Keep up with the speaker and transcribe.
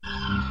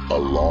A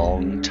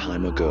long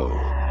time ago,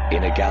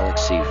 in a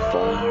galaxy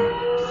far,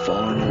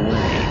 far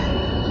away.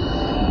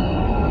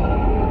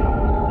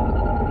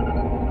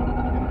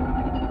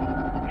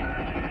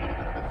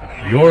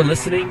 You're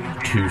listening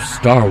to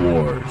Star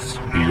Wars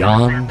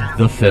Beyond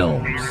the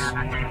Films,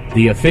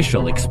 the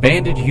official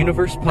expanded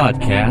universe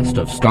podcast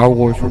of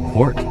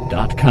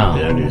StarWarsReport.com.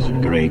 There is a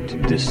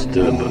great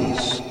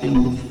disturbance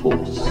in the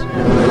Force.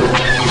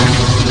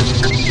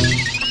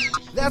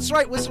 That's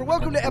right, listener.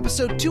 Welcome to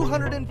episode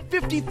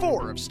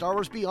 254 of Star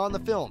Wars Beyond the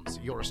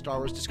Films, your Star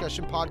Wars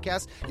discussion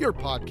podcast, your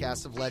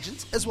podcast of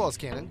legends, as well as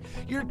canon,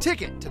 your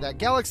ticket to that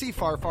galaxy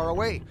far, far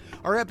away.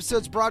 Our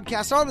episodes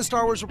broadcast on the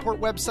Star Wars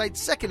Report website,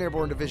 2nd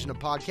Airborne Division of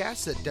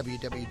Podcasts at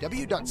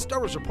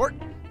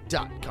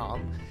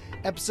www.starwarsreport.com.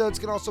 Episodes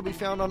can also be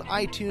found on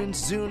iTunes,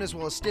 Zune, as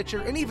well as Stitcher,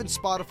 and even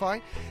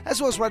Spotify,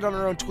 as well as right on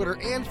our own Twitter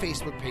and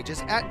Facebook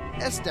pages at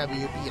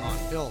SW Beyond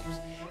Films.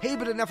 Hey,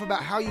 but enough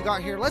about how you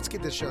got here. Let's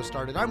get this show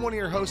started. I'm one of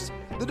your hosts,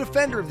 the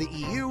defender of the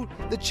EU,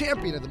 the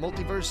champion of the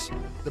multiverse,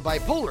 the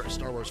bipolar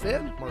Star Wars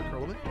fan, Mark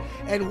Hurlman,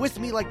 and with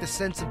me, like the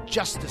sense of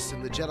justice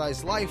in the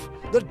Jedi's life,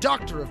 the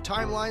doctor of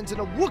timelines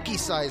and a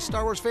Wookiee-sized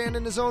Star Wars fan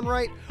in his own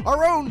right,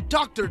 our own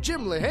Dr.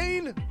 Jim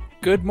Lehane.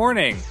 Good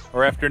morning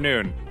or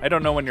afternoon. I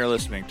don't know when you're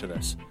listening to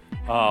this.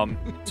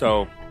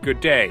 So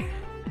good day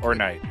or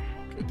night.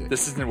 Good day.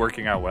 This isn't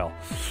working out well.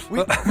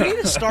 We need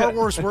a Star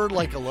Wars word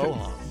like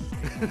aloha.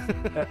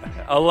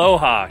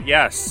 Aloha,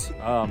 yes.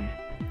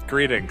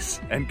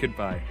 Greetings and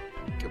goodbye.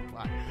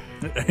 Goodbye.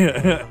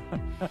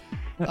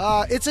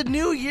 It's a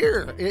new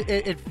year.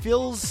 It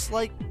feels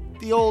like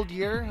the old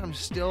year. I'm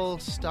still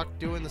stuck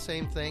doing the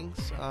same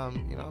things.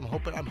 I'm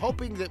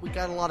hoping that we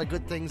got a lot of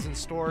good things in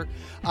store.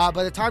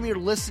 By the time you're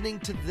listening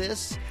to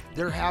this,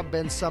 there have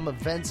been some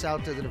events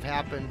out there that have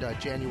happened.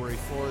 January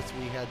 4th,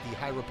 we had the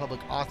High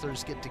Republic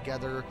authors get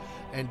together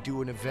and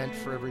do an event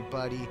for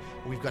everybody.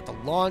 We've got the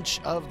launch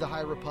of the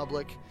High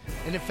Republic.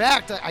 And in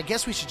fact, I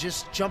guess we should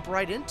just jump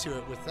right into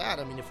it with that.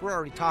 I mean, if we're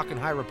already talking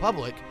High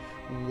Republic,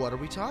 what are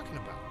we talking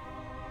about?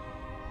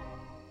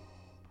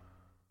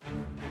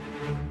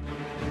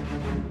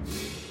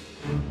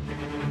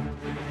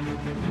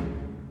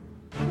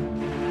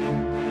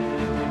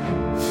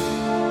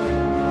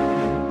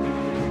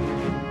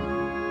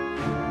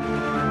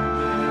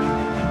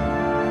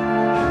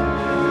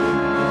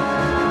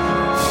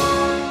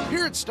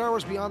 Star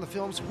Wars Beyond the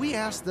Films, we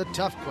ask the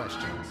tough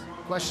questions.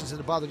 Questions that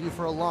have bothered you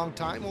for a long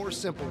time, or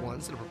simple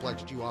ones that have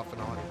perplexed you off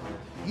and on.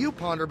 You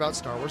ponder about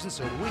Star Wars, and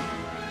so do we.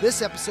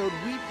 This episode,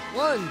 we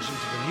plunge into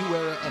the new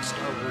era of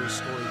Star Wars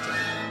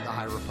storytelling, the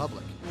High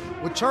Republic,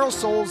 with Charles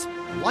Soule's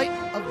Light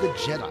of the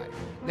Jedi.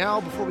 Now,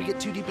 before we get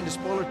too deep into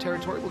spoiler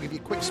territory, we'll give you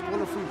a quick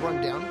spoiler-free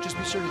rundown. Just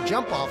be sure to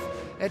jump off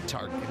at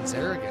Tarkin's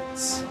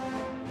arrogance.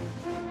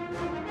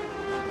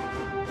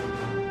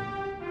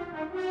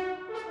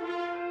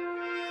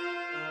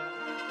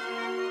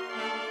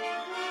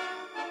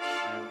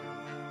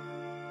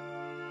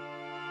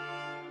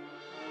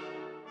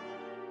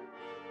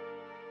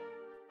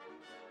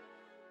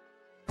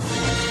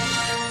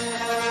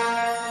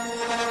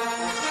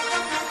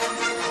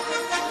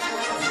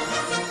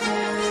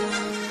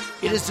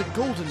 It is a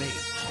golden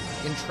age.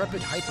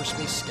 Intrepid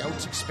hyperspace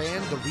scouts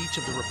expand the reach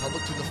of the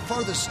Republic to the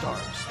farthest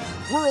stars.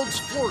 Worlds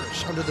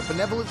flourish under the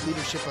benevolent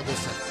leadership of the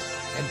Senate,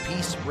 and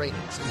peace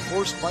reigns,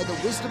 enforced by the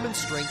wisdom and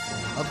strength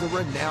of the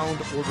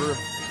renowned order of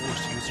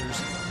Force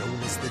users known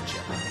as the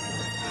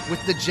Jedi.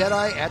 With the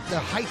Jedi at the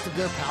height of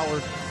their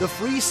power, the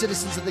free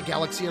citizens of the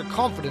galaxy are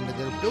confident in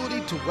their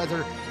ability to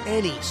weather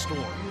any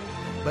storm.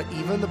 But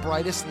even the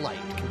brightest light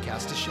can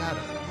cast a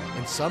shadow,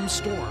 and some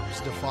storms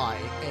defy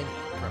any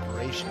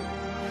preparation.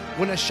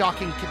 When a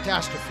shocking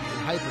catastrophe in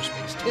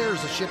hyperspace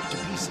tears a ship to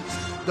pieces,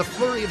 the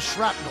flurry of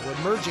shrapnel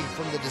emerging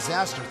from the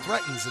disaster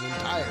threatens an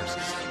entire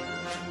system.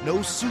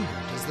 No sooner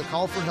does the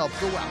call for help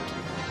go out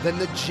than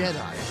the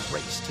Jedi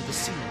race to the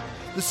scene.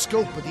 The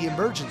scope of the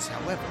emergence,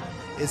 however,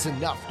 is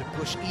enough to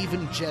push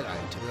even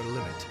Jedi to their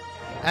limit.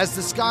 As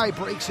the sky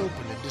breaks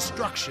open and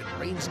destruction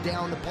rains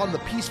down upon the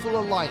peaceful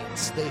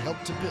alliance they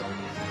helped to build,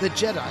 the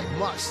Jedi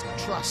must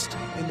trust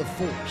in the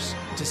Force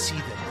to see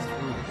them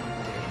through the day,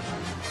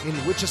 in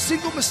which a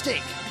single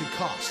mistake could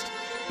cost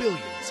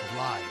billions of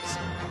lives.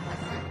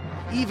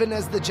 Even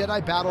as the Jedi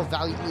battle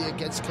valiantly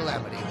against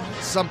calamity,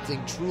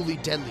 something truly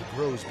deadly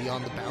grows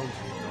beyond the boundary of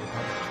the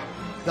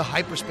Republic. The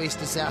hyperspace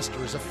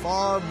disaster is a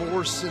far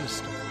more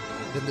sinister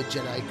than the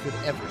Jedi could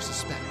ever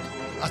suspect.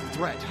 A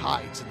threat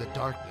hides in the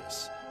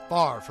darkness,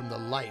 far from the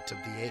light of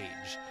the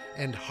age,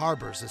 and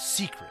harbors a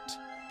secret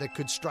that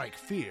could strike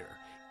fear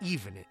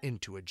even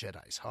into a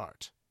Jedi's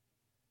heart.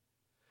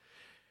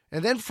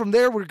 And then from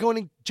there, we're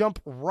going to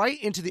jump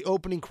right into the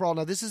opening crawl.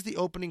 Now, this is the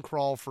opening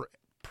crawl for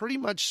pretty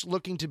much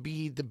looking to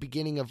be the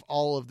beginning of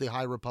all of the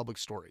High Republic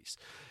stories.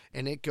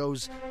 And it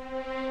goes...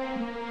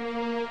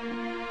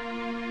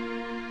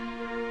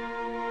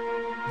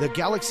 The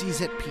galaxy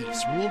is at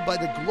peace, ruled by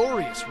the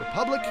glorious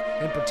Republic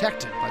and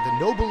protected by the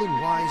noble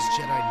and wise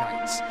Jedi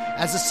Knights.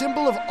 As a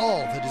symbol of all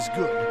that is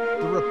good,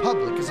 the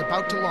Republic is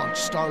about to launch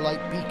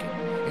Starlight Beacon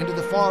into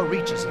the far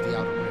reaches of the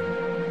Outer Rim.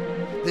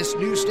 This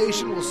new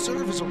station will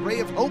serve as a ray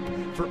of hope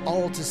for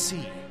all to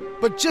see.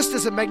 But just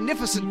as a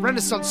magnificent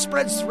renaissance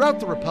spreads throughout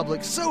the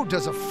Republic, so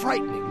does a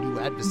frightening new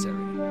adversary.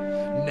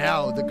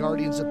 Now the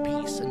Guardians of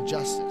Peace and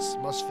Justice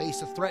must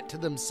face a threat to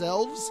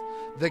themselves,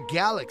 the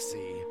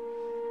galaxy,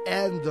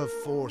 and the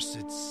Force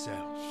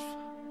itself.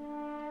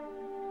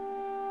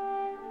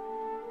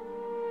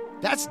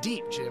 That's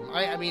deep, Jim.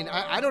 I mean,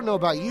 I don't know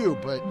about you,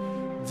 but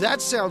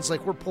that sounds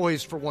like we're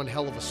poised for one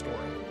hell of a story.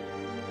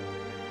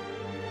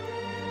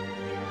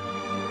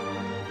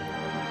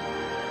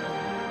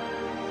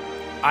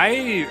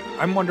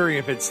 I'm wondering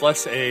if it's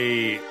less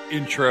a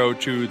intro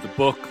to the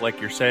book,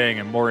 like you're saying,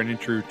 and more an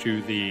intro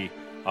to the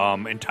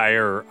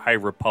entire High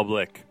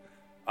Republic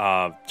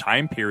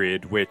time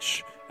period,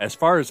 which, as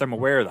far as I'm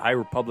aware, the High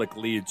Republic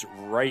leads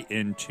right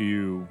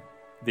into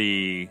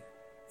the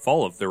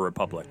fall of the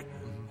Republic,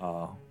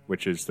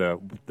 which is the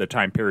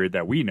time period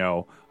that we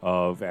know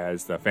of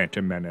as the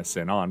Phantom Menace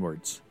and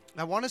onwards.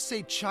 I want to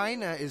say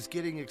China is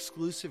getting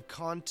exclusive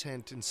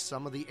content in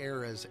some of the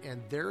eras, and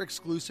their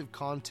exclusive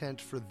content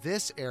for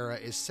this era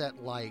is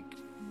set like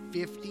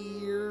 50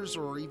 years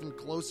or even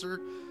closer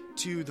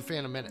to the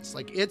Phantom Menace.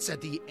 Like, it's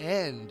at the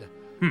end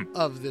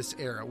of this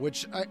era,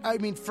 which, I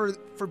mean, for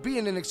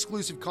being an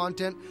exclusive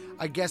content,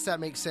 I guess that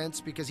makes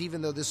sense, because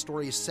even though this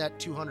story is set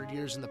 200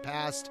 years in the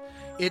past,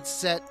 it's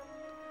set,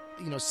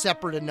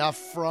 separate enough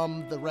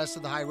from the rest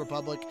of the High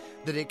Republic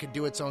that it could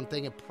do its own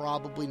thing and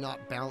probably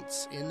not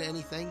bounce into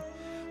anything.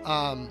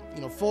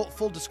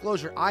 Full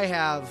disclosure, I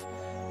have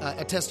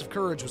A Test of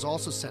Courage was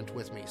also sent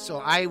with me. So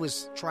I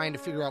was trying to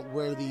figure out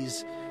where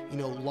these,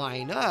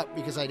 line up,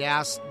 because I'd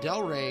asked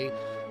Del Rey,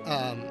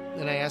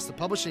 and I asked the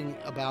publishing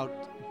about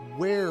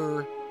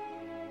where,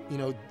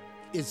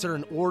 is there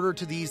an order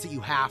to these that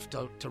you have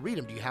to read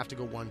them? Do you have to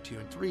go 1, 2,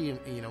 and 3, and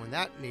in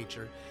that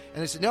nature?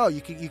 And I said, no,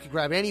 you could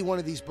grab any one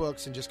of these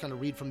books and just kind of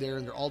read from there,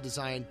 and they're all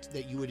designed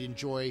that you would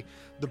enjoy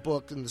the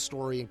book and the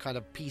story and kind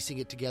of piecing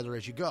it together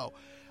as you go.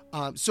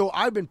 So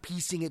I've been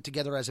piecing it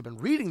together as I've been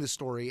reading the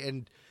story,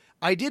 and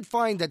I did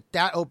find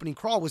that opening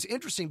crawl was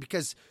interesting,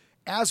 because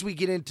as we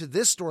get into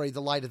this story,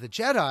 The Light of the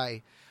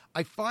Jedi,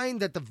 I find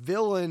that the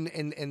villain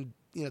and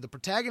the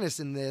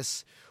protagonist in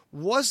this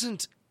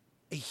wasn't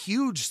a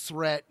huge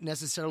threat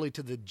necessarily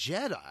to the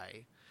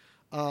Jedi.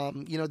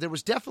 There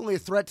was definitely a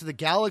threat to the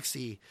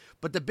galaxy,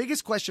 but the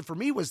biggest question for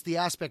me was the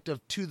aspect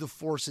of to the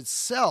Force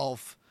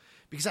itself,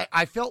 because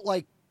I felt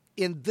like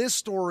in this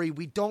story,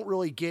 we don't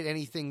really get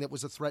anything that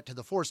was a threat to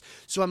the Force.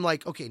 So I'm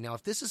like, okay, now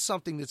if this is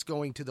something that's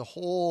going to the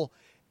whole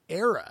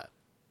era,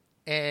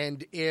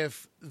 and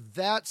if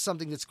that's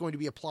something that's going to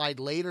be applied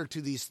later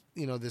to these,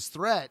 this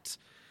threat,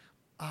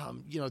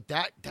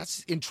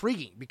 that's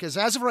intriguing, because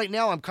as of right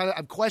now, I'm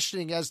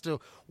questioning as to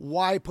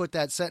why put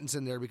that sentence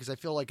in there, because I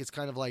feel like it's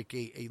kind of like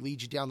a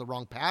lead you down the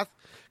wrong path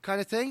kind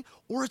of thing,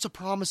 or it's a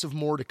promise of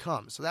more to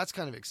come. So that's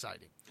kind of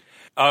exciting.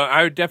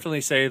 I would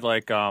definitely say,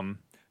 like,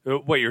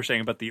 what you're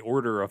saying about the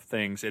order of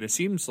things, and it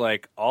seems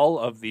like all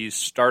of these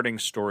starting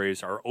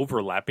stories are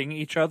overlapping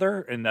each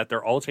other, and that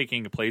they're all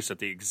taking place at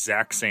the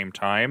exact same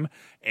time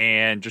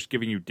and just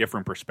giving you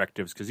different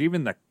perspectives. Because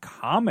even the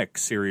comic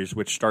series,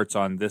 which starts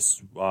on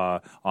this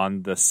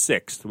on the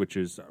 6th, which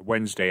is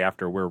Wednesday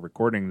after we're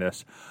recording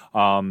this,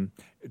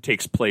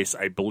 takes place,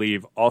 I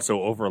believe,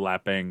 also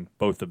overlapping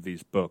both of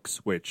these books,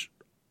 which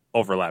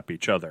overlap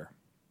each other.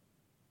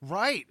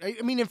 Right.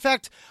 I mean, in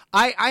fact,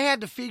 I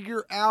had to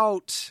figure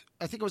out,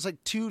 I think it was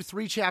like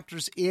 2-3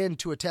 chapters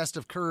into A Test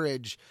of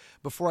Courage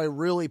before I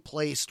really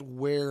placed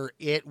where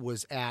it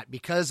was at,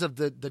 because of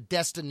the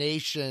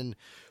destination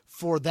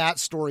for that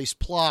story's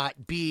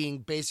plot being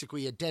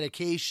basically a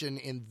dedication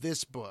in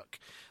this book.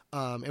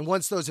 And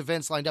once those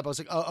events lined up, I was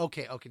like, oh,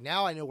 okay,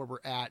 now I know where we're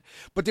at.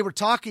 But they were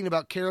talking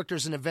about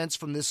characters and events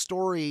from this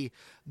story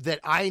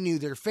that I knew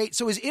their fate.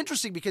 So it was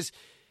interesting because,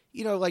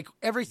 like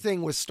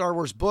everything with Star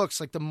Wars books,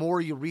 like the more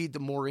you read, the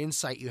more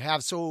insight you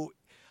have. So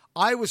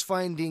I was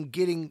finding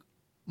getting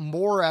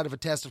more out of A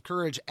Test of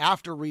Courage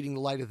after reading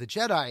The Light of the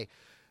Jedi.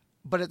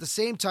 But at the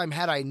same time,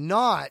 had I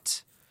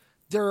not,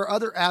 there are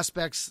other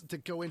aspects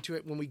that go into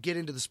it when we get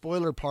into the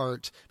spoiler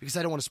part, because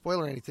I don't want to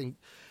spoiler anything.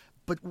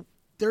 But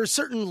there are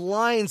certain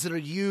lines that are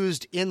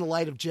used in The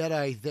Light of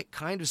Jedi that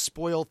kind of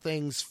spoil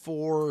things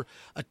for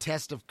A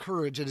Test of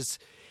Courage. And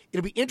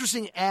it'll be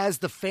interesting as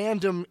the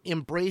fandom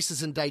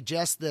embraces and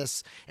digests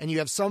this, and you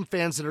have some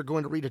fans that are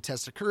going to read A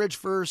Test of Courage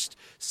first,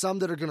 some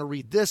that are going to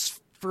read this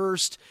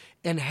first,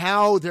 and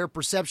how their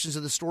perceptions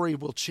of the story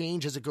will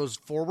change as it goes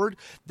forward.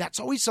 That's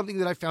always something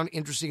that I found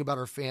interesting about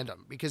our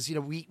fandom, because,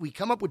 we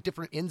come up with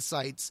different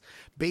insights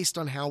based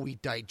on how we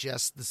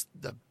digest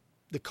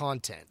the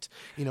content.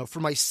 For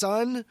my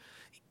son,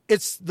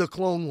 it's the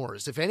Clone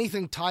Wars. If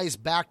anything ties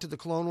back to the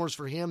Clone Wars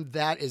for him,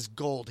 that is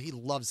gold. He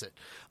loves it.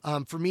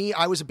 For me,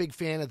 I was a big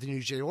fan of the New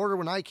Jedi Order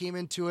when I came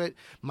into it.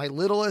 My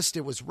littlest,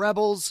 it was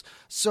Rebels.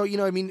 So,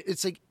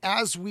 it's like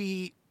as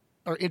we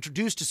are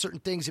introduced to certain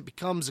things, it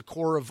becomes a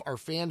core of our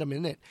fandom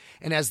in it.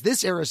 And as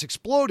this era is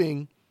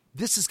exploding,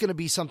 this is going to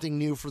be something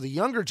new for the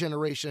younger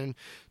generation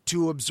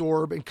to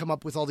absorb and come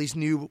up with all these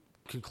new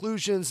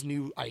conclusions,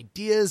 new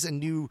ideas, and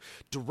new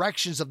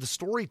directions of the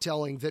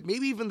storytelling that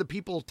maybe even the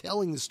people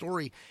telling the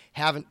story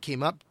haven't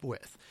came up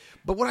with.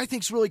 But what I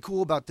think is really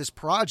cool about this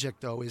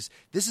project, though, is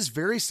this is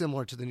very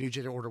similar to the New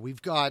Jedi Order.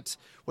 We've got,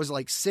 was it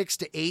like 6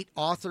 to 8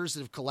 authors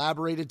that have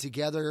collaborated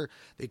together.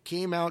 They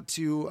came out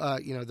to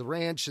the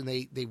ranch, and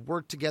they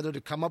worked together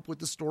to come up with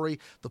the story,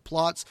 the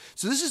plots.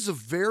 So this is a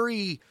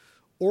very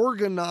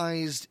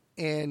organized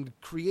and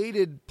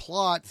created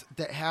plot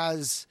that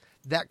has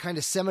that kind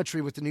of symmetry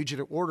with the New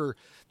Jedi Order,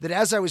 that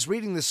as I was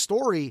reading this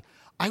story,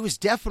 I was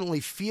definitely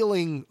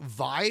feeling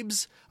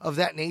vibes of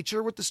that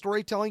nature with the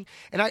storytelling.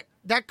 And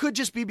that could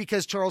just be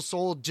because Charles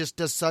Soule just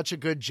does such a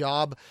good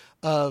job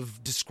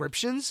of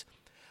descriptions.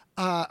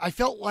 I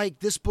felt like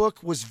this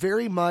book was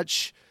very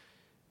much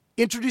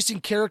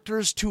introducing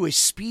characters to a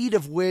speed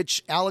of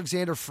which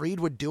Alexander Freed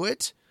would do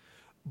it.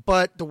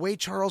 But the way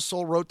Charles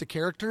Soule wrote the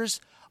characters,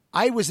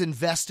 I was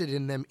invested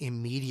in them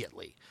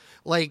immediately.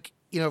 Like,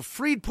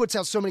 Freed puts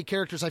out so many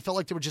characters, I felt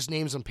like they were just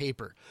names on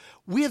paper.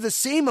 We have the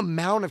same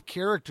amount of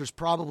characters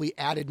probably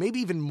added, maybe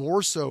even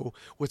more so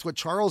with what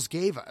Charles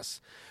gave us.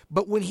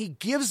 But when he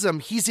gives them,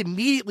 he's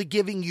immediately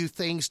giving you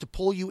things to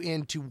pull you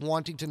into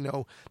wanting to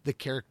know the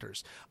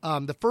characters.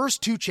 The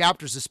first 2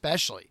 chapters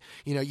especially,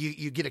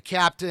 you get a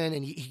captain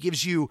and he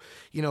gives you,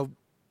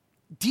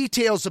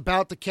 details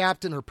about the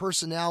captain, her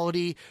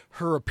personality,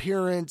 her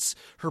appearance,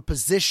 her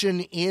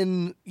position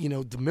in,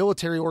 the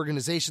military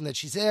organization that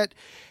she's at,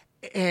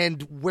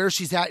 and where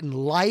she's at in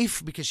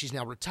life because she's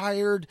now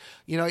retired,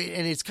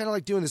 and it's kind of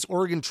like doing this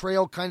Oregon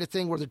Trail kind of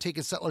thing where they're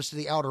taking settlers to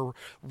the outer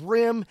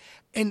rim.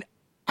 And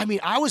I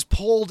mean, I was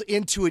pulled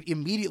into it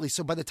immediately.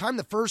 So by the time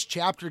the first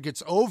chapter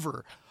gets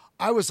over,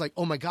 I was like,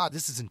 oh my God,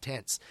 this is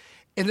intense.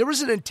 And there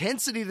was an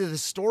intensity to the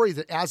story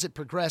that as it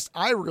progressed,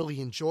 I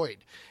really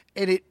enjoyed.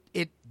 And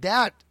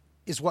that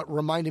is what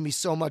reminded me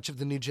so much of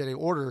the New Jedi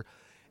Order.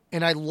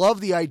 And I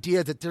love the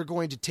idea that they're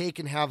going to take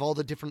and have all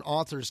the different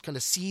authors kind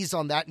of seize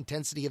on that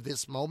intensity of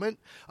this moment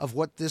of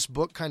what this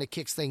book kind of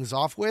kicks things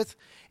off with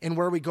and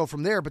where we go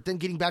from there. But then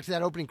getting back to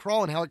that opening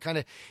crawl and how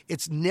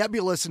it's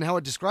nebulous and how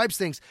it describes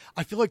things,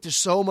 I feel like there's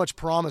so much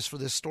promise for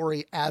this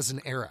story as an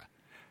era.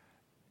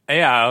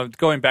 Yeah,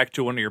 going back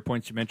to one of your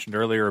points you mentioned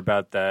earlier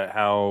about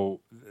how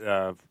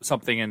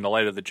something in The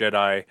Light of the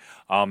Jedi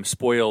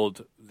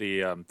spoiled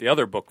the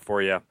other book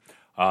for you,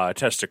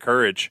 Test of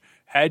Courage.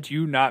 Had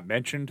you not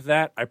mentioned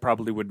that, I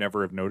probably would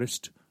never have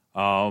noticed.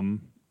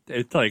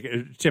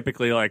 It's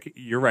typically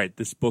you're right.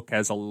 This book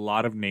has a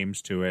lot of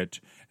names to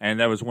it, and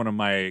that was one of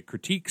my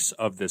critiques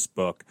of this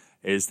book.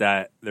 Is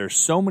that there's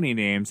so many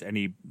names,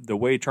 and the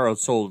way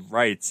Charles Soule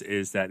writes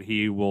is that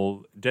he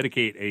will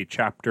dedicate a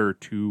chapter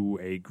to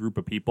a group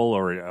of people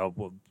or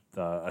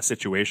a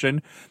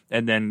situation,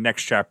 and then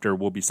next chapter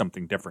will be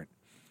something different,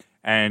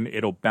 and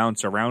it'll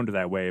bounce around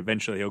that way.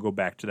 Eventually, he'll go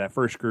back to that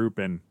first group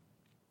and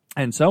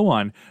so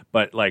on.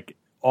 But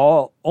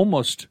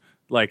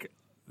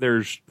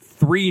there's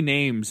 3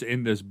 names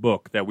in this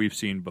book that we've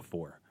seen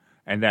before,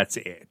 and that's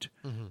it.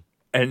 Mm-hmm.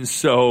 And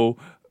so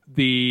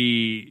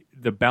the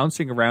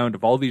bouncing around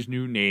of all these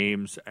new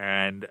names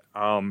and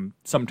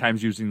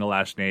sometimes using the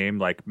last name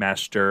like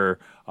Master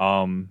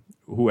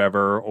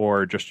whoever,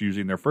 or just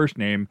using their first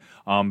name,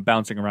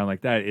 bouncing around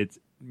like that, it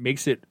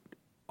makes it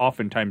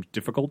oftentimes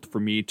difficult for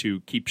me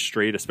to keep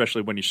straight,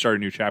 especially when you start a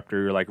new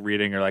chapter, you're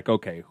reading, you're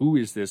okay, who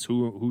is this?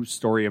 Whose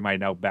story am I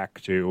now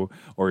back to?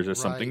 Or is this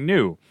something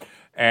new?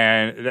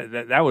 And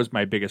that was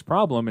my biggest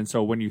problem. And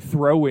so when you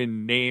throw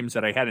in names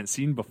that I hadn't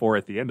seen before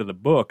at the end of the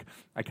book,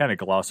 I kind of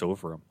gloss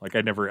over them.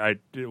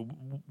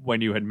 When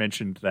you had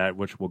mentioned that,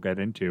 which we'll get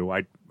into,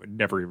 I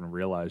never even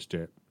realized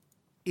it.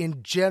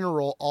 In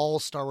general, all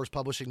Star Wars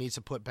publishing needs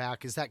to put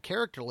back is that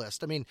character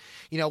list. I mean,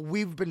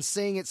 we've been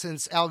saying it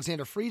since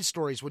Alexander Freed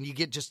stories, when you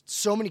get just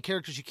so many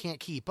characters you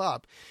can't keep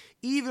up.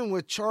 Even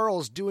with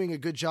Charles doing a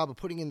good job of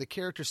putting in the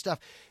character stuff,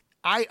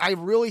 I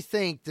really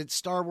think that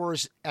Star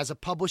Wars as a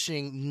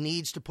publishing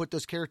needs to put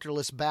those character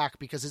lists back,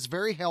 because it's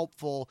very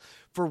helpful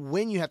for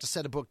when you have to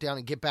set a book down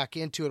and get back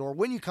into it, or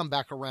when you come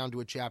back around to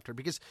a chapter.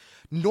 Because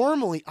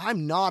normally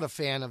I'm not a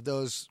fan of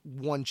those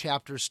one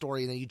chapter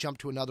story, and then you jump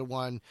to another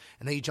one,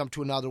 and then you jump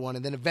to another one,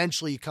 and then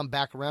eventually you come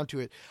back around to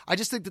it. I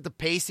just think that the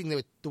pacing,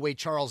 the way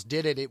Charles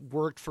did it, it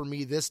worked for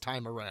me this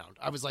time around.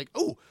 I was like,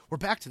 oh, we're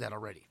back to that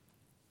already.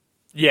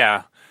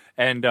 Yeah,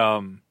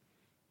 and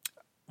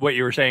what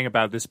you were saying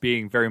about this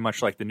being very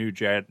much like the new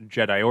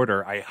Jedi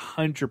Order, I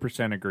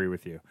 100% agree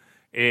with you.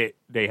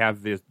 They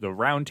have the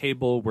round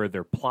table where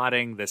they're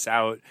plotting this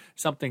out,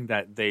 something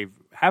that they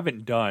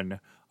haven't done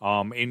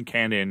in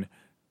canon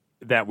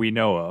that we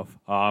know of.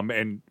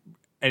 And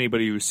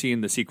anybody who's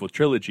seen the sequel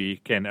trilogy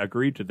can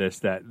agree to this,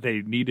 that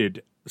they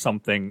needed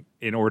something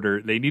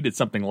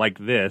like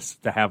this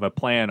to have a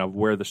plan of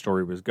where the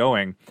story was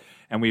going.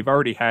 And we've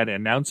already had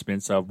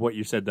announcements of what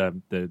you said,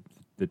 the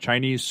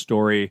Chinese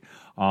story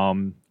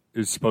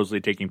is supposedly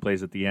taking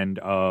place at the end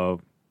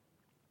of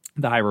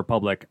the High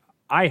Republic.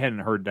 I hadn't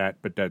heard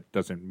that, but that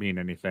doesn't mean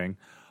anything.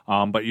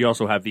 But you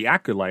also have The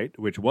Acolyte,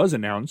 which was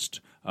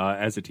announced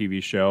as a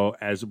TV show,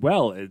 as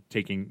well as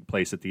taking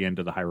place at the end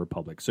of the High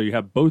Republic. So you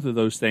have both of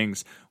those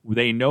things.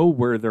 They know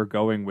where they're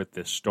going with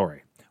this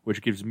story,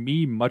 which gives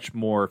me much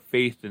more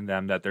faith in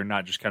them that they're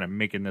not just kind of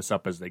making this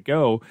up as they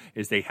go,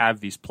 is they have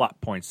these plot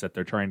points that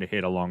they're trying to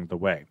hit along the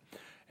way.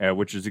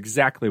 Which is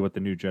exactly what the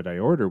New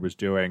Jedi Order was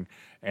doing.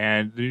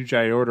 And the New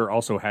Jedi Order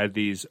also had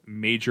these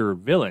major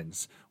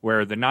villains,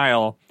 where the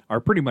Nihil are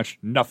pretty much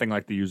nothing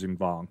like the Yuzing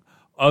Vong,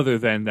 other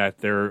than that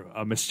they're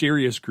a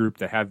mysterious group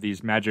that have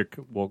these magic,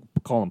 we'll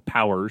call them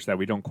powers, that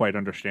we don't quite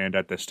understand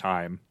at this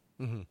time.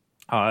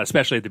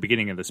 Especially at the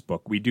beginning of this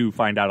book. We do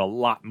find out a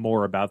lot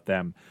more about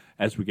them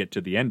as we get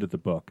to the end of the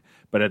book.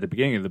 But at the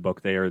beginning of the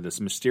book, they are this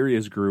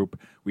mysterious group.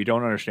 We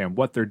don't understand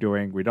what they're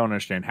doing. We don't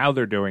understand how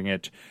they're doing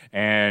it.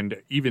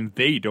 And even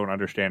they don't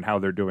understand how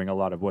they're doing a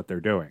lot of what they're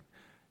doing.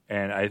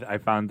 And I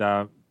found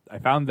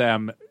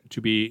them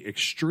to be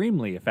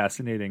extremely a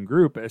fascinating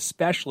group,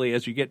 especially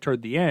as you get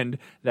toward the end,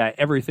 that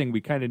everything we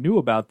kind of knew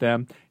about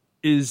them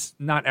is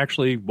not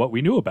actually what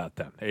we knew about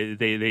them.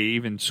 They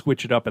even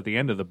switch it up at the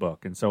end of the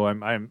book. And so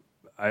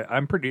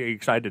I'm pretty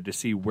excited to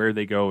see where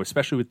they go,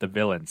 especially with the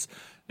villains.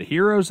 The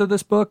heroes of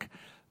this book,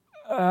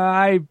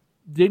 I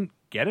didn't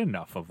get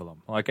enough of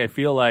them. Like, I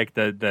feel like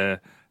the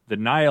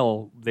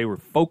Nihil, they were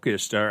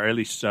focused, or at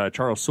least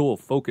Charles Soule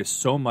focused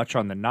so much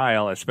on the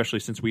Nihil, especially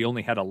since we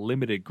only had a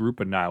limited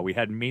group of Nihil. We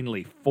had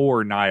mainly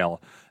 4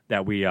 Nihil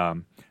that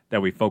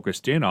we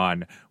focused in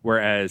on,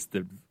 whereas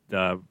the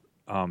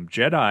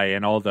Jedi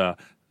and all the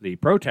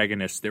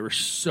protagonists, there were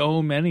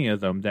so many of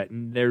them that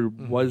there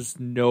was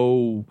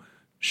no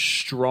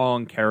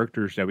strong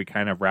characters that we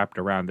kind of wrapped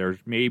around. There's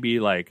maybe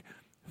like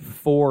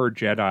 4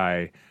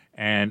 Jedi,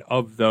 and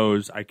of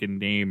those I can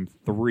name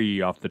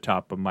 3 off the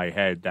top of my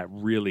head that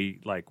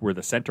really like were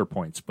the center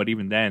points. But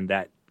even then,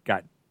 that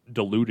got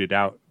diluted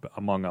out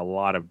among a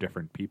lot of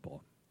different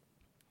people.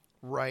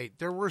 Right.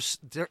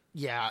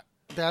 Yeah,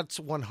 that's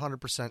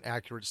 100%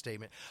 accurate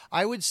statement.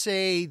 I would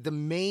say the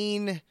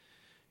main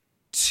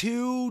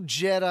 2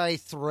 Jedi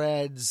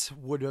threads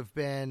would have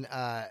been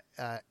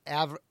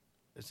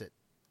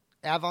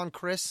Avon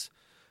Chris,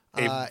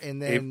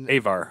 and then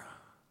Avar.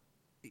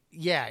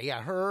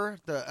 Yeah, her,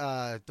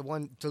 the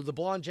one, the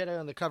blonde Jedi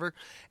on the cover,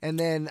 and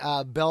then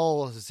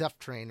Bell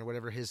Zeftrain, or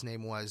whatever his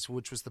name was,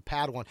 which was the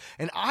Padawan.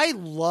 And I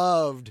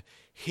loved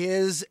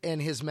his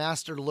and his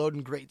master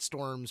Loden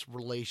Greatstorm's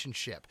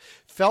relationship.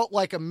 Felt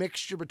like a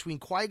mixture between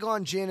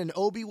Qui-Gon Jinn and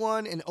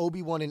Obi-Wan and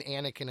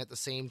Anakin at the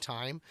same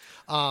time.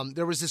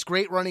 There was this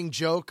great running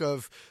joke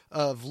of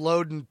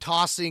Loden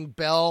tossing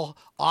Bell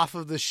off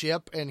of the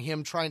ship and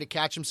him trying to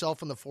catch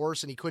himself in the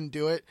Force, and he couldn't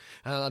do it.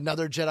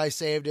 Another Jedi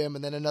saved him,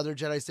 and then another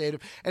Jedi saved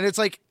him. And it's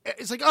like,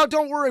 oh,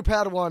 don't worry,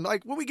 Padawan.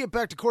 Like, when we get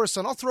back to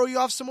Coruscant, I'll throw you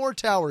off some more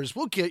towers.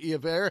 We'll get you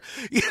there.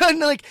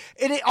 And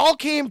it all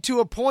came to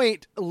a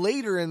point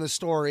later in the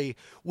story,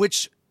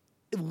 which,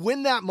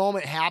 when that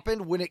moment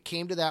happened, when it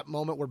came to that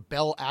moment where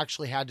Bell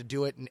actually had to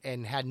do it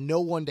and had no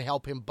one to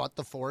help him but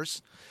the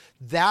Force,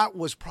 that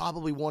was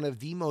probably one of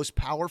the most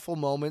powerful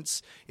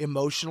moments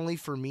emotionally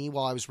for me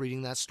while I was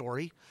reading that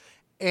story.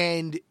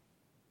 And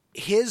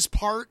his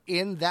part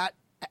in that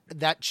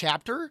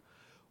chapter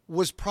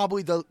was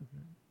probably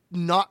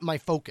not my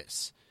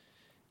focus.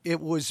 It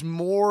was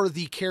more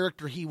the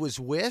character he was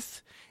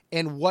with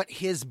and what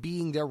his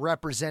being there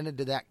represented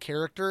to that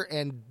character,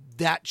 and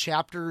that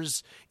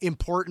chapter's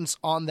importance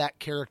on that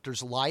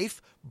character's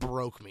life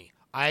broke me.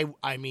 I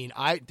mean,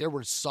 there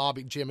was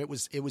sobbing, Jim. It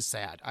was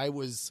sad. I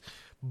was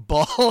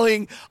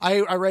bawling.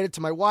 I read it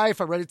to my wife.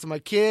 I read it to my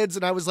kids,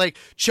 and I was like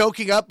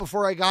choking up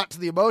before I got to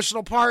the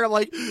emotional part. I'm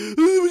like, and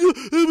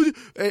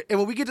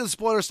when we get to the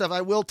spoiler stuff,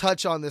 I will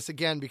touch on this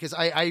again, because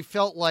I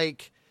felt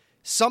like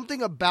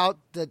something about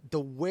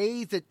the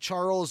way that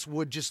Charles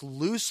would just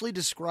loosely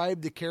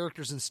describe the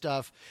characters and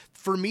stuff,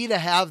 for me to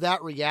have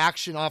that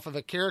reaction off of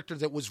a character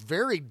that was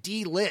very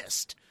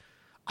D-list,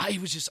 I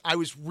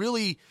was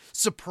really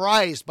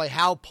surprised by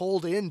how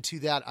pulled into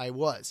that I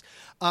was.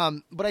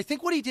 But I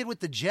think what he did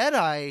with the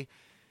Jedi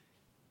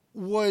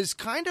was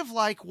kind of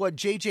like what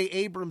J.J.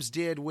 Abrams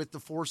did with The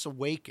Force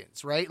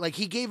Awakens, right? Like,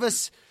 he gave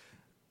us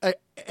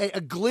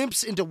a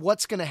glimpse into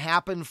what's going to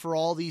happen for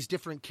all these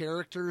different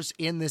characters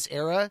in this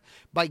era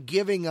by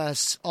giving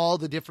us all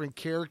the different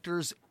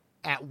characters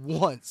at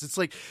once. It's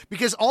like,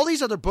 because all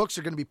these other books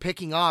are going to be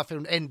picking off,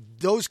 and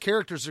those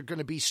characters are going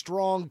to be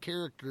strong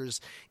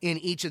characters in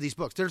each of these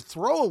books. They're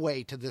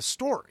throwaway to this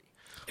story.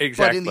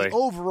 Exactly. But in the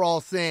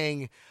overall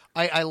thing,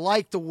 I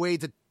like the way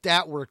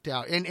that worked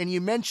out. And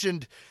you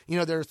mentioned,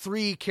 there are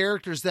 3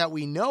 characters that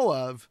we know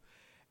of,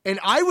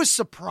 and I was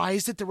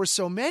surprised that there were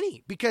so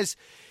many, because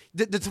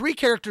the 3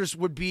 characters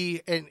would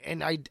be,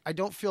 and I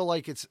don't feel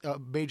like it's a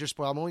major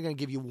spoil. I'm only going to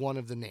give you one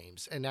of the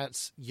names, and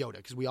that's Yoda,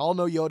 because we all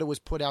know Yoda was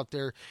put out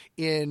there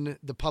in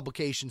the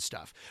publication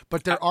stuff.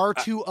 But there are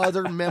 2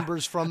 other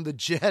members from the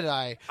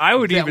Jedi. I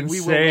would that even we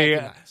say,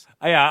 will recognize.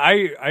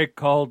 I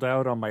called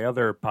out on my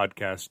other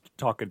podcast,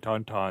 Talking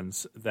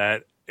Tauntauns,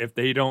 that if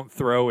they don't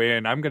throw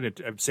in, I'm going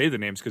to say the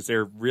names because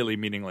they're really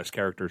meaningless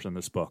characters in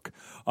this book.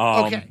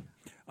 Okay.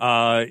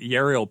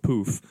 Yariel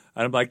Poof.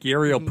 And I'm like,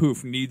 Yariel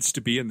Poof needs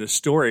to be in this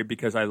story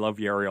because I love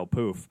Yariel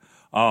Poof.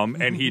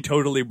 And he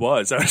totally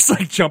was. I was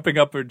like jumping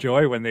up with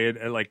joy when they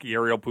had, like,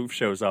 Yariel Poof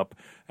shows up.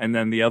 And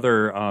then the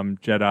other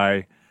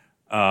Jedi,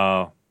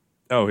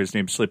 his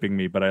name's slipping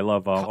me, but I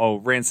love,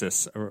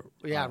 Rancis.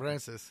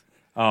 Rancis.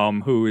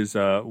 Who is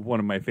one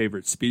of my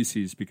favorite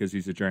species because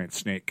he's a giant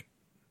snake.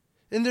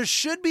 And there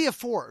should be a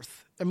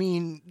fourth. I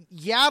mean,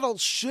 Yaddle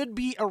should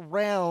be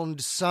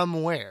around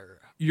somewhere.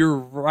 You're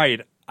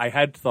right. I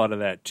had thought of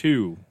that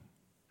too.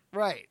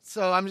 Right.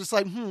 So I'm just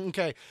like,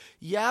 okay,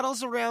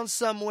 Yaddle's around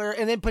somewhere.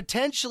 And then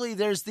potentially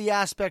there's the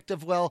aspect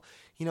of, well,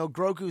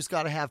 Grogu's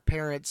got to have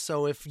parents.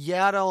 So if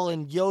Yaddle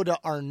and Yoda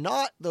are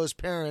not those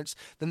parents,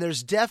 then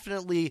there's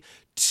definitely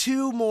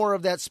two more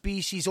of that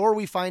species. Or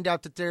we find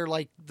out that they're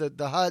like the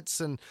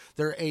Hutts and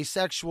they're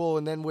asexual.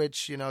 And then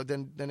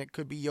then it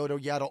could be Yoda,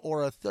 Yaddle,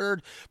 or a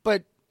third.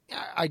 But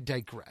I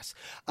digress.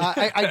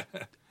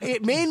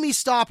 It made me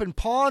stop and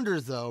ponder,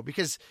 though,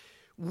 because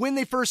when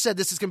they first said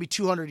this is going to be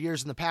 200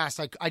 years in the past,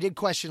 I did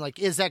question, like,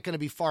 is that going to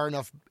be far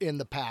enough in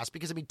the past?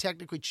 Because, I mean,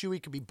 technically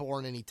Chewie could be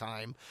born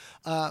anytime.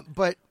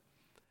 But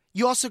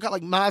you also got,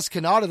 like, Maz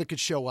Kanata that could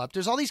show up.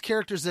 There's all these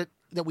characters that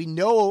we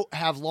know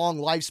have long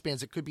lifespans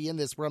that could be in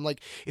this, where I'm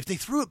like, if they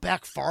threw it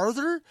back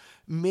farther,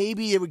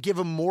 maybe it would give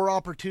them more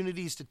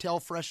opportunities to tell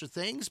fresher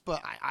things.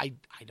 But I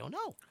don't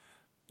know.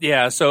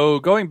 Yeah, so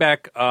going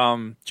back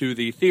to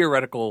the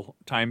theoretical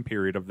time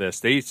period of this,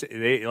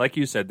 they like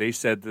you said, they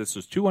said this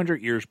was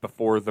 200 years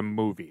before the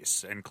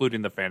movies,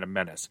 including the Phantom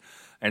Menace.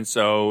 And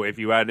so if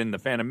you add in the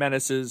Phantom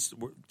Menace's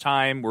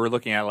time, we're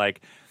looking at,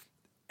 like,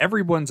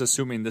 everyone's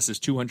assuming this is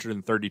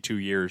 232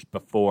 years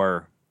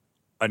before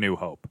A New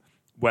Hope.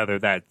 Whether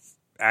that's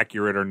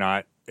accurate or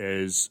not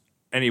is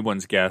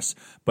anyone's guess.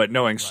 But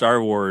knowing Star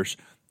Wars,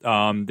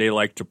 they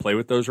like to play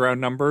with those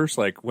round numbers.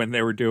 Like when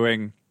they were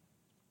doing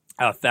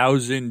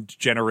 1,000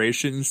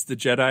 generations the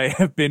Jedi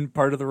have been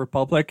part of the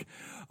Republic.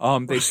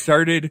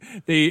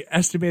 They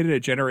estimated a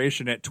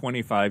generation at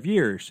 25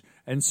 years.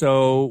 And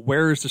so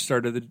where is the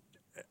start of the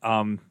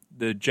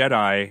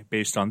Jedi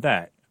based on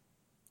that?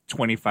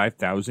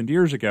 25,000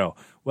 years ago.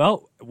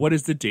 Well, what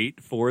is the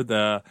date for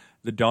the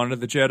Dawn of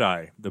the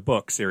Jedi, the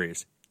book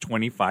series?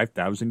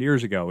 25,000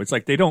 years ago. It's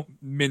like they don't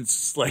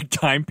mince, like,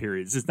 time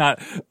periods. It's not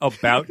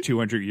about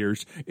 200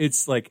 years.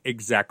 It's like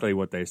exactly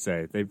what they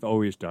say. They've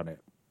always done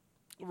it.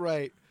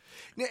 Right.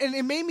 And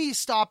it made me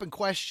stop and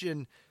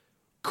question,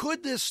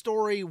 could this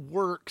story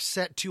work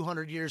set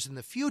 200 years in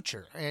the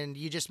future? And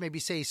you just maybe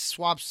say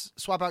swap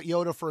out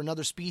Yoda for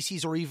another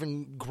species or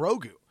even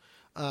Grogu,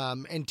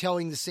 and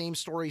telling the same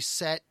story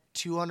set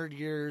 200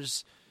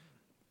 years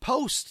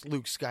post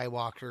Luke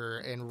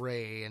Skywalker and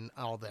Rey and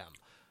all them.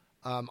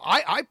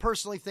 I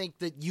personally think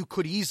that you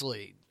could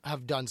easily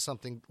have done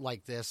something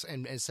like this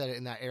and set it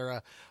in that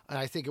era. And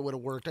I think it would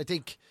have worked. I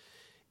think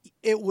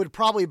it would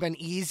probably have been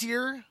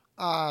easier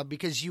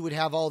because you would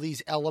have all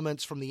these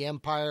elements from the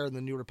Empire and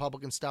the New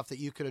Republic and stuff that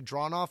you could have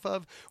drawn off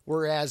of.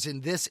 Whereas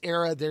in this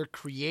era, they're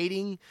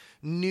creating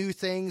new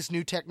things,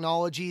 new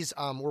technologies.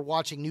 We're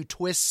watching new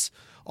twists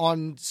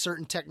on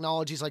certain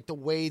technologies, like the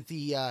way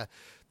the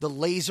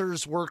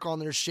lasers work on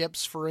their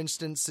ships, for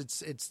instance.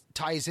 It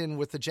ties in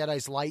with the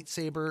Jedi's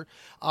lightsaber.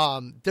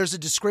 There's a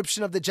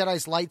description of the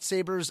Jedi's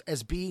lightsabers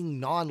as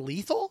being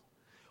non-lethal,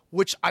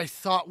 which I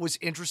thought was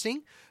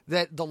interesting,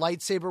 that the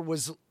lightsaber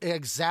was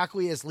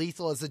exactly as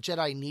lethal as the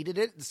Jedi needed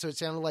it. So it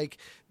sounded like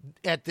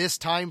at this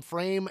time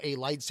frame, a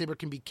lightsaber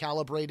can be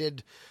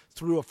calibrated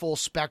through a full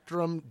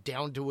spectrum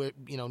down to it,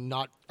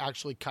 not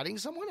actually cutting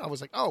someone. I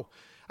was like, oh,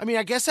 I mean,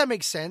 I guess that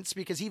makes sense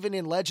because even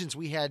in Legends,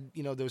 we had,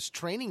 those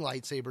training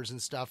lightsabers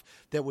and stuff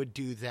that would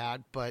do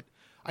that. But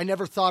I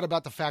never thought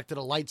about the fact that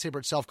a lightsaber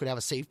itself could have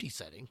a safety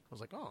setting. I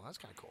was like, oh, that's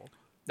kind of cool.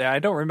 Yeah, I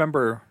don't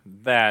remember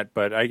that,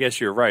 but I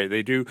guess you're right.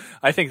 They do.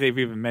 I think they've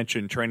even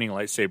mentioned training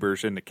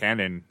lightsabers in the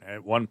canon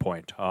at one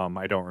point.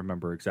 I don't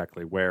remember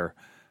exactly where,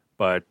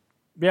 but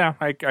yeah,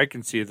 I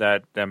can see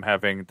that them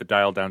having the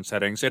dial down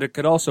settings. And it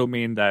could also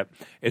mean that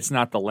it's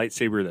not the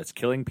lightsaber that's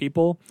killing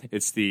people;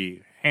 it's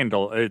the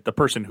handle, the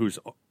person who's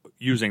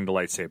using the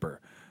lightsaber.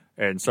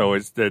 And so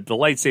it's the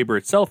lightsaber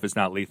itself is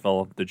not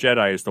lethal. The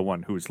Jedi is the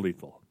one who's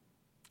lethal.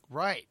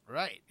 Right,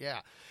 yeah.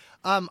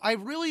 I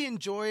really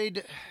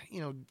enjoyed,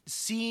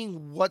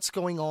 seeing what's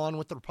going on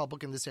with the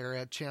Republic in this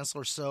era.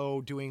 Chancellor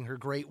So doing her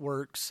great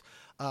works.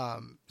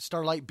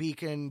 Starlight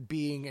Beacon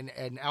being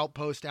an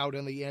outpost out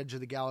on the edge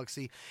of the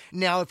galaxy.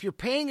 Now, if you're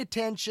paying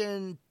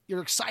attention,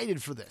 you're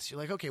excited for this.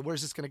 You're like, okay,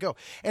 where's this going to go?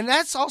 And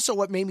that's also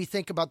what made me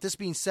think about this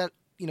being set,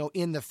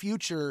 in the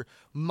future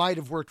might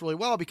have worked really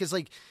well because,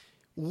 like,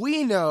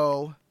 we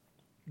know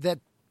that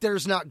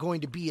there's not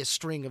going to be a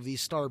string of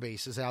these star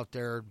bases out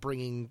there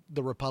bringing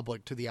the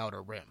Republic to the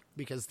Outer Rim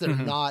because they're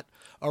not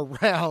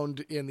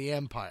around in the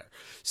Empire.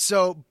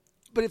 So,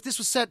 but if this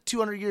was set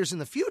 200 years in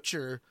the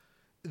future,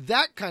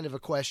 that kind of a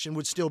question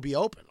would still be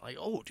open. Like,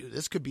 oh, dude,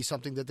 this could be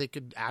something that they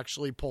could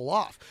actually pull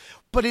off.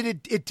 But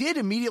it did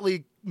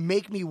immediately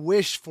make me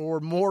wish for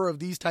more of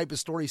these type of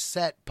stories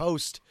set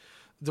post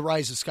The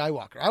Rise of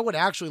Skywalker. I would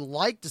actually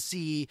like to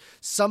see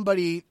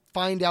somebody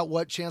find out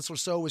what Chancellor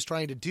So was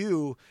trying to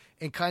do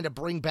and kind of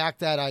bring back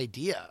that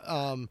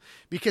idea.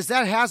 Because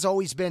that has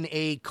always been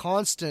a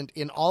constant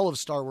in all of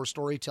Star Wars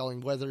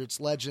storytelling, whether it's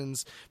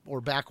Legends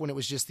or back when it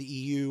was just the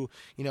EU,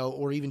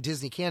 or even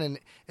Disney canon,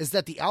 is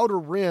that the Outer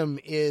Rim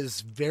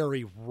is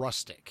very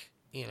rustic,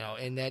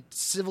 and that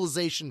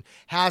civilization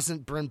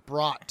hasn't been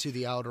brought to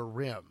the Outer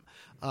Rim.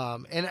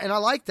 And I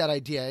like that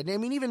idea. And I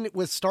mean, even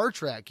with Star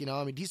Trek,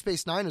 Deep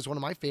Space Nine is one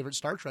of my favorite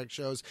Star Trek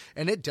shows,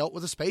 and it dealt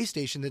with a space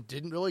station that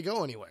didn't really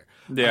go anywhere.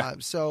 Yeah.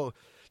 So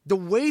the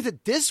way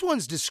that this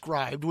one's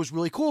described was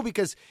really cool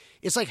because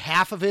it's like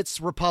half of it's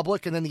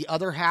Republic and then the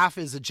other half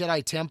is a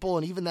Jedi temple.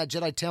 And even that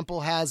Jedi temple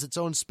has its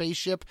own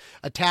spaceship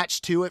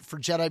attached to it for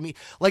Jedi.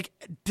 Like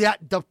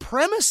that, the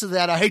premise of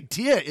that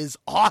idea is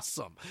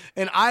awesome.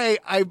 And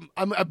I'm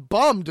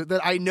bummed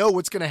that I know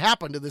what's going to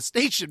happen to this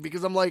station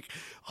because I'm like,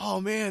 oh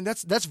man,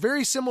 that's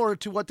very similar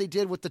to what they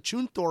did with the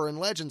Chunthor in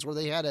Legends, where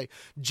they had a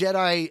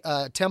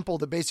Jedi temple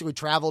that basically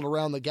traveled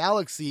around the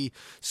galaxy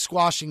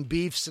squashing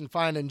beefs and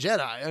finding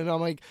Jedi. And I'm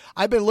like,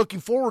 I've been looking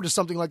forward to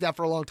something like that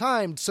for a long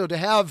time. So to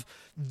have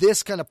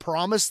this kind of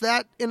promise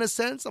that in a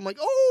sense, I'm like,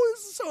 oh,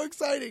 this is so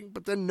exciting.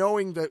 But then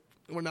knowing that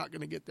we're not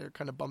going to get there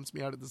kind of bums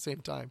me out at the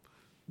same time.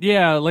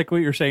 Yeah, like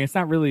what you're saying, it's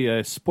not really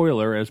a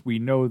spoiler, as we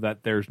know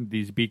that there's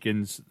these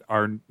beacons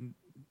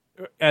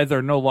as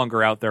they're no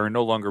longer out there and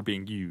no longer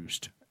being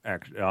used.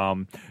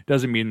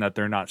 Doesn't mean that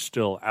they're not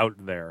still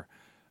out there.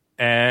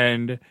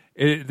 And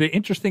the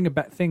interesting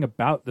thing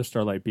about the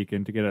Starlight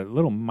Beacon, to get a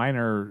little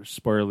minor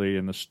spoilery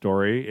in the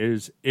story,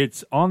 is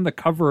it's on the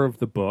cover of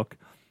the book.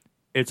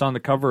 It's on the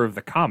cover of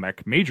the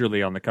comic,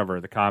 majorly on the cover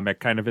of the comic,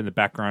 kind of in the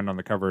background on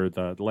the cover of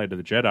the Light of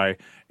the Jedi.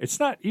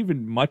 It's not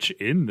even much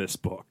in this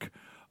book.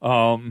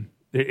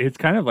 It's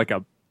kind of like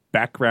a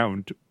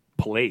background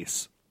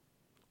place.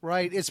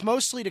 Right. It's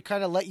mostly to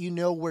kind of let you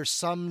know where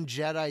some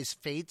Jedi's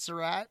fates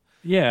are at.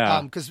 Yeah.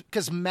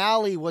 Because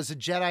Mally was a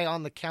Jedi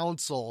on the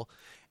council,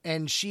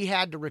 and she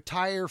had to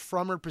retire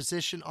from her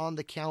position on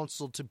the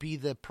council to be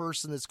the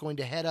person that's going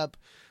to head up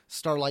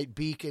Starlight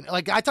Beacon.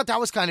 Like, I thought that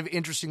was kind of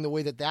interesting the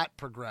way that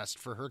progressed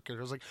for her character.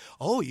 I was like,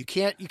 oh, you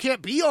can't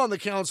be on the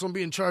council and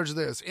be in charge of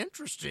this.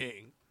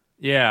 Interesting.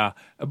 Yeah,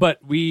 but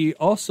we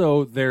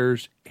also,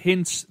 there's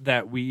hints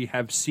that we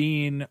have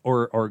seen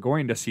or are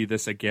going to see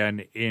this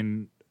again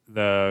in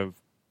the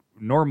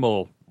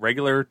normal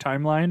regular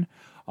timeline.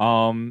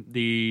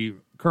 The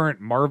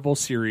current Marvel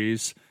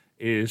series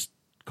is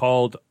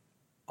called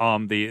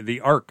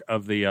the arc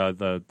of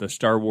the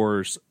Star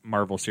Wars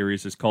Marvel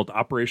series is called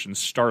Operation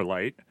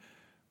Starlight,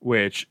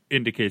 which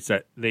indicates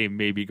that they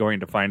may be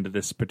going to find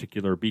this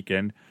particular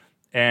beacon.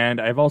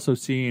 And I've also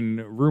seen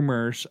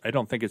rumors. I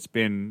don't think it's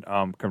been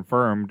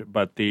confirmed,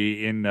 but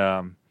the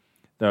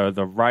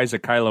Rise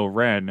of Kylo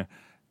Ren,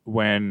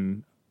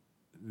 when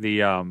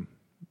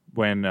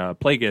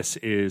Plagueis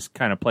is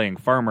kind of playing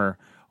farmer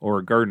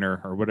or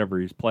gardener or whatever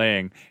he's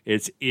playing,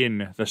 it's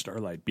in the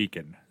Starlight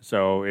Beacon.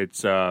 So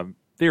it's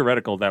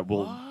theoretical that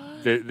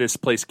this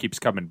place keeps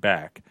coming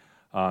back.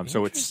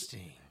 So it's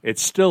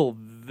still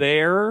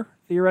there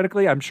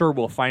theoretically. I'm sure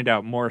we'll find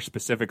out more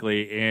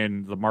specifically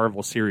in the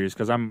Marvel series,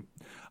 because I'm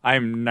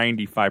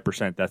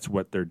 95% that's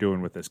what they're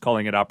doing with this,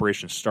 calling it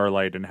Operation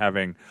Starlight and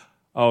having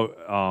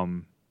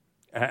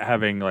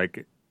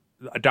like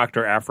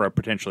Dr. Aphra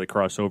potentially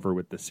cross over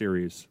with the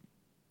series.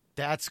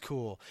 That's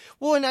cool.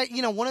 Well, and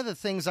one of the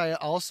things I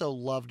also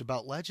loved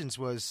about Legends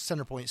was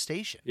Centerpoint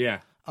Station.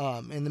 Yeah.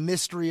 And the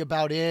mystery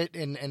about it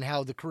and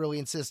how the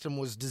Corellian system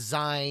was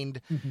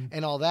designed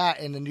and all that.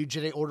 And the New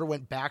Jedi Order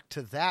went back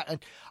to that. And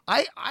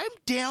I'm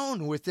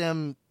down with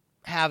them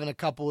having a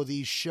couple of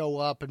these show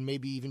up and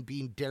maybe even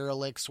being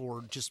derelicts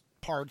or just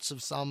parts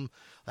of some.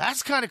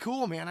 That's kind of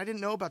cool, man. I didn't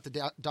know about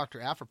the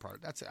Dr. Aphra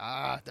part.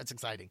 That's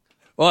exciting.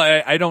 Well,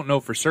 I don't know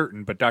for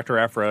certain, but Dr.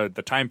 Aphra,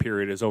 the time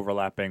period is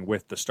overlapping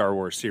with the Star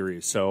Wars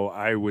series. So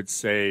I would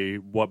say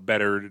what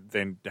better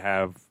than to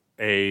have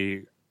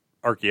a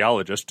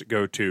archaeologist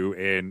go to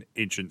an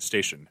ancient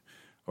station,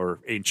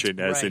 or ancient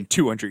as in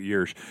 200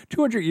 years.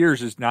 200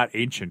 years is not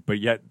ancient, but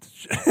yet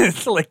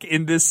it's like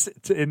in this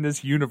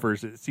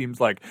universe, it seems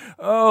like,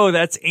 oh,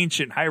 that's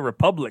ancient High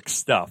Republic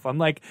stuff. I'm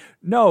like,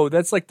 no,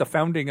 that's like the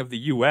founding of the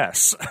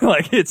U.S.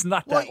 Like, it's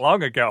not that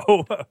long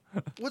ago.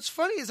 What's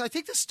funny is I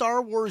think the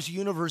Star Wars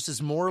universe is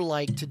more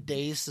like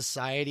today's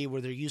society,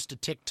 where they're used to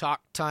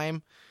TikTok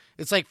time.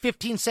 It's like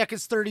 15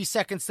 seconds, 30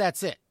 seconds,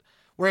 that's it.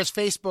 Whereas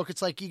Facebook,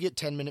 it's like you get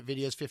 10-minute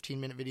videos,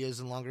 15-minute videos,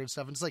 and longer and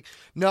stuff. And it's like,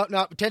 no,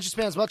 attention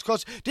span is much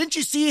closer. Didn't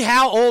you see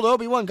how old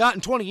Obi-Wan got in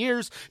 20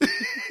 years?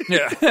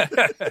 Yeah.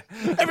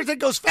 Everything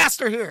goes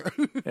faster here.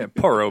 Yeah,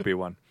 poor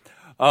Obi-Wan.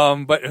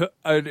 But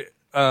I'd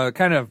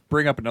kind of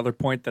bring up another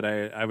point that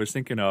I was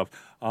thinking of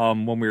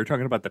when we were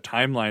talking about the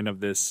timeline of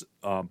this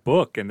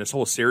book and this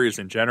whole series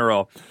in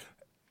general.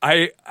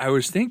 I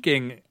was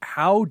thinking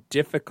how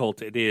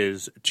difficult it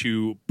is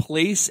to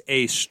place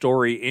a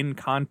story in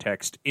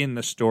context in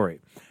the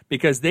story,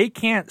 because they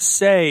can't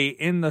say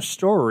in the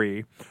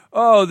story,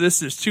 oh,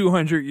 this is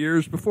 200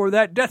 years before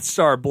that Death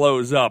Star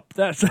blows up.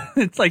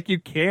 It's like you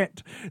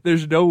can't.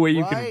 There's no way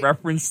you can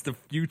reference the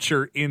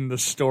future in the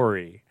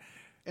story.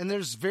 And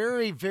there's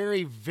very,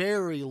 very,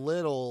 very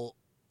little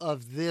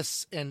of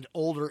this and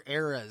older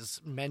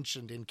eras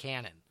mentioned in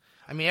canon.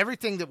 I mean,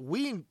 everything that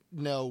we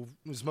know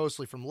is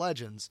mostly from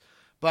Legends.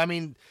 But, I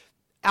mean,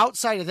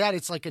 outside of that,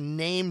 it's like a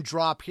name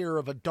drop here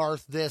of a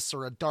Darth this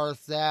or a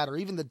Darth that, or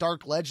even the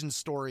Dark Legends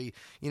story.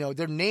 You know,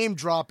 they're name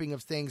dropping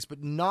of things,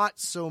 but not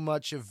so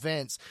much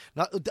events.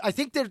 I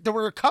think there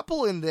were a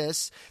couple in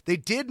this. They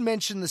did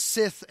mention the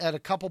Sith at a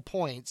couple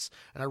points,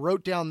 and I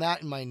wrote down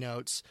that in my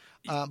notes.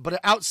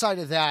 But outside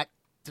of that,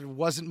 there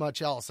wasn't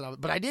much else.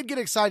 But I did get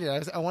excited.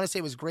 I want to say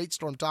it was Great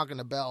Storm talking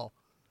to Bell.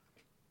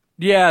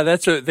 Yeah,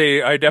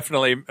 I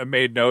definitely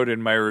made note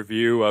in my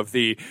review of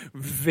the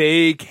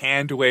vague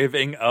hand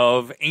waving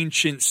of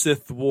ancient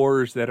Sith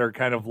wars that are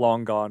kind of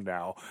long gone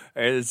now,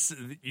 as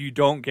you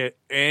don't get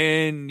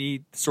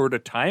any sort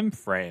of time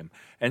frame.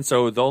 And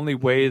so the only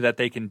way that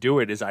they can do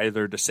it is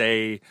either to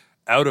say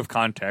out of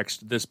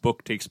context, this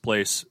book takes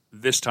place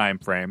this time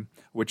frame,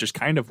 which is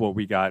kind of what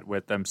we got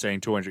with them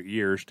saying 200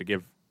 years to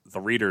give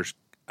the readers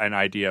an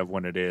idea of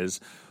when it is,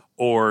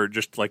 or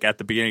just like at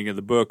the beginning of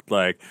the book,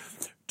 like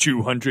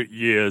 200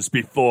 years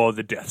before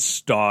the Death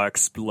Star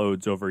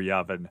explodes over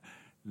Yavin.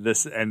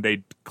 And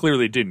they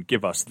clearly didn't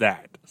give us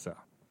that. So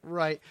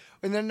right.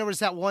 And then there was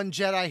that one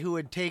Jedi who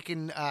had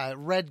taken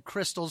red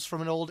crystals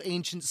from an old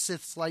ancient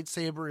Sith's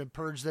lightsaber and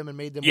purged them and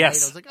made them white. I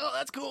was like, oh,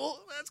 that's cool.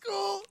 That's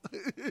cool.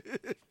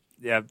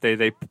 Yeah,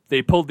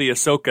 they pulled the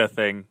Ahsoka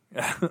thing.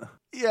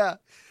 Yeah.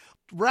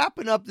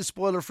 Wrapping up the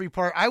spoiler-free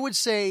part, I would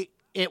say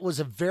it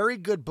was a very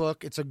good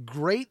book. It's a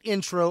great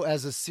intro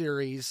as a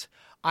series.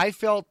 I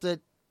felt that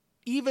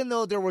even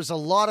though there was a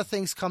lot of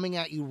things coming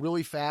at you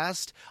really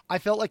fast, I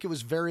felt like it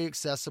was very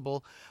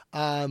accessible.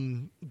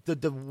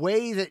 The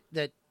way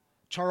that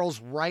Charles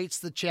writes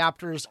the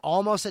chapters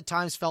almost at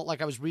times felt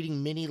like I was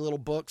reading mini little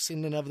books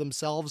in and of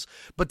themselves,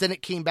 but then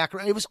it came back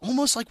around. It was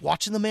almost like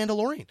watching The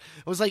Mandalorian.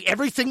 It was like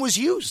everything was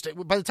used.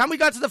 By the time we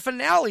got to the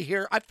finale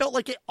here, I felt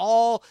like it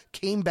all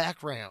came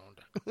back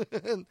round.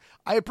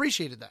 I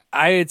appreciated that.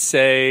 I'd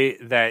say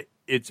that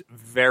it's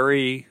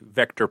very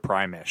Vector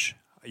Prime-ish.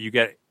 You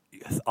get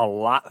a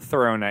lot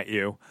thrown at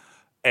you,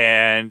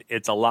 and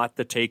it's a lot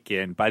to take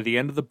in. By the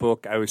end of the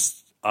book, I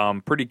was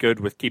pretty good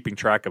with keeping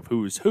track of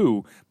who's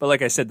who. But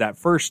like I said,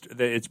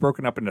 it's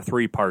broken up into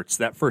 3 parts.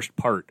 That first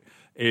part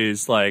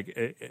is like,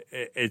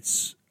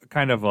 it's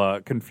kind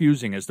of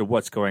confusing as to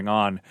what's going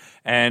on.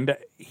 And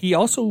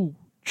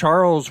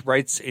Charles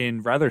writes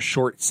in rather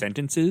short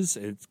sentences.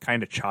 It's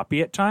kind of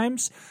choppy at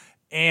times.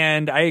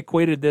 And I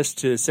equated this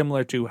to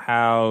similar to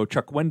how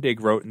Chuck Wendig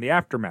wrote in the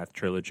Aftermath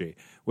trilogy,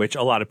 which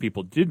a lot of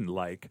people didn't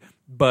like.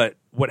 But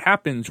what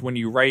happens when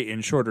you write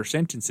in shorter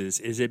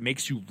sentences is it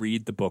makes you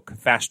read the book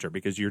faster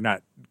because you're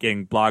not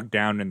getting bogged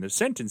down in the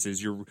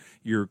sentences.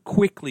 You're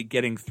quickly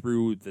getting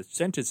through the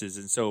sentences.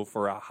 And so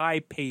for a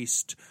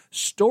high-paced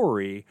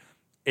story,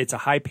 it's a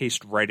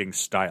high-paced writing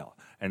style.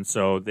 And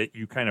so that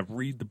you kind of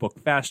read the book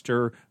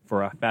faster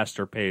for a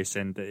faster pace,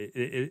 and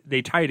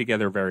they tie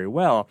together very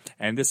well.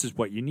 And this is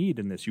what you need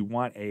in this. You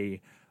want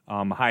a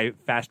high,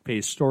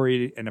 fast-paced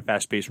story and a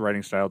fast-paced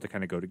writing style to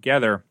kind of go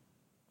together.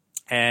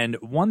 And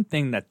one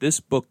thing that this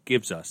book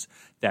gives us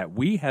that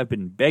we have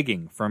been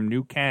begging from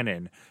New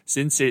Canon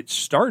since it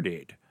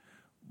started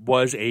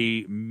was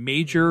a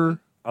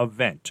major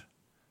event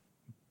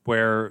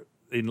where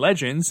in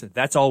Legends,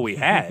 that's all we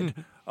had.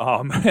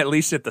 At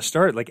least at the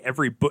start, like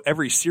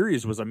every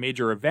series was a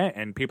major event,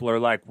 and people are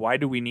like, why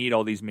do we need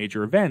all these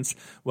major events?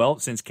 Well,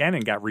 since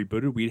canon got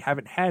rebooted, we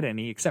haven't had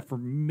any, except for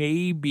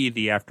maybe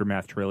the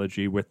Aftermath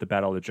trilogy with the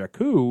Battle of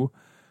Jakku.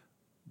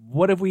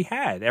 What have we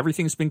had?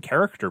 Everything's been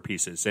character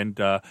pieces, and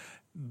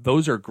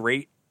those are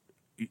great,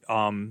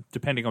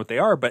 depending on what they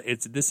are, but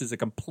this is a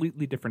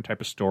completely different type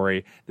of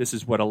story. This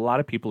is what a lot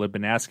of people have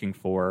been asking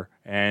for,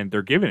 and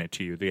they're giving it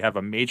to you. They have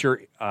a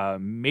major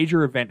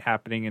event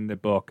happening in the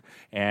book,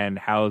 and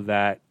how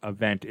that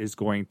event is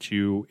going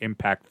to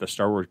impact the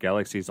Star Wars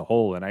galaxy as a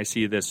whole. And I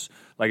see this,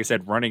 like I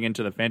said, running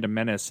into the Phantom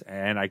Menace,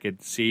 and I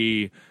could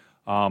see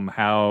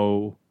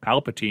how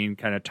Palpatine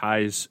kind of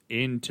ties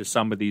into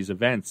some of these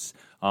events,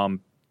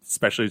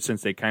 especially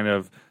since they kind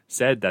of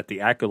said that the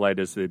Acolyte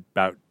is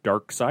about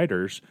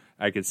Darksiders.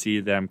 I could see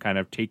them kind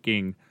of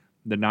taking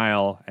the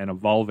Nihil and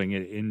evolving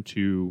it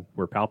into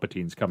where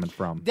Palpatine's coming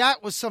from.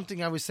 That was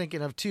something I was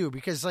thinking of too,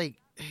 because like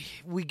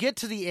we get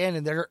to the end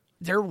and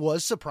there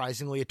was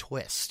surprisingly a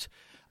twist.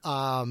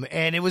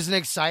 And it was an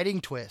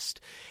exciting twist.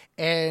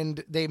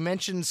 And they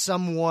mentioned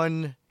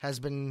someone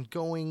has been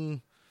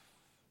going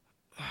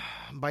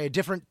by a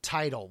different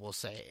title, we'll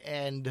say.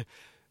 And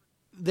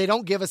they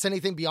don't give us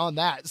anything beyond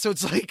that. So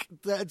it's like,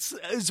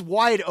 it's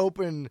wide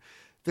open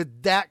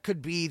that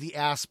could be the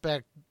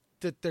aspect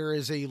that there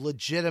is a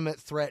legitimate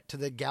threat to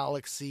the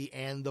galaxy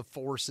and the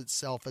Force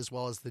itself, as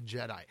well as the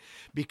Jedi.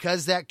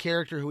 Because that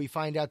character who we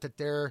find out that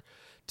their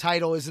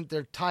title isn't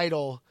their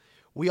title,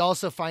 we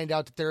also find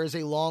out that there is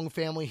a long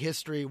family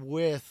history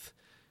with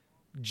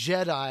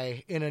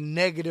Jedi in a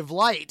negative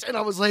light. And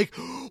I was like,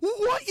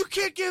 what? You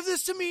can't give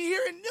this to me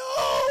here. And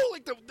no,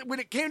 like when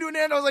it came to an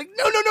end, I was like,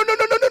 no,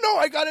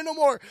 I gotta know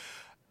more.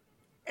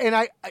 And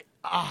I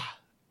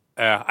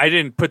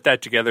didn't put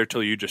that together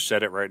till you just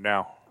said it right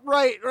now.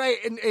 Right.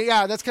 And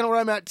yeah, that's kind of where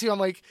I'm at too. I'm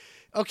like,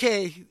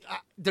 okay,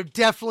 they're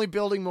definitely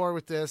building more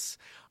with this.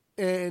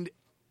 And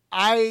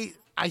I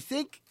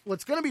think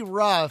what's going to be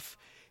rough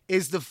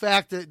is the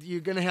fact that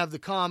you're going to have the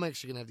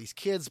comics, you're going to have these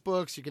kids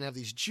books, you're going to have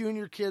these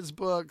junior kids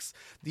books,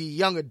 the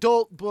young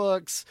adult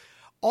books.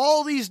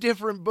 All these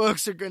different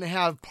books are going to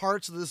have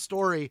parts of the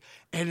story,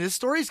 and this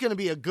story is going to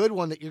be a good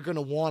one that you're going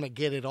to want to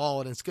get it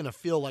all, and it's going to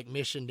feel like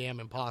mission damn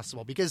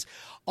impossible. Because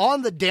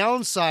on the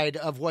downside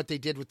of what they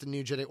did with the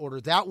New Jedi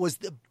Order, that was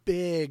the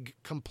big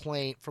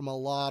complaint from a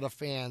lot of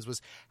fans,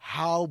 was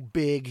how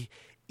big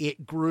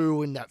it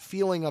grew, and that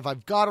feeling of,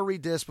 I've got to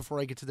read this before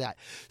I get to that.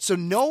 So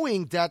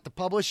knowing that the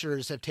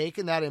publishers have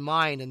taken that in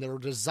mind, and they're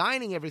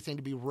designing everything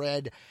to be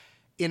read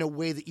in a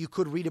way that you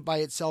could read it by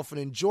itself and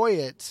enjoy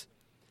it,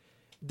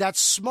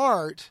 that's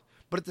smart.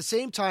 But at the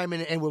same time,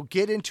 and we'll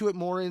get into it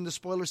more in the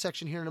spoiler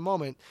section here in a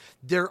moment,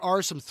 there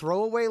are some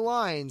throwaway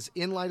lines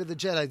in Light of the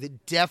Jedi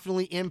that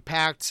definitely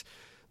impact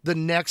the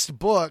next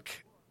book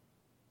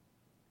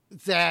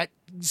that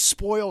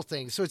spoil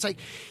things. So it's like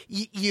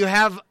you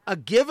have a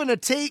give and a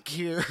take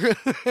here,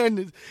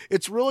 and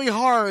it's really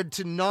hard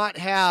to not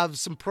have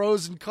some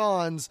pros and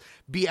cons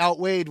be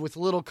outweighed with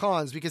little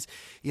cons, because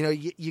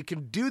you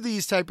can do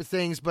these type of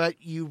things, but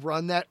you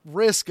run that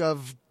risk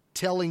of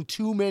telling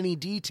too many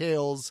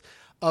details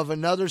of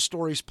another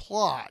story's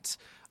plot.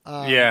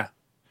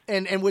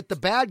 And with the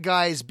bad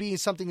guys being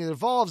something that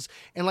evolves,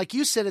 and like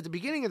you said at the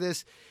beginning of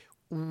this,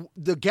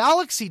 the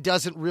galaxy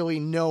doesn't really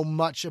know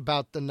much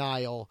about the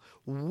Nihil.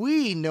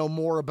 We know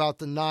more about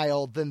the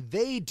Nihil than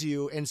they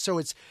do, and so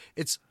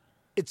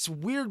it's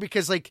weird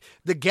because like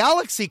the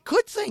galaxy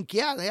could think,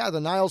 the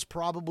Nihil's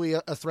probably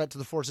a threat to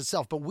the Force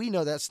itself, but we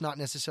know that's not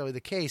necessarily the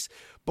case.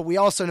 But we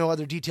also know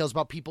other details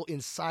about people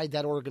inside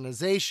that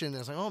organization.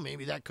 It's like, oh,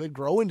 maybe that could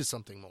grow into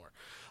something more.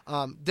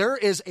 There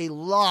is a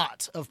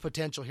lot of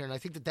potential here, and I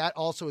think that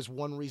also is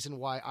one reason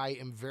why I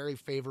am very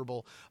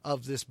favorable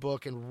of this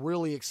book and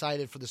really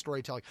excited for the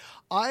storytelling.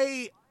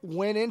 I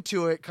went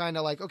into it kind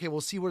of like, okay,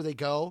 we'll see where they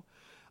go.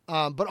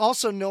 But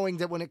also knowing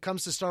that when it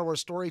comes to Star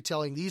Wars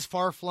storytelling, these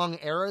far-flung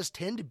eras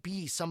tend to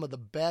be some of the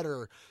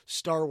better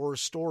Star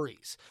Wars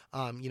stories.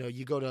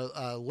 You go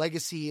to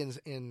Legacy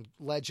and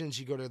Legends,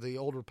 you go to the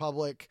Old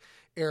Republic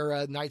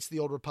era, Knights of the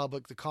Old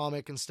Republic, the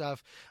comic and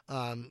stuff,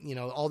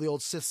 all the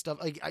old Sith stuff.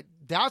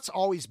 That's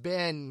always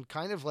been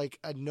kind of like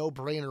a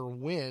no-brainer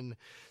win.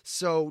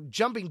 So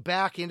jumping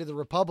back into the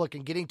Republic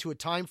and getting to a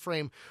time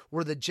frame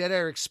where the Jedi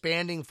are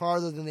expanding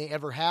farther than they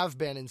ever have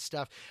been and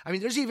stuff. I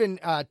mean, there's even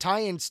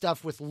tie-in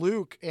stuff with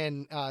Luke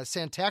and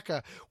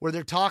Santeca where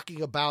they're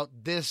talking about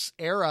this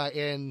era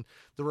in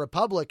the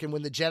Republic and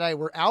when the Jedi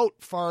were out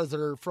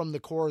farther from the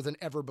core than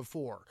ever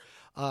before.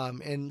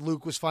 And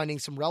Luke was finding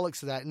some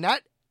relics of that. And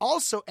that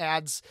also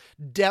adds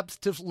depth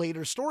to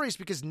later stories,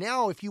 because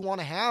now if you want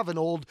to have an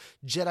old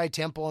Jedi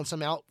temple on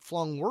some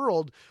outflung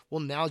world, well,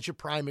 now's your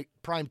prime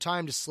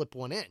time to slip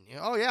one in.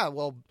 Oh yeah,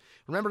 well,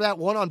 remember that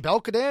one on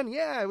Belkadan?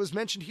 Yeah, it was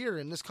mentioned here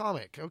in this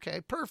comic.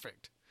 Okay,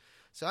 perfect.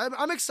 So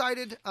I'm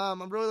excited.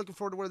 I'm really looking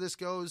forward to where this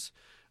goes.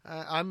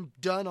 I'm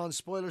done on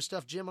spoiler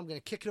stuff. Jim, I'm going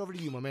to kick it over to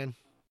you, my man.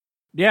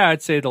 Yeah,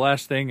 I'd say the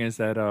last thing is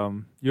that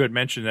you had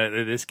mentioned that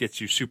this gets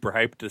you super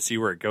hyped to see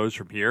where it goes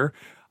from here.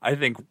 I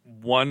think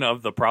one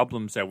of the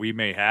problems that we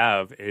may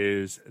have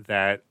is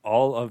that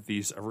all of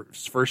these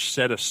first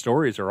set of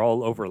stories are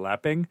all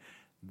overlapping.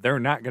 They're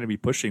not going to be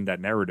pushing that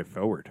narrative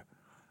forward.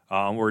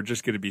 We're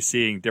just going to be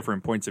seeing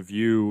different points of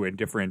view and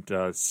different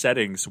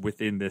settings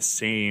within this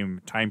same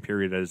time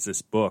period as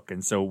this book.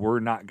 And so we're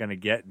not going to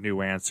get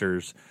new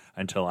answers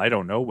until I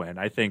don't know when.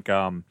 I think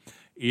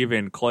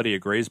even Claudia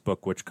Gray's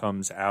book, which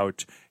comes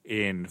out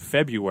in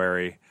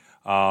February,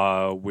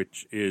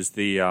 which is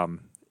the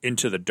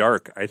Into the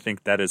Dark, I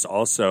think that is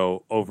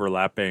also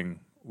overlapping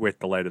with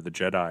the Light of the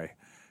Jedi.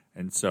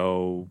 And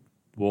so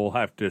we'll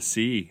have to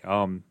see.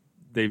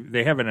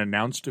 They haven't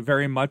announced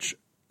very much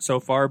so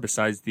far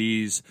besides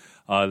these,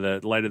 the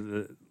Light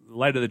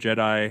of the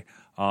Jedi,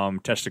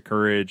 Test of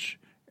Courage,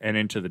 and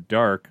Into the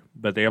Dark.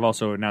 But they have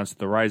also announced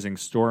The Rising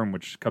Storm,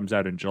 which comes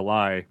out in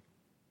July,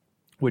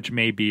 which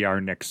may be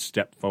our next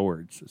step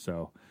forwards.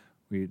 So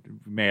we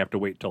may have to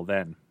wait till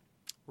then.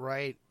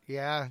 Right.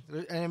 Yeah.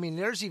 And I mean,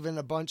 there's even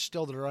a bunch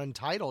still that are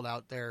untitled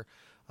out there.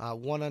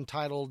 One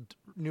untitled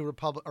New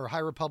Republic or High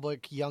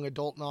Republic young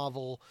adult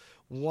novel,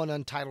 one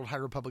untitled High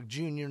Republic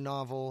junior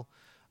novel.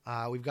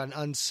 We've got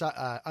an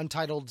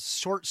untitled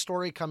short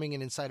story coming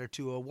in Insider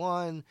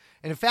 201.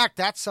 And in fact,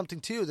 that's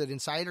something too, that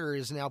Insider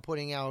is now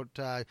putting out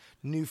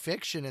new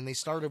fiction, and they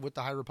started with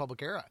the High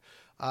Republic era.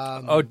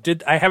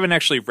 I haven't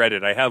actually read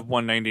it. I have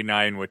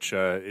 199, which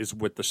is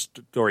what the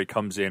story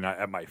comes in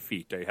at my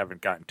feet. I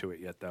haven't gotten to it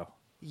yet, though.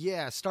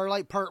 Yeah,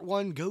 Starlight Part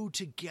 1, Go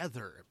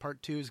Together.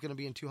 Part 2 is going to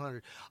be in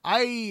 200.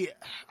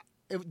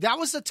 That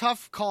was a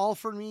tough call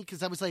for me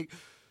because I was like,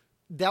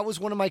 that was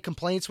one of my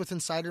complaints with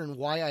Insider and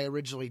why I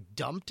originally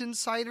dumped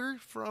Insider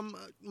from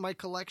my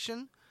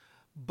collection.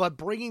 But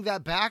bringing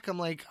that back, I'm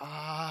like,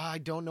 I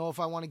don't know if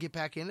I want to get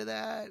back into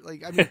that.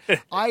 Like, I mean,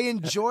 I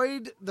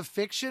enjoyed the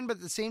fiction, but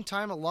at the same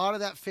time, a lot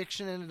of that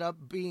fiction ended up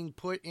being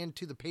put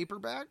into the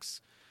paperbacks.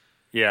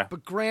 Yeah.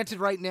 But granted,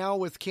 right now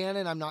with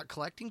Canon, I'm not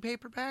collecting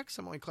paperbacks.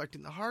 I'm only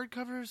collecting the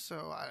hardcovers.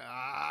 So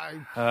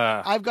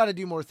I've got to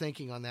do more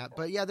thinking on that.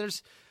 But yeah,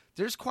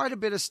 there's quite a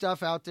bit of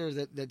stuff out there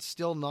that's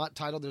still not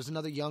titled. There's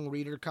another young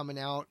reader coming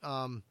out.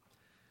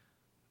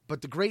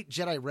 But The Great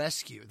Jedi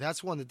Rescue,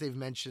 that's one that they've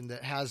mentioned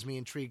that has me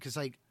intrigued because,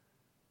 like,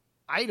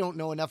 I don't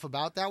know enough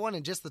about that one,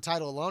 and just the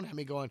title alone had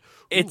me going,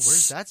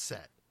 where's that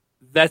set?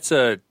 That's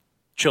a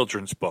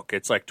children's book.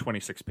 It's like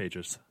 26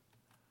 pages.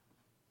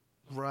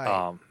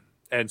 Right.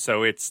 And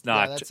so it's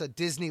not... Yeah, that's a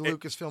Disney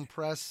Lucasfilm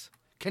Press.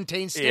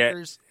 Contains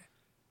stickers.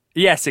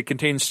 Yes, it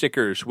contains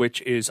stickers,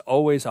 which is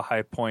always a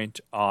high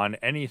point on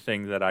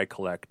anything that I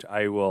collect.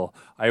 I will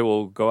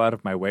go out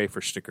of my way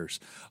for stickers.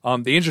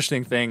 The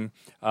interesting thing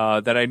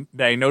that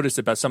I noticed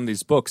about some of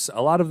these books,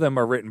 a lot of them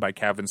are written by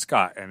Cavan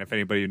Scott, and if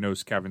anybody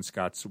knows Cavan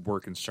Scott's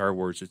work in Star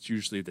Wars, it's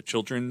usually the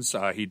children's.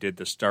 He did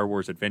the Star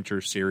Wars Adventure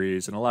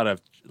series and a lot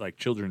of like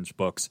children's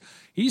books.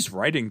 He's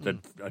writing the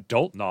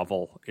adult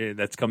novel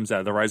that comes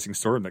out, The Rising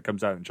Storm, that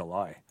comes out in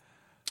July.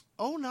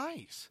 Oh,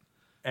 nice!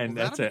 And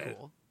well, that's it.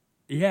 Cool.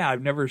 Yeah,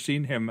 I've never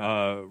seen him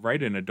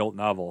write an adult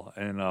novel,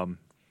 and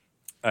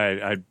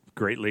I'm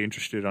greatly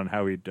interested on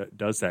how he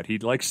does that. He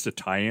likes to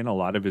tie in a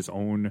lot of his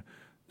own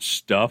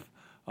stuff.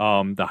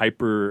 I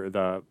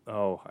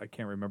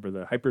can't remember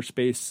the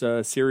Hyperspace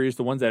series,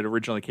 the ones that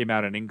originally came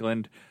out in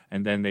England,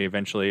 and then they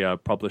eventually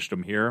published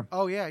them here.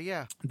 Oh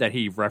yeah. That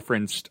he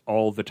referenced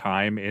all the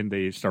time in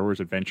the Star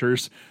Wars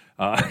Adventures.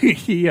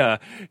 He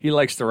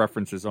likes to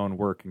reference his own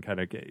work and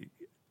kind of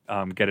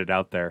get it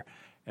out there.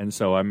 And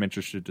so I'm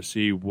interested to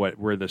see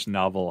how this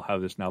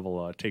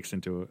novel takes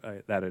into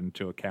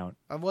account.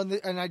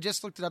 And I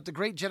just looked it up. The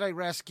Great Jedi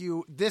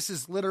Rescue. This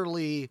is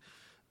literally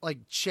like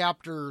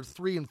chapter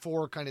 3 and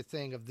 4 kind of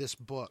thing of this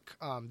book.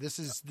 This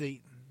is the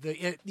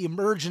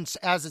emergence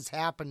as it's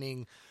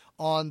happening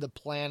on the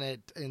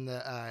planet in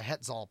the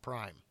Hetzal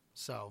Prime.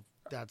 So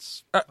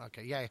that's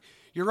okay. Yeah,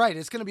 you're right.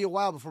 It's going to be a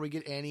while before we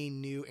get any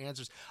new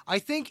answers. I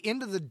think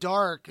Into the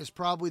Dark is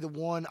probably the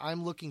one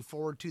I'm looking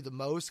forward to the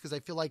most because I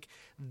feel like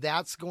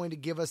that's going to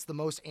give us the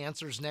most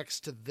answers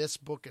next to this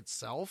book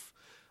itself.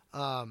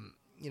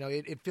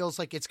 It feels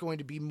like it's going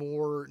to be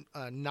more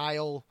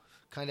Nihil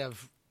kind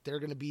of. They're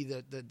going to be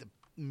the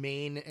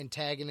main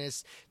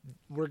antagonists.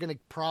 We're going to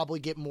probably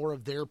get more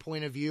of their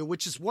point of view,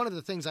 which is one of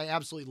the things I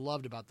absolutely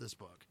loved about this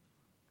book.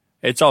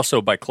 It's also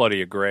by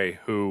Claudia Gray,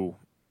 who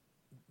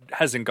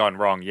hasn't gone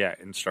wrong yet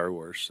in Star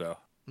Wars, so.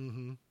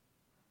 Mm-hmm.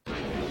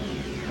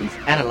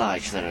 We've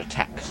analyzed their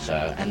attack,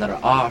 sir, and there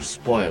are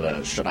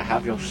spoilers. Should I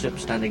have your ship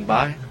standing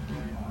by?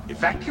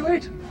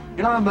 Evacuate?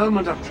 In our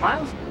moment of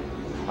triumph?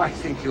 I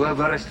think you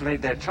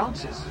overestimate their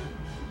chances.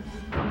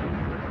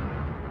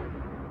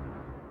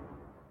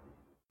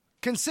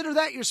 Consider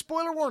that your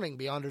spoiler warning,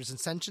 Beyonders and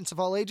Sentients of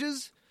all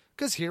ages,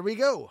 because here we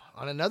go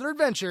on another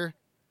adventure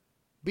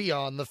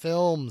beyond the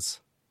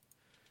films.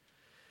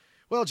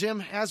 Well,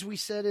 Jim, as we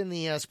said in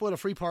the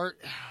spoiler-free part,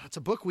 it's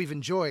a book we've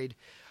enjoyed.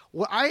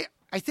 What I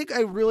think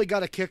I really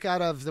got a kick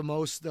out of the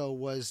most, though,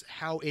 was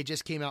how it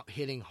just came out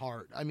hitting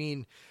hard. I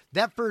mean,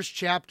 that first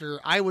chapter,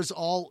 I was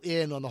all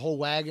in on the whole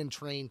wagon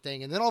train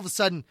thing, and then all of a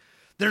sudden,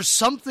 there's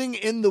something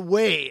in the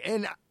way,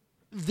 and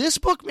this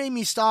book made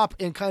me stop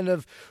and kind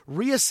of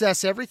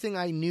reassess everything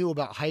I knew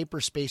about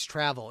hyperspace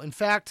travel. In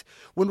fact,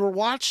 when we're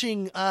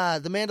watching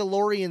The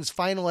Mandalorian's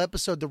final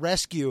episode, The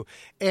Rescue,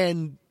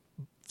 and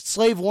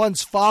Slave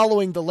One's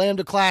following the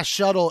Lambda-class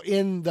shuttle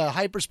in the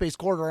hyperspace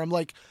corridor, I'm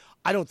like,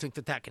 I don't think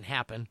that can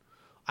happen.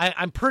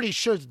 I'm pretty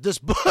sure that this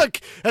book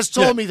has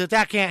told me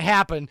that can't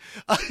happen.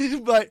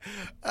 But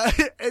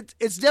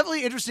it's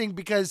definitely interesting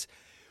because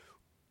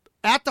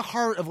at the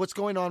heart of what's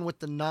going on with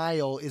the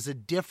Nihil is a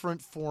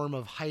different form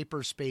of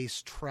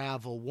hyperspace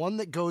travel, one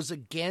that goes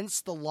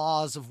against the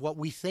laws of what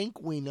we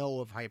think we know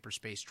of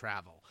hyperspace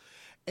travel.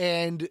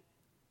 And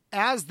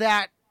as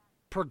that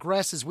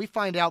progresses, we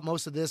find out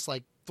most of this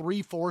like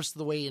 3/4 of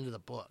the way into the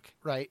book,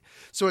 right?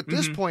 So at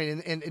this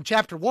point in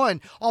chapter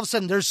 1, all of a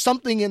sudden there's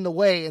something in the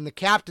way and the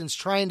captain's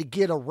trying to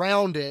get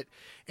around it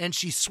and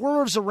she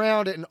swerves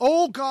around it and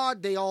oh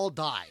God, they all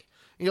die.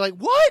 And you're like,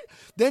 what?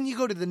 Then you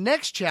go to the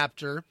next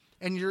chapter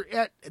and you're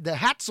at the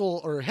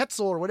Hetzel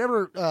or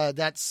whatever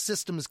that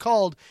system is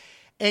called,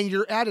 and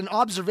you're at an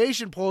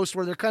observation post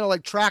where they're kind of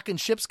like tracking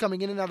ships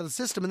coming in and out of the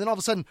system, and then all of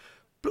a sudden,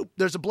 boop,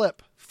 there's a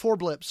blip, 4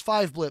 blips,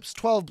 5 blips,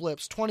 12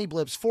 blips, 20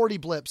 blips, 40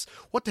 blips.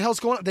 What the hell's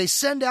going on? They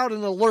send out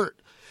an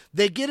alert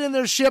They get in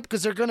their ship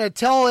because they're going to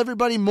tell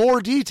everybody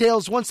more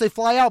details once they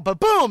fly out, but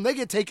boom, they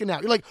get taken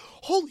out. You're like,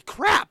 holy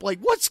crap, like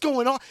what's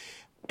going on?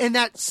 And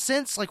that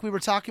sense, like we were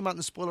talking about in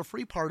the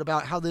spoiler-free part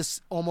about how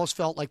this almost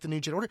felt like the New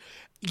Jedi Order,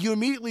 you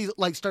immediately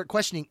like start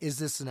questioning, is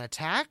this an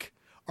attack?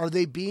 Are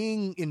they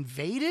being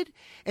invaded?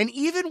 And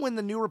even when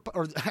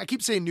I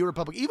keep saying New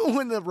Republic, even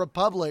when the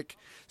Republic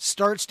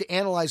starts to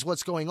analyze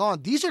what's going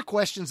on, these are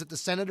questions that the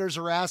senators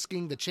are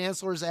asking, the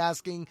chancellor is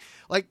asking,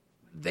 like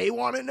they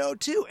want to know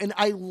too. And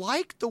I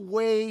like the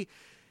way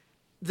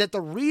that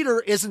the reader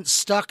isn't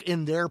stuck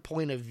in their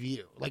point of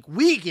view. Like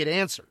we get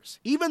answers,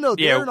 even though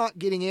they're not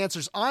getting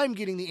answers. I'm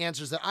getting the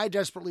answers that I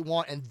desperately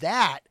want. And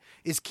that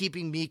is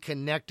keeping me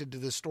connected to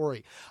the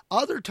story.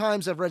 Other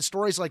times I've read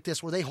stories like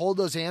this where they hold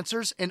those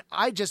answers and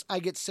I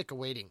get sick of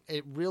waiting.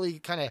 It really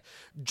kind of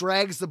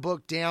drags the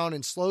book down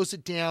and slows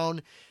it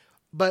down.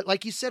 But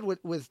like you said,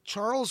 with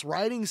Charles'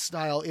 writing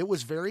style, it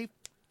was very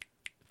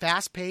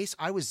fast paced.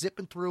 I was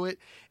zipping through it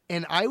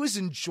and I was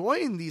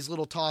enjoying these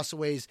little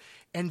tossaways.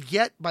 And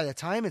yet by the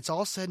time it's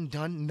all said and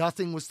done,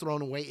 nothing was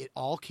thrown away. It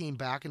all came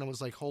back and I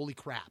was like, holy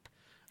crap.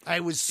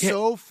 I was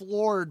so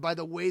floored by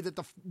the way that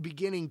the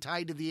beginning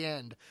tied to the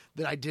end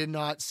that I did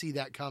not see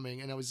that coming.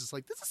 And I was just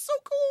like, this is so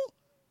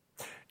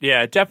cool.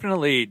 Yeah, it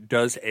definitely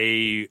does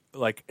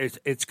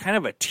it's kind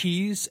of a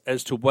tease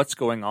as to what's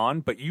going on,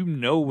 but you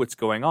know what's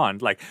going on.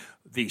 Like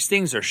these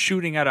things are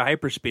shooting out of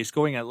hyperspace,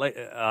 going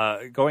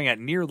at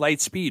near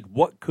light speed.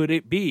 What could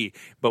it be?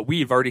 But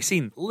we've already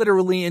seen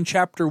literally in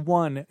chapter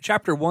one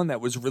that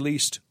was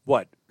released,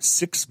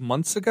 6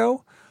 months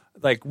ago?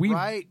 Like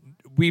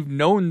we've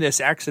known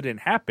this accident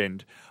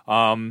happened.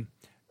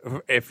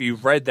 If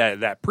you've read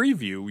that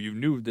preview, you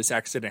knew this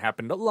accident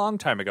happened a long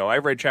time ago. I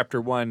read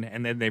chapter 1,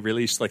 and then they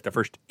released like the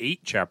first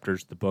 8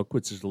 chapters of the book,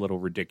 which is a little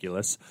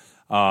ridiculous.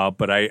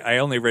 But I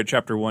only read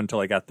chapter 1 until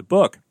I got the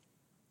book.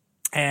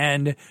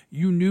 And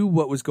you knew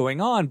what was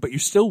going on, but you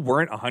still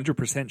weren't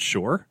 100%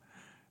 sure.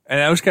 And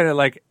I was kind of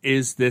like,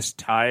 is this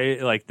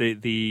like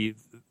the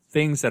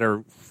things that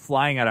are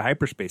flying out of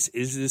hyperspace,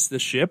 is this the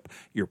ship?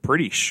 You're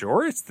pretty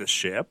sure it's the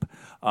ship.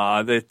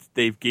 That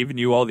they've given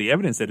you all the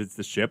evidence that it's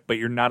the ship, but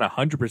you're not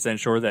 100%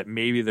 sure that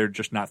maybe they're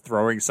just not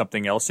throwing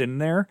something else in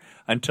there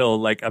until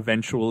like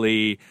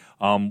eventually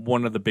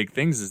one of the big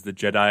things is the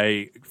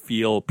Jedi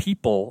feel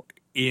people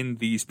in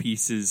these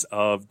pieces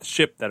of the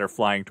ship that are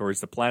flying towards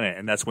the planet.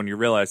 And that's when you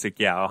realize like,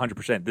 yeah,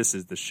 100% this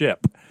is the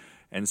ship.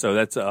 And so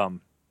that's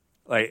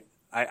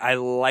I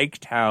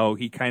liked how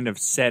he kind of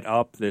set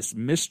up this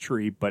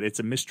mystery, but it's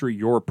a mystery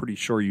you're pretty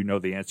sure you know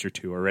the answer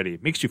to already.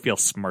 It makes you feel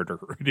smarter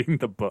reading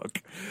the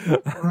book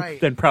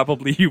than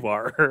probably you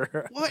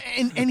are. Well,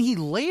 and he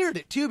layered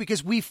it too,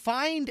 because we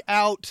find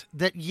out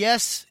that,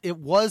 yes, it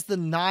was the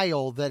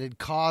Nile that had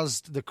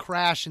caused the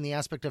crash in the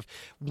aspect of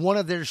one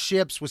of their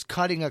ships was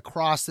cutting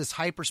across this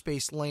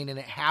hyperspace lane, and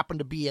it happened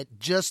to be at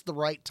just the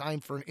right time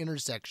for an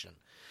intersection.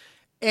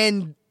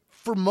 And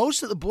for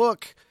most of the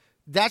book,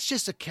 that's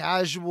just a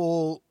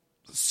casual,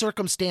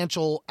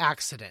 circumstantial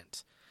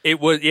accident. It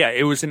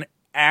was an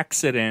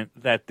accident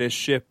that this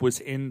ship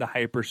was in the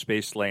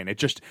hyperspace lane.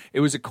 It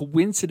was a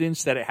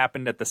coincidence that it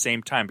happened at the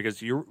same time,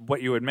 because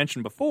what you had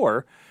mentioned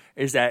before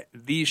is that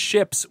these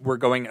ships were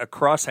going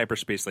across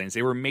hyperspace lanes.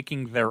 They were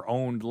making their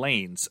own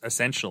lanes,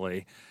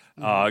 essentially.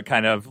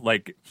 Kind of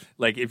like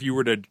if you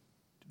were to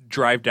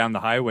drive down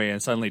the highway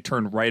and suddenly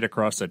turn right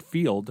across that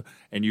field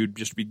and you'd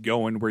just be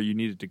going where you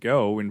needed to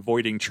go,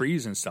 avoiding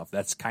trees and stuff.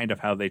 That's kind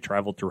of how they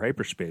traveled through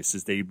hyperspace,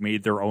 is they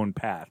made their own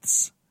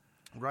paths.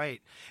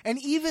 Right. And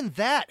even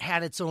that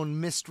had its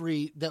own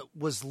mystery that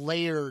was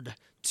layered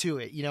to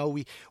it. You know,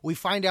 we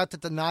find out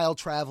that the Nile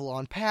travel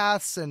on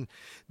paths, and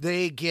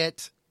they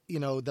get, you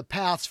know, the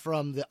paths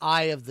from the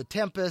Eye of the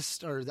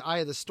Tempest or the Eye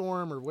of the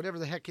Storm or whatever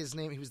the heck his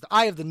name. He was the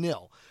Eye of the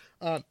Nil.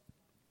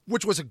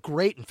 Which was a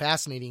great and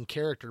fascinating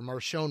character,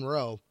 Marshone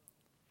Rowe.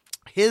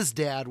 His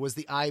dad was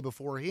the Eye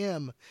before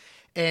him,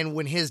 and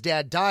when his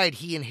dad died,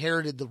 he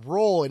inherited the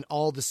role and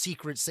all the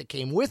secrets that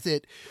came with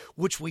it,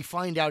 which we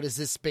find out is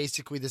this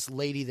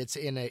lady that's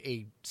in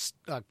a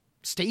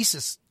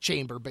stasis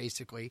chamber,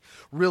 basically,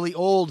 really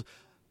old,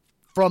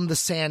 from the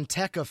San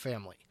Tekka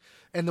family.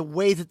 And the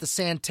way that the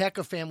San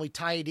Tekka family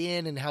tied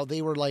in, and how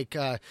they were like,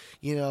 the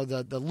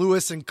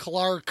Lewis and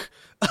Clark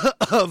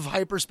of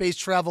hyperspace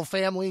travel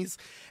families.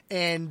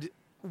 And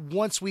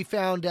once we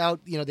found out,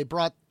 you know, they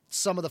brought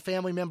some of the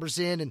family members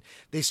in and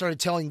they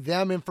started telling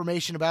them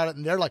information about it.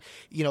 And they're like,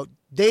 you know,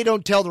 they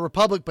don't tell the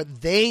Republic,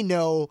 but they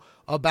know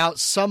about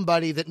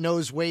somebody that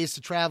knows ways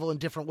to travel in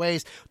different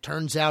ways.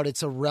 Turns out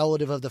it's a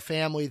relative of the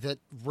family that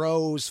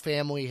Rowe's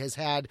family has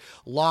had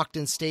locked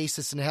in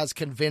stasis and has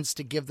convinced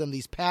to give them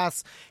these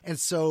paths. And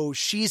so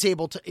she's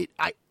able to,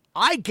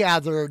 I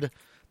gathered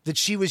that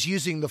she was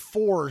using the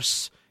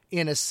Force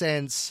in a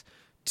sense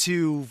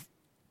to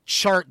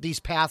chart these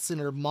paths in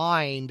her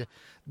mind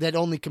that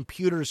only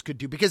computers could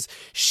do, because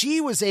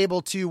she was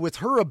able to, with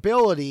her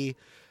ability,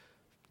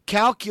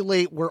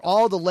 calculate where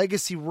all the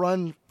legacy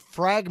run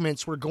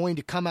fragments were going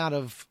to come out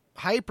of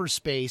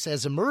hyperspace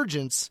as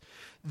emergence,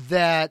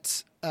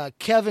 that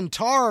Kevin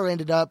Tarr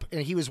ended up,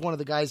 and he was one of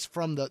the guys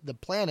from the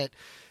planet.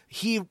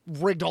 He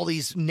rigged all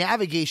these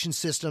navigation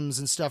systems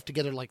and stuff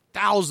together, like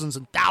thousands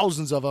and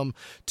thousands of them,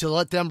 to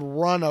let them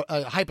run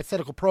a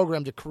hypothetical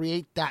program to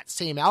create that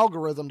same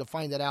algorithm to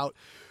find that out,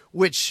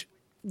 which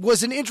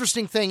was an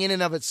interesting thing in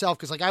and of itself.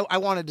 Because like I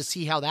wanted to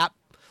see how that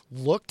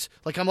looked.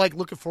 Like I'm like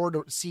looking forward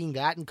to seeing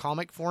that in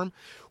comic form.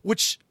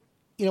 Which,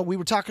 you know, we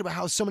were talking about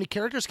how so many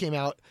characters came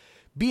out.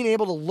 Being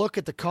able to look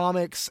at the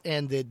comics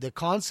and the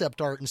concept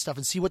art and stuff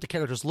and see what the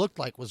characters looked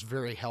like was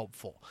very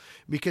helpful,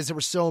 because there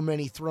were so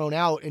many thrown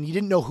out and you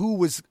didn't know who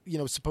was, you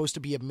know, supposed to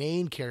be a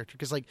main character.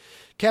 Because like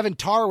Kevin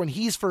Tarr, when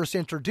he's first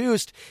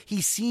introduced,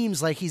 he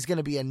seems like he's going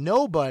to be a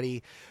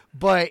nobody,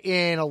 but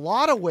in a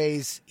lot of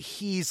ways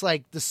he's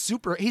like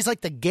he's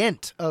like the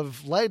Gent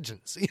of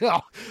Legends, you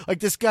know,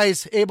 like this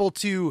guy's able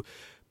to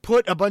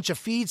put a bunch of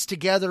feeds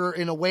together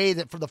in a way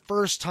that for the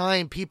first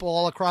time, people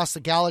all across the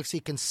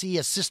galaxy can see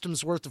a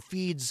system's worth of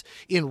feeds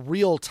in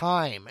real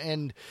time.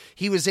 And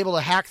he was able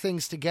to hack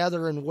things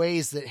together in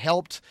ways that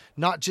helped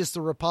not just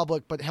the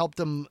Republic, but helped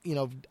them, you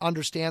know,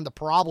 understand the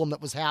problem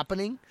that was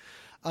happening.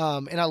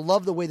 And I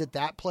love the way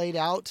that played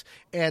out,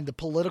 and the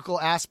political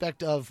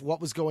aspect of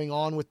what was going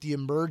on with the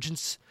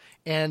emergence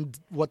and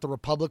what the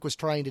Republic was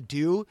trying to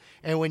do.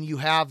 And when you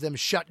have them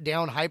shut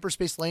down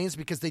hyperspace lanes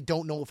because they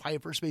don't know if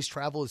hyperspace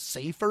travel is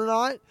safe or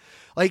not,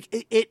 like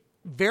it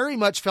very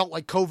much felt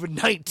like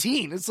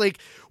COVID-19. It's like,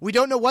 we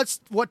don't know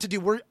what to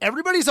do.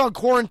 Everybody's on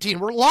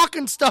quarantine. We're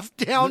locking stuff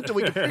down till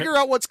we can figure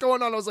out what's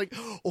going on. I was like,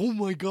 oh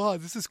my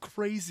God, this is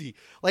crazy.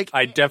 Like,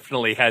 I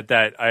definitely had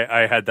that.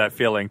 I had that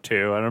feeling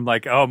too. And I'm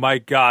like, oh my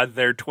God,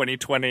 they're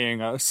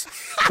 2020ing us.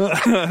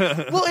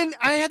 Well, and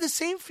I had the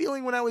same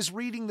feeling when I was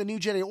reading the New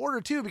Jedi Order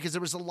too, because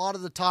there was a lot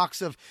of the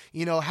talks of,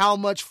 you know, how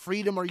much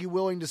freedom are you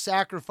willing to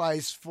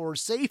sacrifice for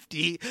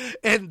safety?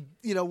 And,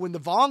 you know, when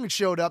the Vong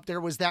showed up, there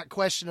was that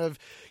question of,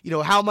 you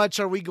know, how much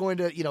are we going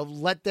to, you know,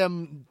 let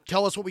them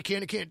tell us what we can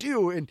and can't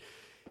do? And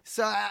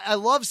so I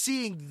love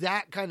seeing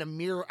that kind of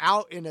mirror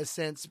out in a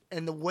sense.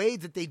 And the way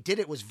that they did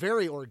it was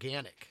very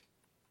organic.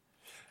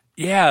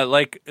 Yeah,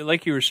 like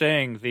you were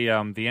saying,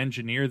 the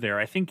engineer there,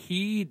 I think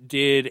he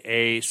did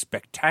a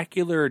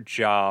spectacular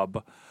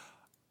job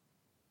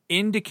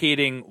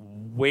indicating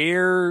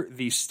where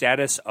the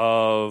status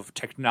of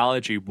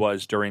technology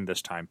was during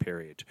this time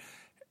period,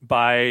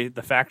 by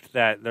the fact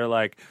that they're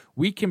like,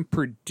 we can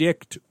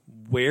predict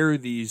where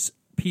these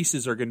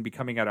pieces are going to be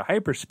coming out of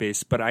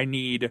hyperspace, but I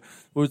need, it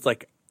was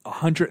like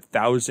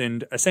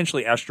 100,000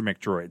 essentially astromech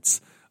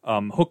droids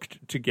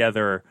hooked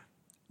together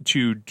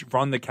to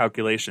run the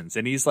calculations.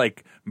 And he's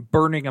like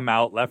burning them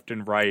out left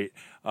and right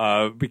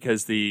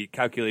because the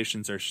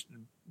calculations are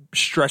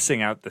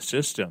stressing out the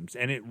systems.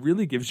 And it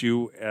really gives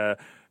you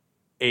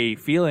a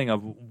feeling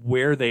of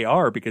where they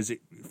are, because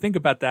think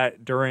about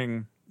that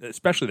during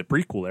especially the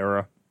prequel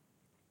era.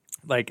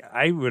 Like,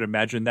 I would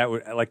imagine that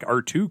would, like,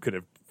 R2 could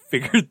have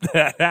figured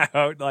that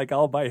out, like,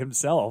 all by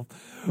himself,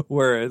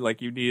 where,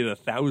 like, you need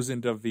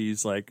 1,000 of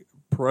these, like,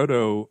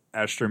 proto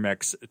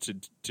astromechs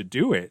to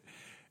do it.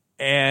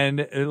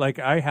 And, like,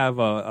 I have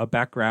a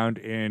background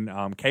in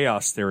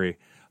chaos theory.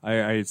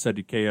 I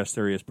studied chaos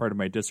theory as part of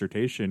my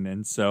dissertation,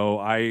 and so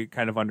I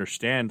kind of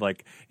understand,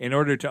 like, in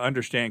order to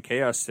understand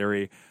chaos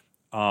theory,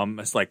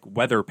 it's like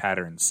weather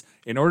patterns.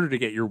 In order to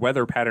get your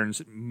weather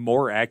patterns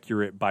more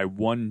accurate by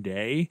one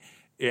day,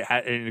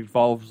 it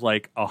involves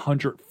like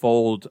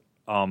 100-fold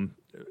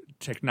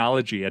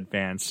technology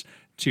advance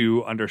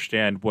to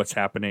understand what's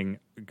happening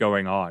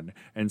going on.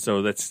 And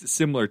so that's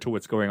similar to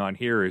what's going on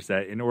here, is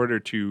that in order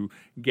to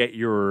get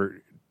your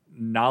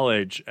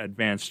knowledge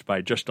advanced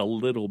by just a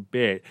little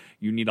bit,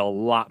 you need a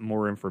lot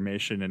more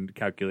information and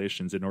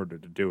calculations in order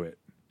to do it.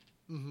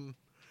 Mm-hmm.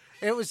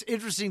 It was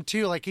interesting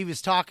too, like he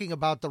was talking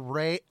about the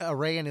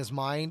array in his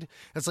mind.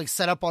 It's like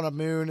set up on a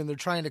moon and they're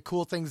trying to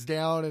cool things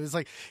down, and it's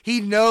like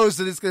he knows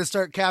that it's going to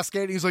start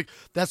cascading. He's like,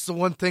 that's the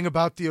one thing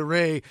about the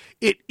array,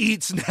 it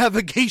eats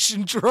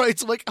navigation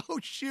droids. I'm like, oh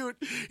shoot,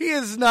 he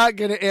is not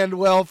going to end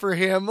well for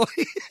him.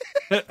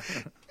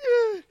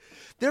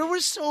 There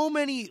were so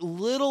many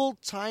little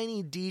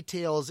tiny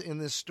details in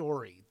this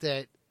story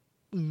that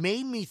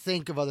made me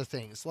think of other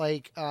things,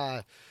 like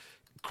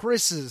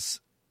Chris's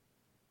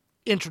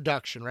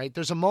introduction, right?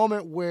 There's a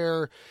moment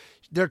where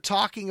they're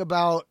talking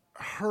about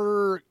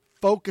her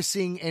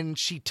focusing and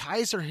she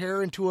ties her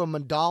hair into a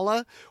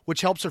mandala, which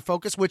helps her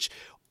focus, which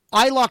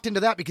I locked into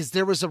that because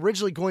there was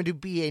originally going to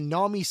be a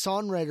Nami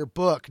Songwriter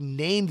book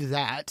named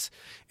that.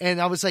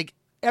 And I was like,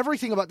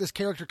 everything about this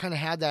character kind of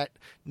had that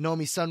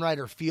Nami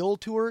Songwriter feel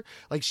to her.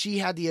 Like she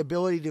had the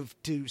ability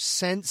to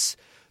sense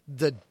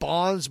the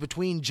bonds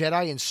between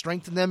Jedi and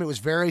strengthen them. It was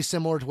very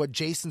similar to what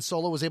Jacen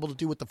Solo was able to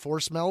do with the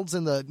Force melds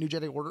in the New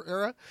Jedi Order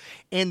era.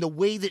 And the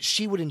way that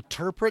she would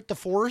interpret the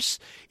Force,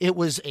 it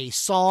was a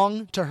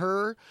song to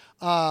her.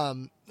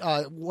 One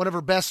of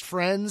her best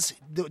friends,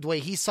 the way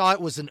he saw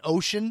it was an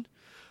ocean.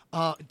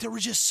 There were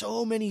just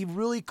so many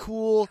really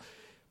cool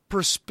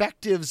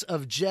perspectives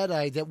of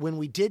Jedi that when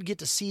we did get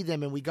to see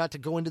them and we got to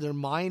go into their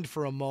mind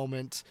for a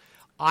moment,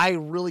 I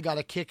really got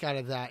a kick out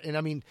of that. And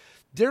I mean,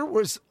 there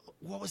was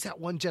what was that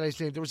one Jedi's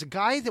name? There was a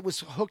guy that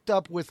was hooked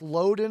up with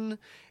Loden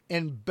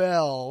and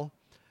Bell.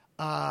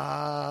 The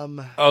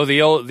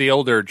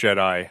older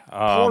Jedi.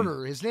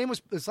 Porter. His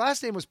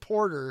last name was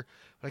Porter,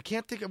 but I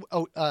can't think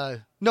of.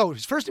 No,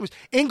 his first name was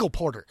Engel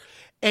Porter,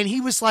 and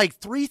he was like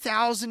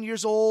 3,000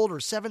 years old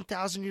or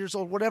 7,000 years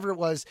old, whatever it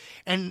was.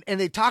 And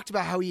they talked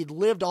about how he had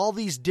lived all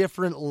these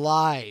different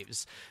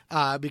lives,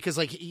 because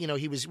like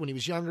he was, when he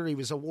was younger, he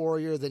was a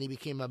warrior. Then he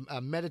became a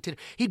meditator.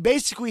 He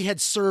basically had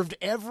served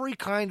every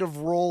kind of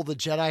role the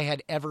Jedi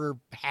had ever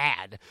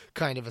had,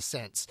 kind of a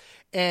sense.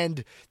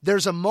 And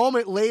there's a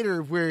moment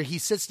later where he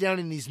sits down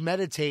and he's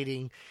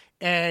meditating,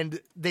 and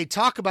they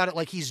talk about it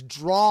like he's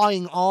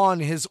drawing on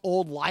his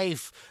old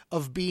life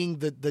of being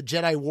the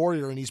Jedi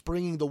warrior, and he's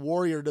bringing the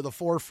warrior to the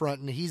forefront,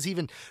 and he's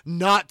even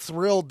not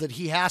thrilled that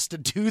he has to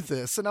do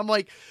this. And I'm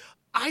like,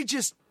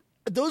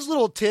 those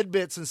little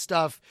tidbits and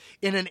stuff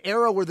in an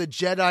era where the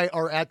Jedi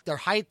are at their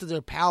height of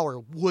their power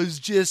was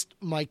just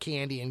my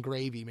candy and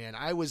gravy, man.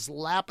 I was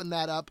lapping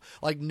that up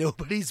like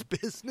nobody's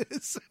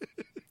business.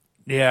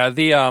 Yeah,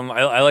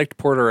 I liked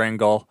Porter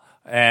Engel,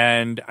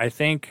 and I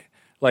think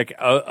like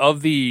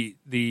of the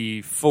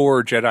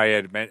 4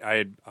 Jedi I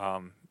had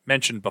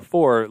mentioned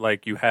before,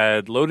 like you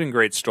had Loden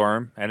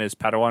Greatstorm and his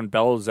Padawan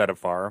Bell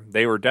Zettifar.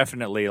 They were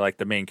definitely like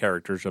the main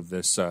characters of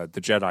this the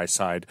Jedi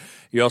side.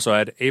 You also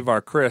had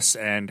Avar Kriss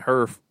and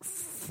her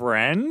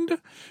friend.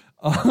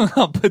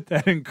 I'll put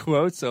that in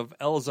quotes, of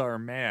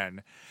Elzar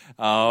Mann.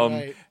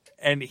 Right.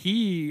 And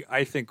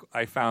I think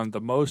I found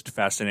the most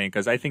fascinating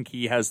because I think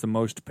he has the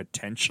most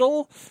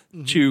potential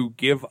to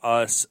give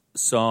us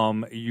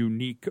some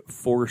unique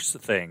Force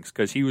things,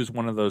 because he was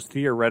one of those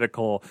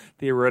theoretical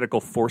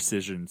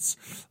Forcisions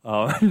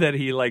that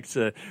he likes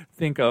to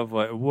think of.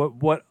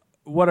 What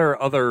are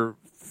other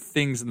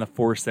things in the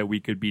Force that we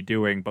could be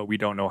doing, but we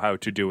don't know how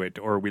to do it,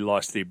 or we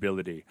lost the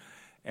ability.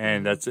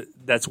 And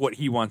that's what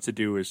he wants to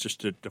do, is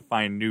just to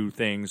find new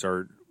things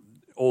or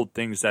old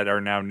things that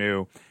are now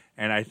new.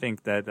 And I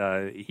think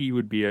that he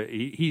would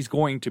be he's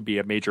going to be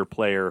a major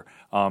player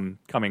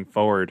coming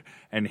forward.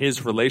 And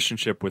his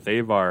relationship with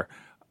Avar,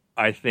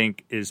 I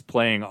think, is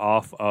playing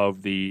off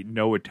of the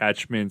no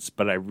attachments,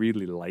 but I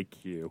really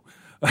like you.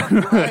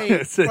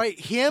 Right.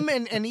 Him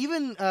and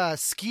even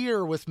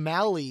Skier with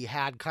Mally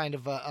had kind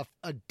of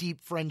a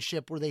deep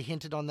friendship where they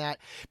hinted on that.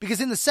 Because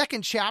in the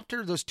second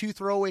chapter, those 2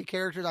 throwaway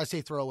characters, I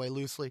say throwaway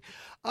loosely,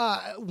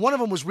 one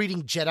of them was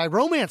reading Jedi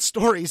romance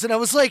stories. And I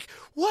was like,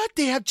 what?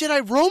 They have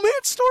Jedi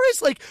romance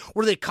stories? Like,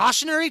 were they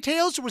cautionary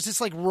tales, or was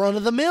this like run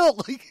of the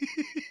mill?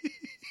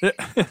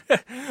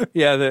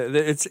 Yeah,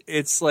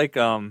 it's like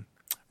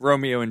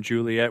Romeo and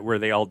Juliet, where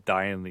they all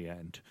die in the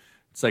end.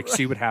 It's like,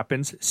 see what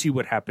happens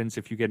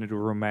if you get into a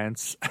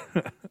romance.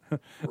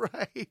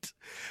 Right.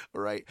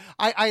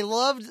 I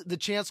loved the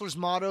Chancellor's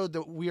motto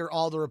that we are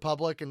all the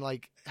Republic, and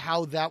like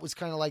how that was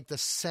kind of like the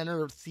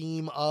center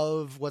theme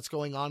of what's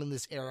going on in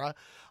this era.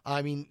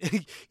 I mean,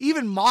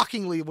 even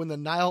mockingly when the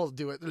Nile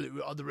do it,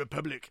 the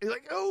Republic, it's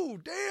like, oh,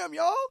 damn,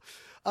 y'all.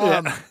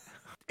 Yeah.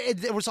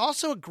 There was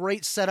also a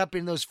great setup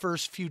in those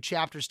first few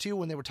chapters, too,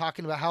 when they were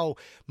talking about how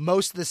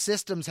most of the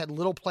systems had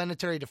little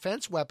planetary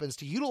defense weapons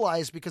to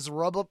utilize because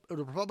the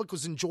Republic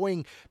was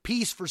enjoying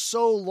peace for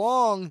so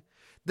long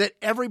that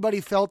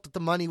everybody felt that the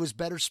money was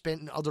better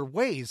spent in other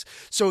ways.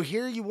 So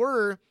here you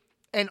were,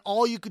 and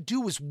all you could do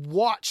was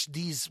watch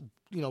these,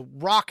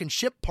 rock and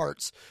ship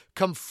parts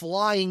come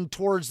flying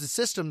towards the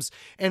systems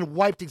and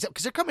wipe things out,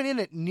 because they're coming in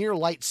at near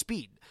light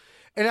speed.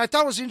 And I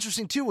thought was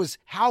interesting, too, was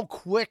how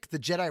quick the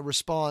Jedi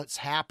response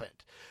happened.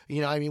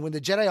 When the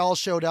Jedi all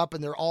showed up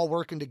and they're all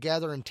working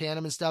together in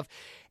tandem and stuff,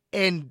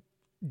 and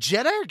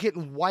Jedi are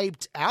getting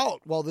wiped out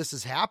while this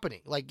is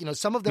happening. Like,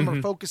 some of them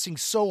are focusing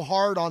so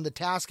hard on the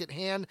task at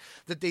hand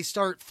that they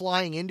start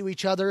flying into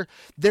each other.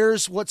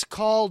 There's what's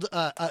called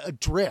a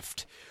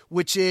drift,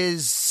 which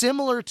is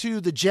similar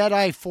to the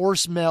Jedi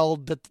Force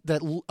meld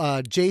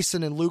that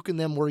Jason and Luke and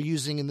them were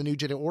using in the New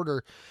Jedi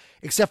Order,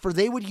 except for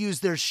they would use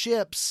their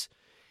ships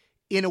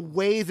in a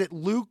way that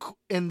Luke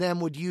and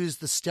them would use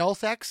the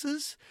stealth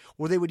X's,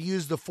 where they would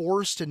use the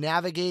Force to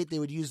navigate. They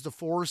would use the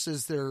Force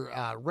as their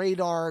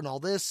radar and all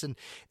this.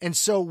 And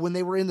so when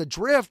they were in the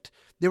drift,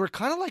 they were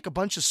kind of like a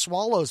bunch of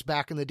swallows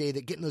back in the day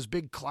that get in those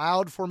big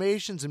cloud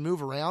formations and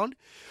move around,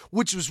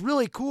 which was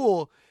really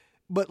cool.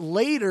 But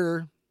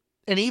later,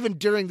 and even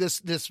during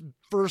this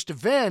first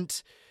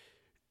event,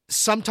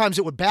 sometimes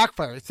it would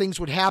backfire. Things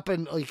would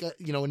happen, like,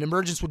 an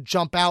emergence would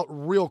jump out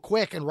real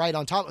quick and right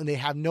on top, and they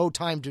have no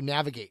time to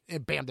navigate,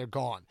 and bam, they're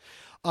gone.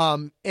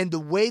 And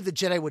the way the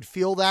Jedi would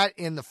feel that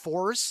in the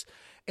Force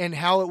and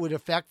how it would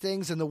affect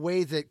things, and the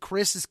way that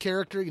Chris's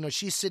character,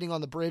 she's sitting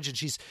on the bridge and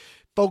she's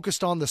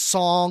focused on the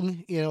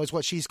song, is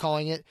what she's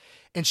calling it.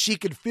 And she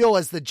could feel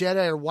as the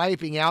Jedi are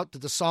wiping out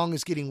that the song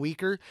is getting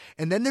weaker.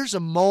 And then there's a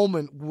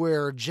moment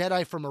where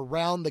Jedi from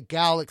around the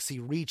galaxy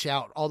reach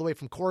out, all the way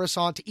from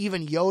Coruscant to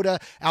even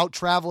Yoda out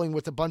traveling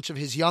with a bunch of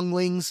his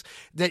younglings,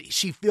 that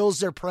she feels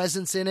their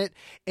presence in it.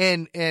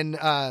 And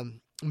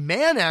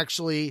Man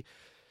actually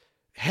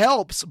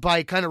helps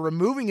by kind of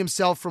removing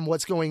himself from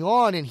what's going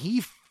on, and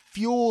he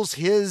fuels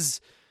his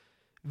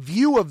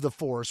view of the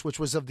Force, which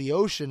was of the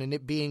ocean and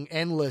it being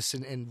endless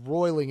and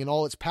roiling in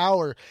all its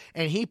power.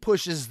 And he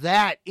pushes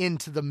that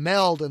into the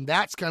meld. And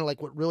that's kind of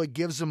like what really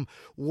gives them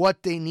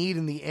what they need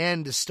in the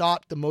end to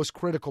stop the most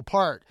critical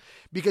part.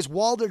 Because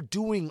while they're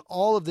doing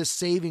all of this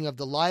saving of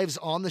the lives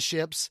on the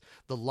ships,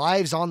 the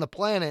lives on the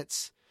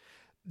planets,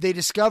 they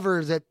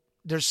discover that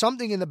there's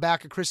something in the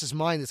back of Chris's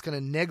mind that's kind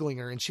of niggling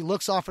her. And she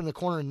looks off in the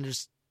corner and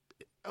there's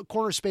a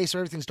corner space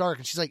where everything's dark.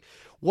 And she's like,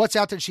 what's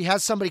out there? She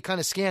has somebody kind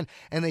of scan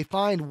and they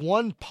find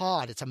one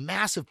pod. It's a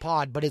massive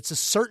pod, but it's a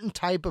certain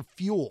type of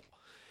fuel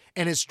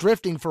and it's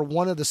drifting for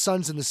one of the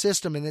suns in the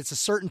system. And it's a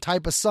certain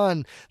type of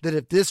sun that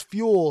if this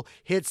fuel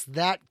hits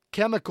that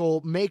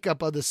chemical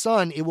makeup of the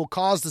sun, it will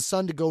cause the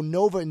sun to go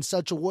nova in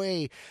such a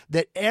way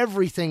that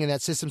everything in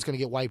that system is going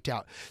to get wiped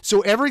out.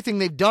 So everything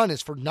they've done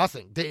is for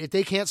nothing. If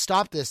they can't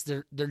stop this,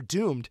 they're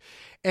doomed.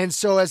 And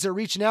so as they're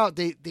reaching out,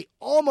 they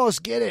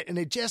almost get it and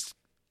they just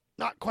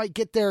not quite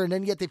get there. And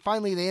then yet they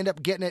end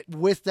up getting it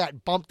with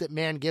that bump that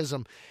Man gives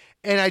them.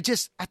 And I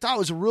thought it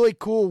was a really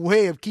cool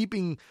way of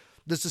keeping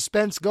the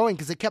suspense going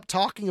because they kept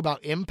talking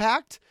about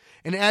impact.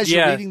 And as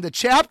you're reading the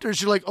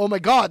chapters, you're like, oh my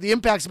God, the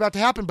impact's about to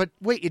happen. But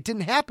wait, it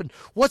didn't happen.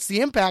 What's the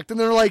impact? And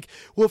they're like,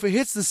 well, if it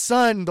hits the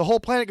sun, the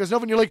whole planet goes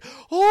over. And you're like,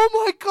 oh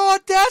my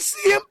God, that's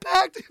the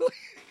impact.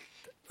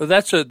 Well,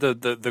 that's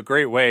the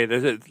great way.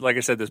 Like I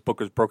said, this book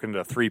was broken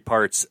into 3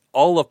 parts.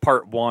 All of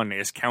part 1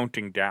 is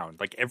counting down.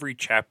 Like every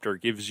chapter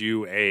gives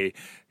you a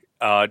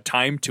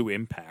time to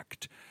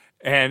impact.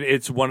 And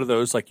it's one of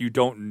those, like, you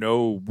don't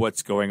know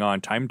what's going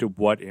on. Time to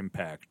what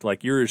impact?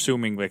 Like, you're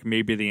assuming, like,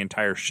 maybe the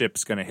entire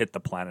ship's going to hit the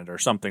planet or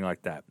something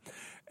like that.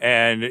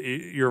 And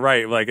you're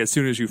right. Like, as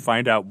soon as you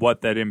find out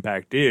what that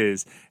impact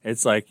is,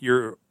 it's like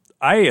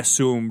I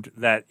assumed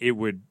that it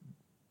would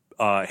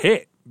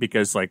hit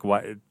because, like,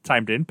 what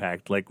time to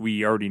impact? Like,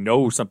 we already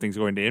know something's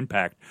going to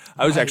impact.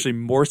 I was actually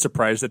more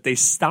surprised that they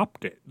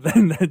stopped it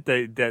than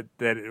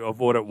that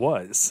of what it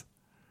was.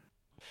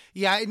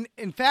 Yeah,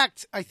 in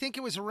fact, I think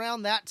it was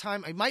around that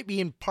time, it might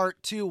be in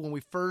part 2 when we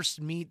first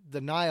meet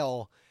the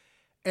Nile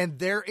and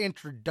their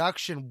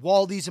introduction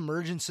while these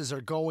emergencies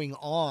are going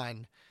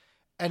on.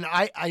 And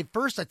I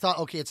thought,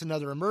 okay, it's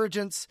another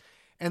emergence.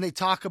 And they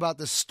talk about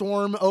the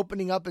storm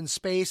opening up in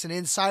space, and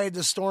inside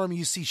the storm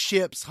you see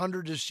ships,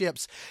 hundreds of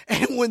ships.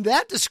 And when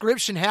that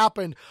description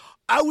happened,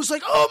 I was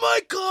like, oh my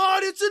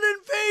God, it's an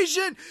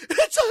invasion.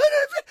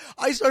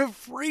 I started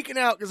freaking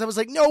out because I was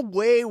like, no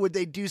way would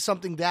they do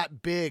something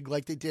that big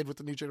like they did with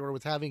the New Trade Order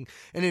with having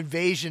an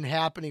invasion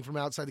happening from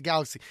outside the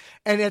galaxy.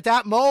 And at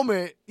that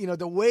moment,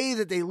 the way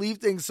that they leave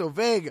things so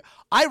vague,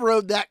 I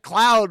rode that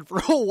cloud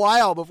for a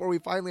while before we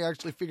finally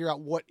actually figure out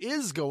what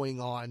is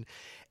going on.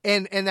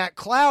 And that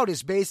cloud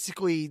is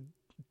basically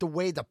the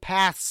way the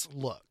paths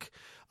look.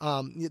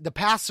 The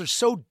paths are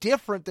so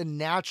different than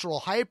natural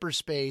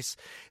hyperspace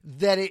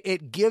that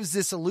it gives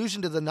this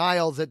illusion to the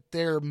Nile that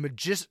they're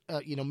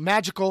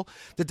magical,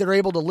 that they're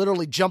able to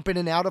literally jump in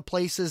and out of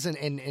places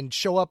and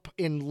show up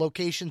in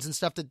locations and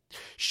stuff that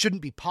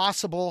shouldn't be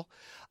possible.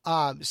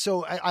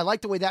 So I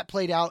like the way that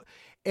played out.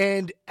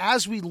 And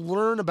as we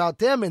learn about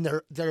them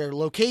and their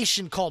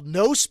location called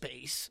No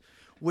Space,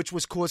 which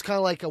was cool, it's kind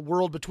of like a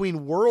world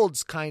between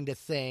worlds kind of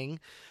thing.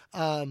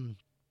 And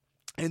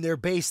they're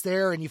based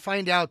there, and you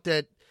find out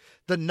that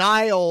the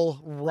Nile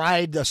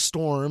ride the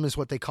storm is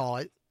what they call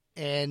it.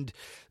 And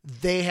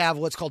they have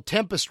what's called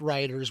Tempest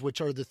Riders, which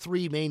are the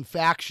 3 main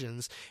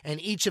factions.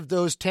 And each of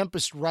those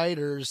Tempest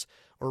Riders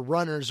or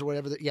runners or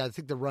whatever, I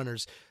think they're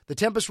runners. The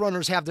Tempest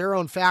Runners have their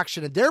own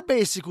faction, and they're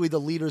basically the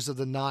leaders of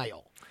the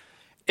Nile.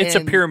 It's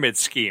a pyramid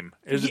scheme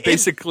is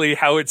basically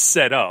how it's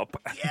set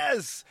up.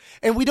 Yes.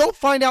 And we don't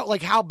find out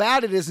like how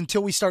bad it is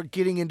until we start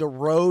getting into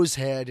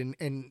Rosehead.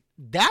 And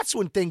that's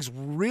when things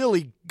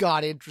really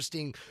got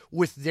interesting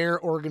with their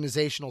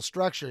organizational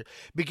structure,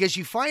 because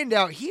you find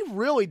out he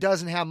really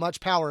doesn't have much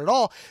power at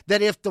all.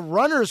 That if the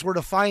runners were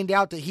to find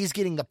out that he's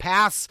getting the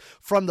pass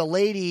from the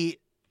lady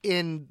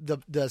in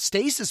the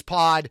stasis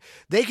pod,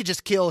 they could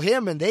just kill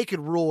him and they could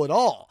rule it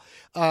all.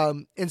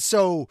 And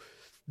so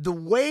the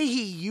way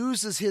he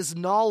uses his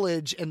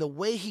knowledge and the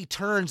way he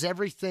turns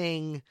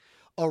everything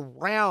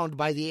around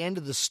by the end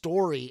of the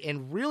story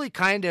and really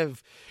kind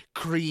of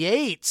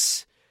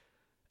creates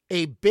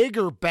a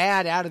bigger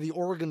bad out of the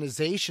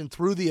organization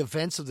through the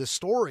events of the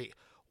story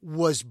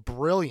was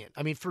brilliant.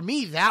 I mean, for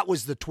me, that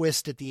was the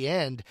twist at the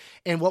end.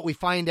 And what we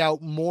find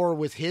out more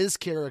with his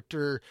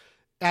character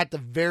at the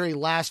very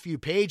last few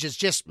pages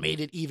just made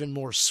it even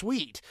more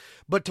sweet.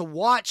 But to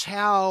watch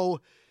how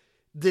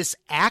this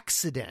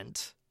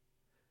accident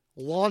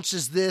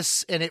launches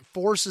this and it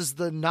forces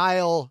the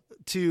Nile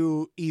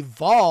to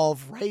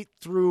evolve right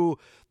through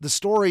the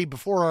story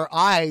before our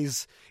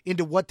eyes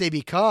into what they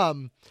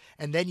become.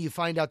 And then you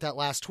find out that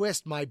last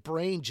twist, my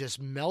brain just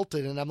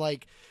melted. And I'm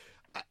like,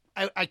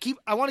 I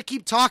want to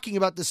keep talking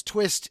about this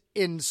twist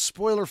in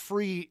spoiler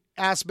free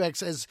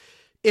aspects as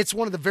it's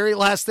one of the very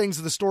last things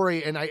of the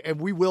story.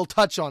 And we will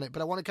touch on it,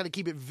 but I want to kind of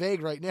keep it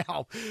vague right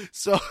now.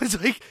 So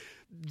it's like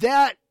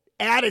that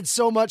added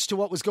so much to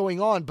what was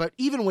going on. But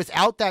even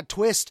without that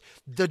twist,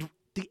 the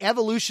the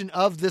evolution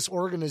of this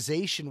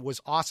organization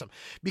was awesome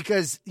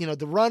because,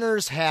 the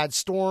runners had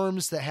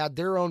storms that had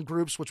their own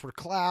groups, which were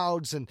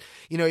clouds. And,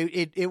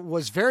 it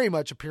was very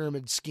much a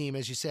pyramid scheme,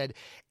 as you said.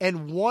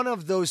 And one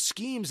of those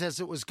schemes as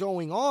it was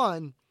going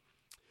on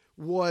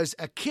was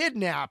a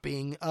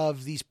kidnapping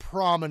of these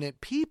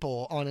prominent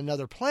people on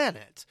another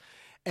planet.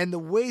 And the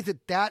way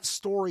that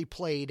story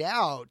played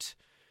out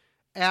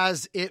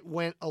as it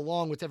went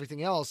along with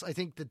everything else, I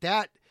think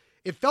that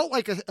it felt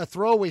like a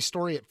throwaway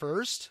story at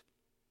first.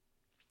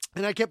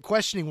 And I kept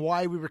questioning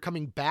why we were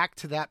coming back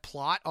to that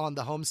plot on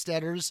the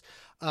homesteaders,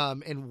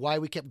 and why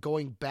we kept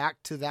going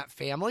back to that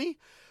family.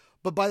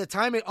 But by the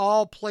time it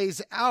all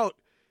plays out,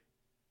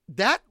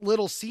 that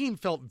little scene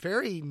felt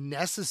very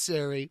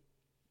necessary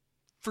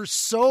for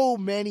so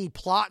many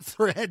plot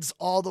threads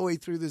all the way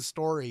through this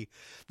story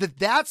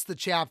that's the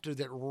chapter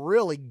that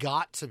really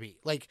got to me.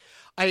 Like,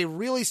 I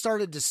really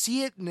started to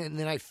see it and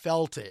then I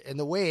felt it. And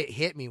the way it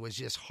hit me was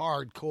just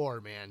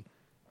hardcore, man.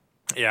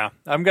 Yeah,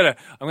 I'm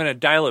gonna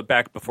dial it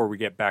back before we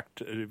get back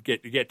to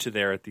get to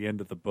there at the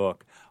end of the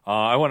book.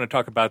 I want to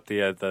talk about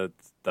the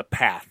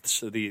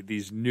paths,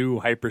 these new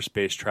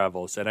hyperspace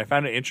travels, and I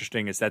found it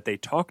interesting is that they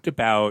talked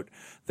about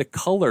the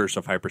colors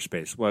of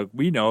hyperspace. Well,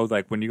 we know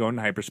like when you go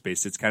into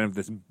hyperspace, it's kind of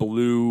this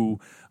blue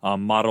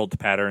mottled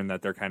pattern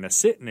that they're kind of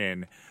sitting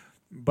in.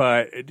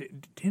 But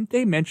didn't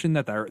they mention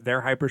that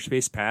their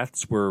hyperspace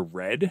paths were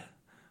red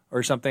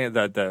or something?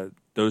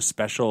 Those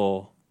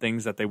special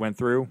things that they went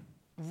through.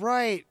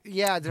 Right.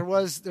 Yeah, there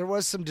was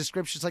some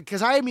descriptions, like,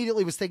 because I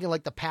immediately was thinking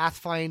like the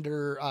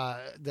Pathfinder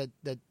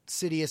that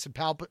Sidious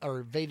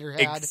and Vader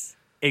had.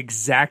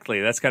 Exactly.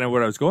 That's kind of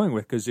what I was going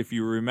with, because if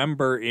you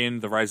remember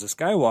in The Rise of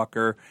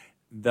Skywalker,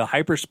 the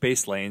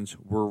hyperspace lanes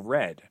were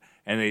red.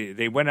 And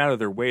they went out of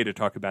their way to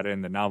talk about it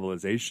in the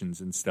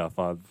novelizations and stuff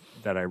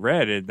that I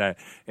read, and that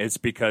it's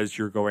because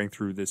you're going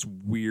through this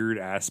weird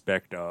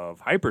aspect of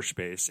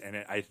hyperspace. And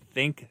I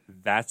think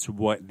that's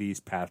what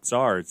these paths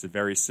are. It's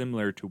very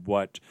similar to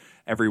what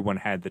everyone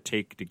had to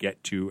take to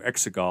get to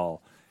Exegol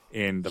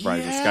in The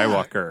Rise of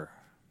Skywalker.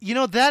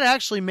 That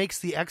actually makes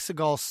the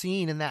Exegol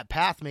scene and that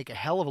path make a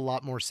hell of a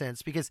lot more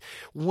sense, because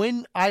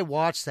when I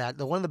watched that,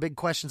 one of the big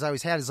questions I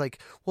always had is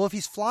like, well, if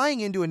he's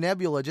flying into a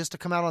nebula just to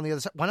come out on the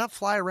other side, why not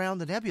fly around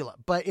the nebula?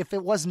 But if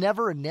it was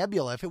never a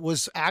nebula, if it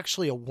was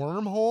actually a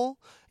wormhole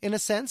in a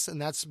sense, and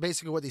that's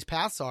basically what these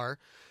paths are,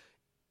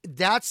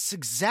 that's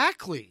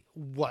exactly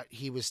what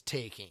he was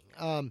taking.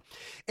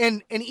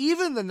 And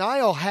even the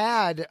Nihil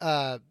had,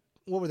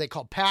 what were they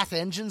called? Path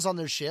engines on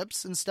their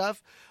ships and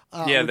stuff.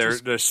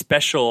 They're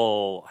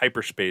special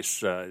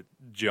hyperspace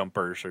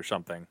jumpers or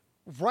something.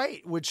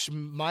 Right, which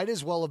might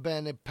as well have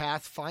been a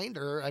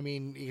Pathfinder. I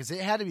mean, because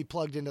it had to be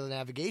plugged into the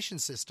navigation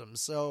system.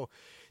 So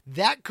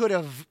that could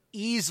have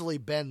easily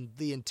been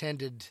the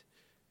intended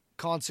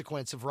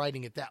consequence of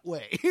writing it that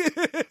way.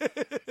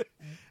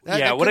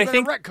 What I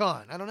think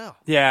retcon. I don't know.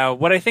 Yeah,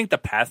 what I think the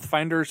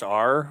Pathfinders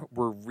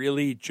were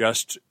really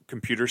just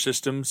computer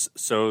systems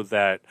so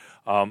that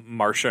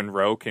Marcia and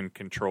Ro can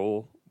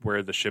control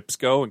where the ships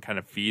go and kind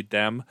of feed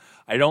them.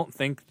 I don't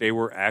think they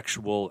were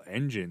actual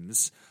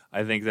engines.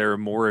 I think they were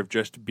more of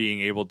just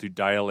being able to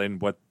dial in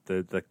what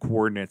the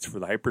coordinates for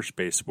the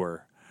hyperspace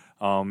were.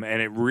 And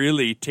it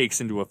really takes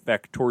into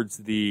effect towards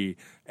the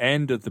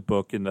end of the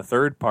book in the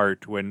third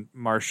part when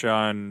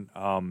Marchand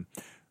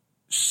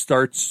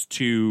starts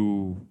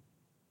to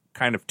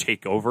kind of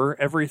take over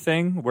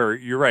everything, where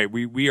you're right.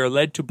 We are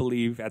led to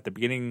believe at the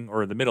beginning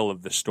or the middle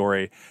of the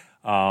story,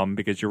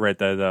 because you're right,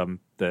 the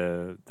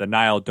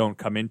Nihil don't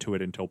come into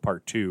it until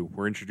part 2.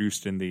 We're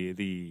introduced in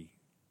the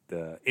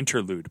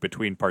interlude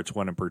between parts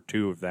 1 and part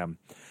 2 of them.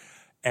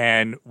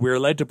 And we're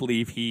led to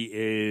believe he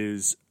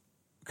is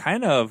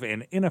kind of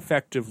an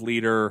ineffective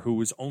leader who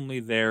was only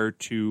there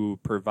to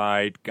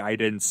provide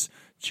guidance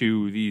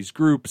to these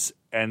groups,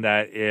 and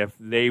that if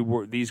they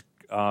were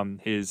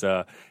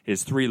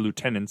his 3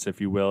 lieutenants,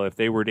 if you will, if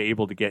they were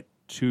able to get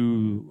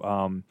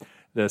to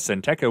the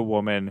Senteca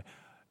woman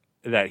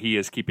that he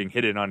is keeping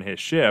hidden on his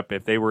ship,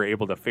 if they were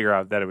able to figure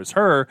out that it was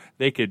her,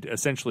 they could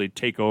essentially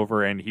take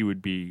over and he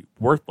would be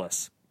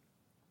worthless.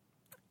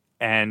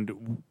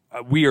 And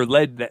we are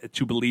led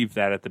to believe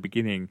that at the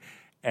beginning,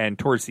 and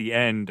towards the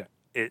end,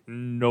 it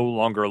no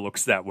longer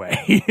looks that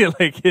way.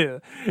 Like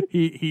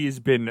he's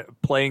been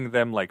playing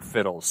them like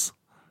fiddles.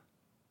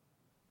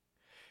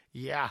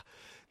 Yeah.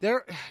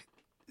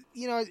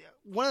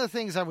 One of the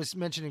things I was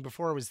mentioning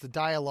before was the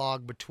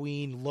dialogue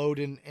between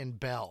Loden and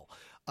Bell.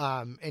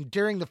 And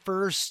during the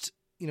first,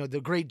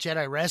 the Great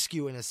Jedi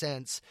Rescue, in a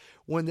sense,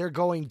 when they're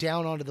going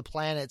down onto the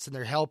planets and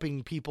they're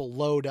helping people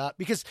load up,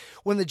 because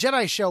when the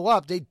Jedi show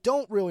up, they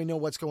don't really know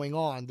what's going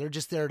on. They're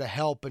just there to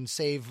help and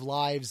save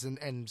lives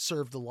and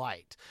serve the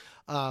light.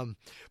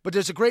 But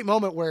there's a great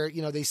moment where,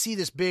 they see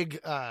this big,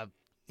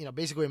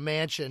 basically a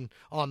mansion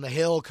on the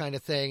hill kind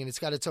of thing, and it's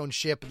got its own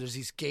ship, and there's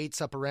these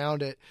gates up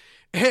around it,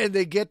 and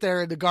they get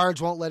there and the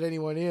guards won't let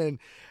anyone in.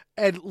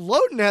 And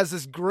Loden has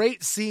this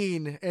great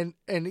scene, and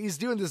he's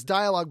doing this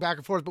dialogue back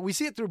and forth, but we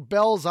see it through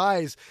Bell's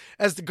eyes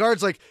as the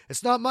guard's like,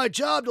 "It's not my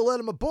job to let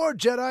him aboard,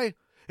 Jedi."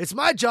 It's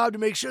my job to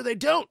make sure they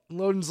don't. And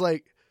Loden's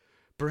like,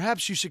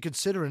 perhaps you should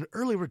consider an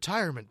early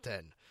retirement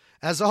then.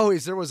 As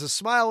always, there was a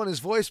smile in his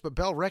voice, but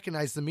Bell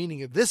recognized the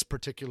meaning of this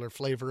particular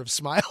flavor of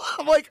smile.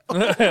 I'm like,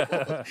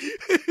 oh.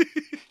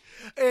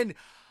 And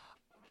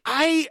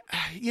I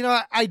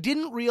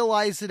didn't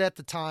realize it at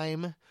the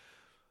time.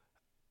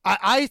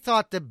 I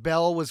thought that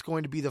Bell was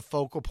going to be the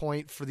focal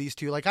point for these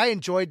two. Like, I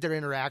enjoyed their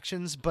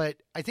interactions, but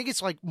I think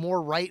it's like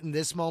more right in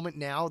this moment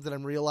now that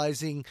I'm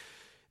realizing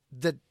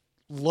that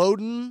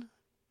Loden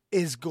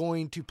is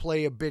going to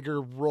play a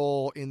bigger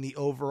role in the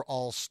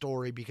overall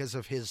story because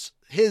of his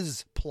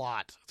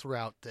plot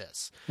throughout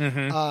this.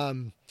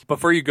 Mm-hmm.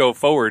 Before you go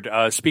forward,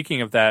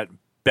 speaking of that,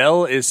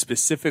 Bell is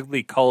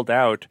specifically called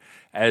out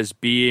as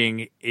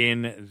being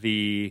in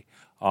the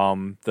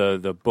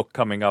book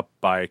coming up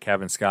by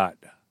Kevin Scott.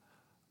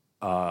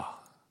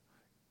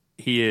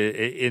 He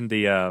in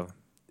the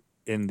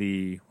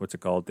what's it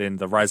called? In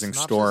the Rising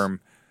synopsis?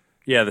 Storm.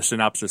 Yeah, the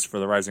synopsis for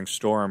the Rising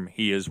Storm.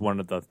 He is one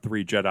of the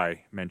 3 Jedi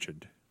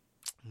mentioned.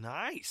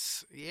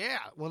 Nice. Yeah.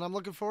 Well, I'm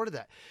looking forward to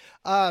that.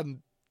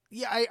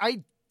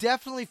 I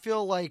definitely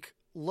feel like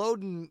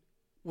Loden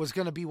was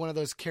going to be one of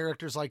those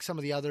characters like some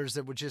of the others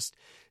that were just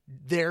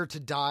there to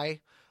die.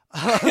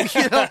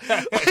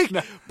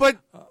 But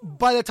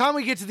by the time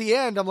we get to the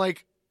end, I'm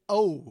like,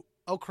 oh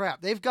crap.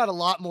 They've got a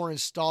lot more in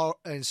store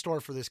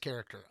for this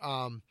character.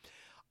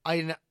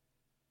 It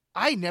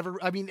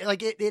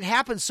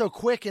happened so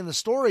quick in the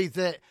story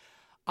that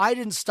I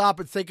didn't stop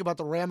and think about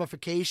the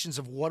ramifications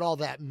of what all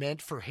that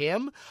meant for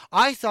him.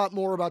 I thought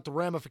more about the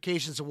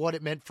ramifications of what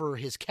it meant for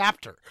his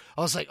captor.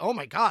 I was like, oh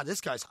my God,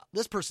 this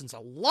person's a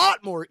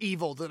lot more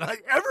evil than I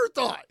ever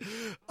thought.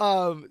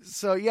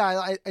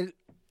 The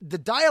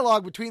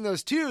dialogue between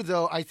those two,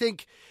 though, I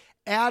think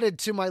added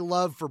to my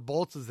love for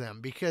both of them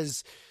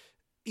because,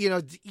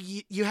 you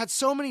had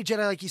so many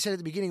Jedi, like you said at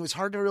the beginning, it was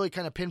hard to really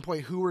kind of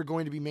pinpoint who were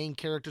going to be main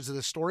characters of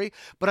the story.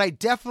 But I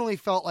definitely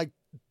felt like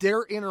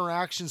their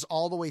interactions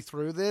all the way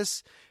through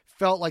this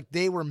felt like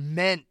they were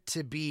meant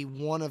to be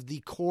one of the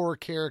core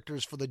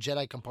characters for the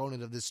Jedi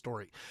component of this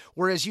story.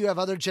 Whereas you have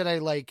other Jedi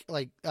like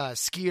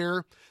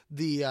Skier,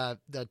 the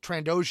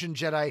Trandoshan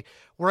Jedi,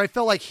 where I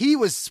felt like he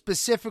was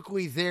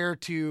specifically there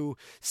to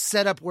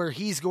set up where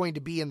he's going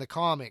to be in the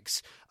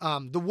comics.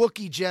 The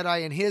Wookiee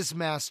Jedi and his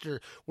master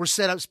were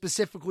set up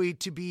specifically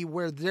to be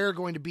where they're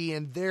going to be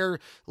in their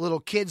little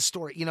kid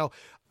story.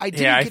 I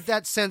didn't get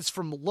that sense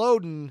from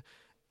Loden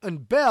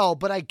and Bell,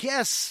 but I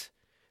guess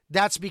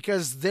that's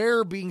because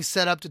they're being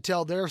set up to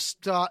tell their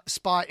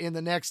spot in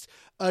the next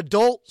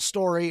adult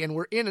story, and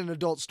we're in an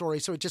adult story,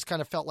 so it just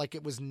kind of felt like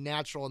it was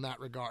natural in that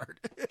regard.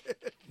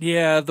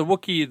 Yeah, the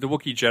Wookiee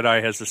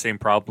Jedi has the same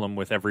problem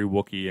with every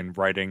Wookiee in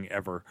writing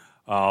ever,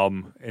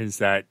 is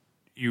that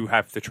you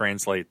have to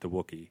translate the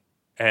Wookiee.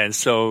 And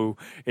so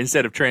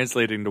instead of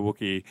translating the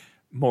Wookiee,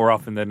 more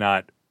often than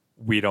not,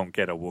 we don't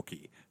get a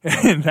Wookiee.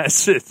 And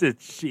that's it.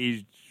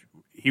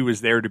 He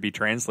was there to be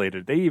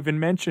translated. They even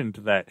mentioned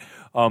that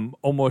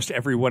almost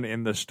everyone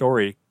in the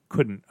story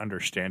couldn't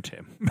understand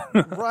him.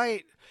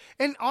 Right.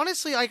 And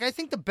honestly, I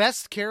think the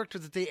best character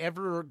that they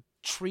ever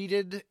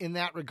treated in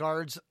that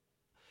regards,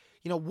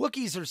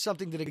 Wookiees are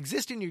something that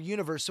exist in your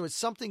universe, so it's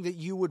something that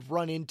you would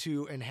run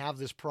into and have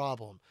this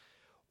problem.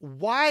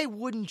 Why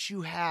wouldn't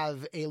you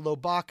have a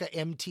Lobaka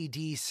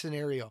MTD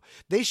scenario?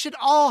 They should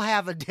all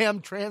have a damn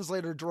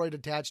translator droid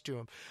attached to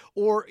them.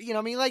 Or,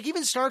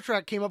 even Star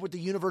Trek came up with the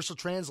universal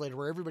translator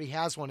where everybody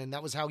has one, and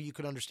that was how you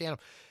could understand them.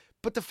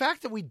 But the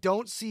fact that we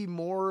don't see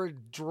more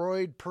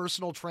droid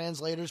personal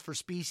translators for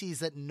species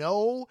that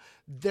know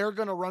they're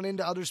going to run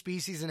into other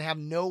species and have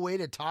no way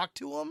to talk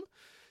to them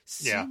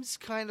seems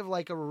kind of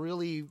like a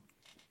really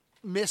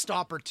missed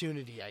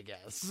opportunity, I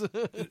guess.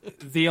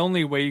 The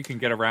only way you can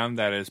get around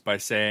that is by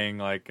saying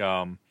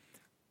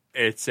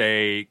it's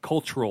a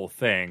cultural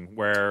thing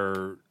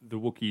where the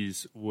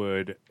Wookiees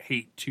would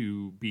hate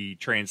to be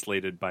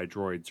translated by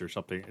droids or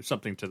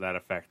something to that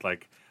effect.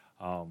 Like,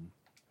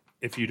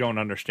 if you don't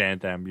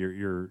understand them,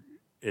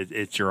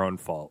 it's your own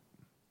fault.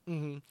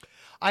 Mm-hmm.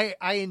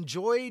 I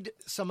enjoyed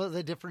some of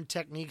the different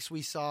techniques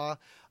we saw.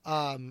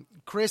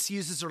 Chris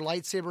uses her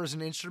lightsaber as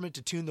an instrument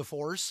to tune the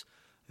Force.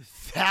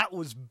 That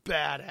was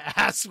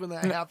badass when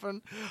that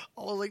happened.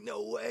 I was like,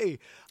 no way.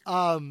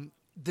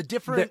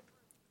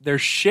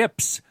 There's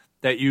ships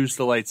that use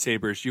the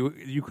lightsabers.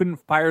 You couldn't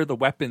fire the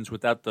weapons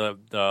without the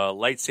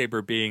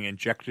lightsaber being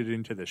injected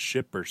into the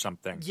ship or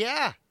something.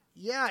 Yeah.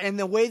 Yeah, and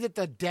the way that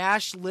the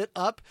dash lit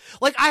up.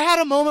 Like, I had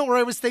a moment where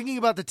I was thinking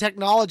about the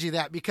technology of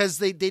that because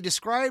they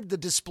described the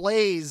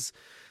displays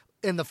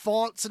and the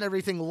fonts and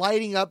everything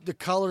lighting up the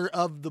color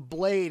of the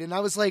blade. And I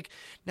was like,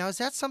 now, is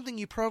that something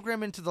you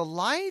program into the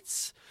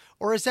lights?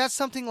 Or is that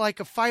something like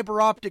a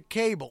fiber optic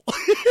cable?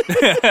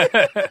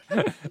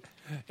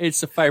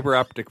 It's a fiber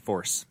optic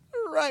force.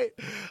 Right.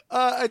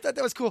 I thought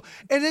that was cool.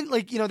 And then,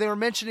 they were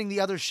mentioning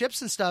the other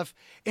ships and stuff.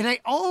 And I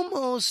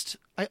almost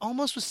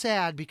was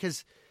sad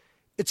because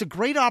it's a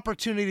great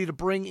opportunity to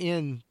bring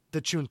in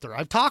the Chunther.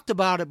 I've talked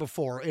about it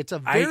before. It's a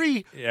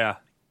very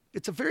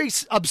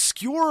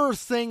obscure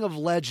thing of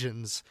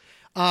Legends.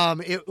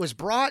 It was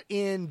brought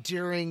in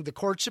during the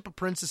courtship of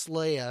Princess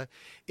Leia.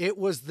 It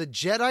was the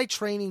Jedi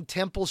training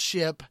temple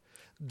ship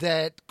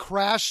that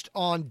crashed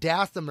on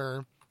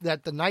Dathomir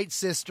that the Night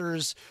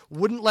Sisters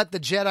wouldn't let the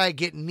Jedi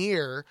get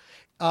near.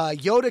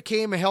 Yoda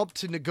came and helped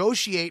to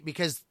negotiate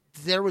because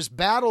there was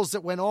battles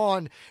that went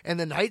on and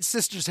the Night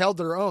Sisters held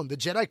their own. The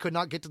Jedi could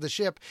not get to the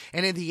ship.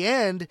 And in the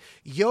end,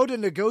 Yoda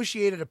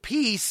negotiated a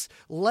peace,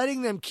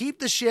 letting them keep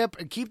the ship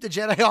and keep the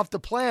Jedi off the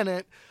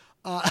planet.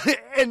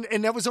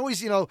 And that was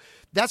always,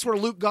 that's where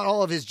Luke got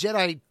all of his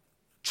Jedi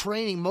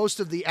training, most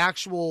of the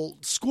actual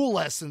school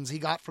lessons he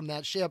got from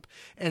that ship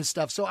and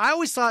stuff. So I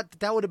always thought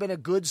that would have been a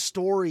good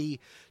story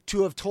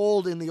to have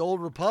told in the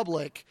Old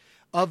Republic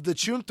of the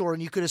Chunthor,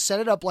 and you could have set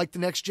it up like the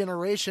Next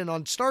Generation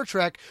on Star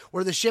Trek,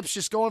 where the ship's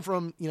just going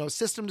from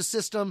system to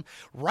system,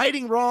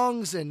 righting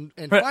wrongs and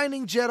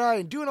finding Jedi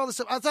and doing all this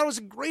stuff. I thought it was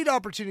a great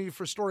opportunity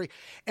for a story,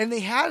 and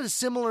they had a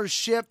similar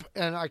ship,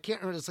 and I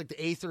can't remember, it's like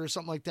the Aether or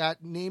something like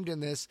that named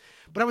in this,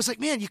 but I was like,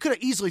 man, you could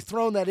have easily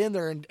thrown that in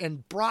there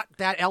and brought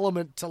that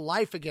element to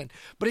life again,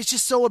 but it's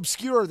just so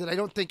obscure that I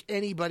don't think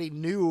anybody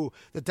knew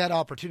that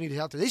opportunity was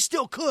out there. They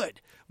still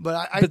could,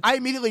 but I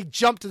immediately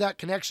jumped to that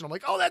connection. I'm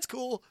like, oh, that's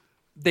cool.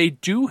 They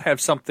do have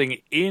something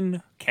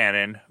in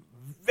canon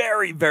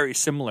very, very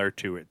similar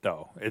to it,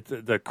 though. It's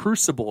the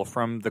Crucible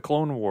from the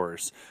Clone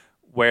Wars,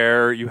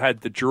 where you had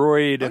the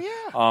droid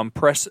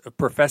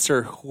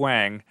Professor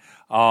Huang,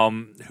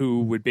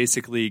 who would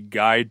basically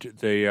guide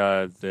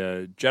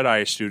the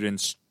Jedi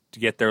students to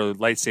get their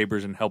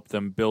lightsabers and help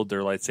them build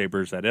their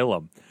lightsabers at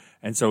Ilum.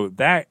 And so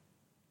that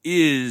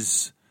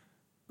is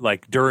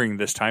like during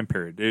this time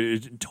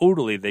period.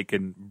 Totally, they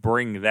can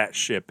bring that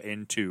ship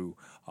into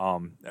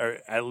or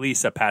at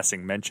least a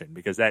passing mention,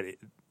 because that,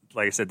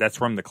 like I said, that's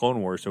from the Clone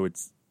Wars, so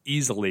it's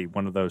easily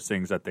one of those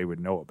things that they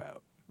would know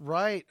about.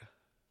 Right.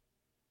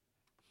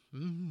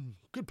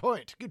 Good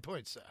point. Good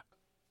point, sir.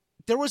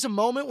 There was a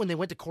moment when they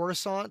went to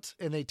Coruscant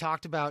and they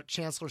talked about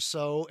Chancellor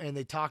So, and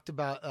they talked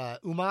about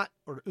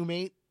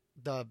Umate,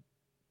 the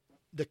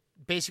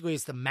basically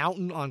it's the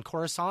mountain on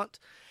Coruscant.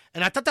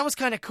 And I thought that was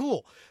kind of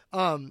cool.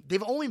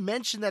 They've only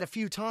mentioned that a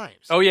few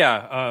times. Oh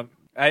yeah.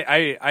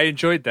 I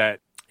enjoyed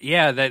that.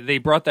 Yeah, that they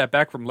brought that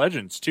back from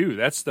Legends too.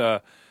 That's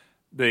the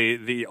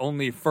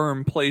only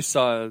firm place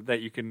that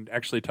you can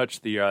actually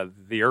touch the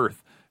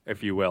Earth,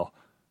 if you will,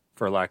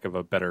 for lack of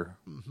a better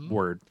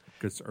word,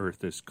 because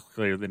Earth is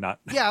clearly not.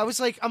 Yeah,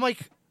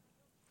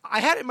 I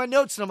had it in my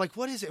notes, and I'm like,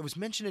 what is it? It was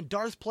mentioned in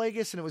Darth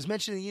Plagueis, and it was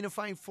mentioned in the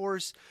Unifying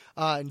Force,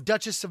 and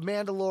Duchess of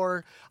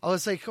Mandalore. I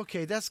was like,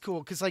 okay, that's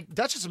cool, because like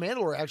Duchess of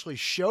Mandalore actually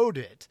showed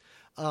it.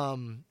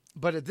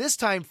 But at this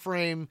time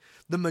frame,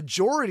 the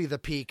majority of the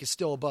peak is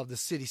still above the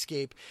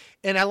cityscape.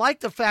 And I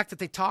like the fact that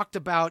they talked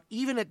about,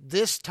 even at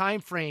this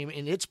time frame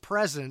in its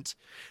present,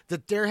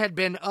 that there had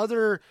been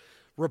other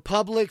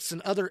republics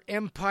and other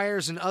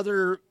empires and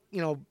other,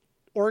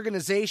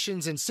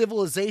 organizations and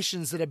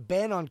civilizations that have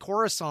been on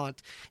Coruscant,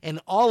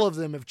 and all of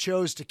them have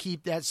chose to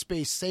keep that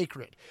space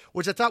sacred,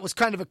 which I thought was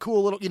kind of a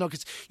cool little,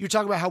 because you're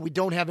talking about how we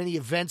don't have any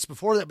events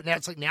before that, but now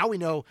it's like, now we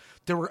know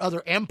there were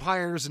other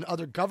empires and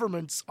other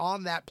governments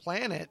on that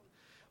planet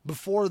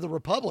before the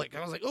Republic. I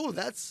was like, oh,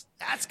 that's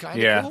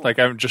kind of cool. Like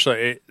I'm just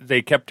like,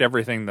 they kept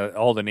everything,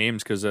 all the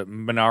names, because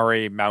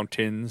Minari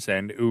Mountains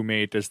and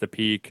Umate is the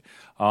peak.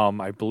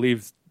 I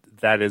believe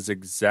that is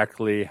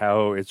exactly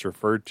how it's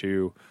referred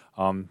to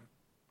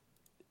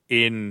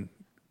in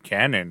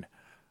canon,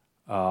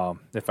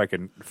 if I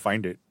can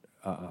find it,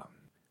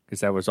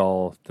 because that was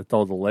all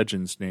the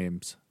Legends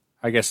names.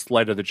 I guess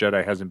Light of the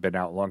Jedi hasn't been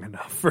out long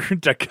enough for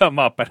it to come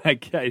up,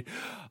 and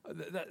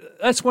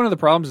that's one of the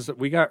problems, is that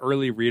we got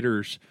early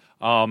readers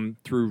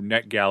through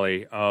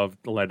NetGalley of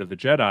the Light of the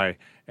Jedi,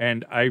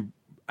 and I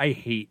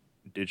hate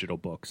digital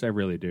books. I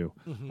really do.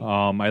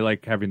 I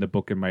like having the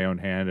book in my own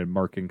hand and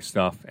marking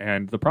stuff.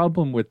 And the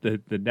problem with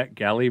the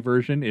NetGalley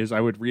version is I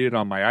would read it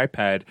on my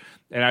iPad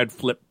and I'd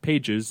flip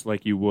pages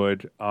like you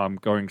would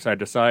going side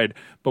to side.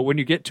 But when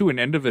you get to an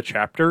end of the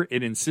chapter,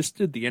 it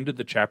insisted the end of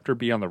the chapter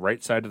be on the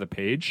right side of the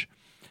page.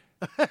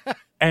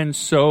 And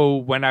so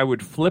when I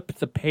would flip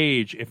the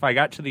page, if I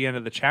got to the end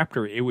of the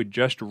chapter, it would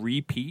just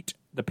repeat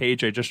the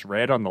page I just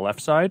read on the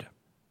left side.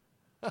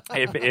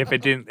 if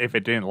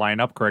it didn't line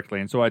up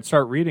correctly. And so I'd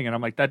start reading and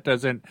I'm like,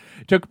 it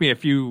took me a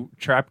few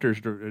chapters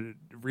to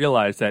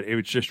realize that it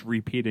was just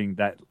repeating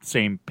that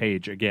same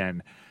page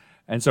again.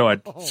 And so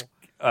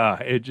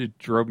it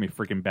drove me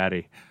freaking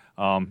batty.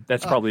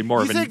 That's probably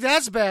more of You think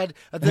that's bad?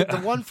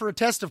 The one for A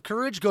Test of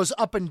Courage goes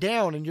up and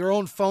down and your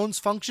own phone's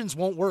functions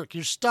won't work.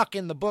 You're stuck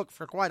in the book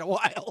for quite a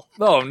while.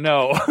 Oh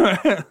no.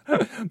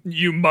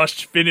 You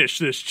must finish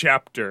this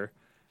chapter.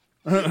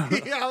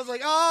 Yeah, I was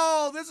like,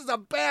 oh, this is a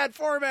bad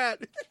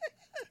format.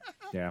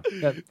 Yeah,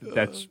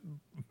 that's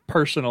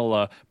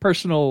personal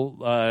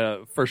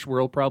first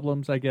world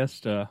problems, I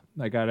guess.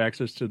 I got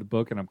access to the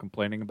book and I'm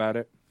complaining about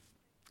it.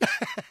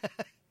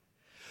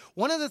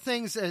 One of the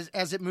things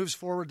as it moves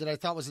forward that I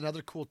thought was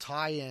another cool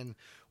tie-in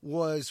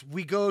was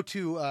we go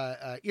to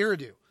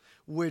Eridu,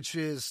 which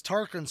is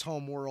Tarkin's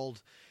home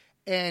world.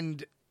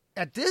 And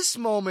at this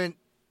moment,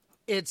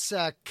 it's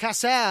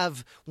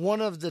Kassav,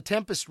 one of the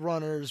Tempest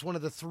runners, one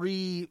of the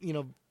three,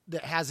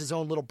 that has his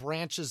own little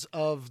branches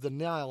of the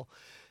Nile.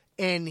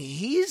 And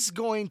he's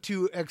going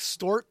to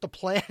extort the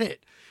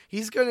planet.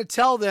 He's going to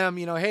tell them,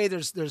 hey,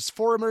 there's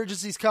 4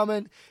 emergencies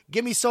coming.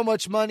 Give me so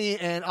much money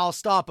and I'll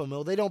stop them.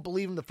 Well, they don't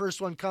believe him. The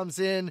first one comes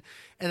in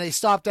and they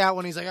stop that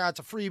one. He's like, it's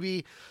a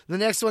freebie. The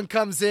next one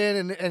comes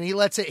in and he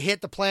lets it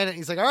hit the planet.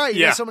 He's like, all right,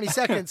 you got so many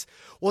seconds.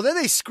 Well, then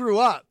they screw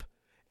up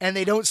and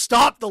they don't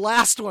stop the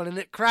last one and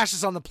it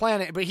crashes on the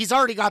planet. But he's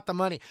already got the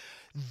money.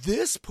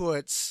 This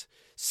puts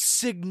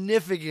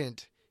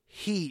significant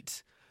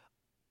heat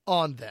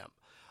on them.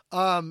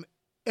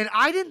 And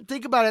I didn't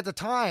think about it at the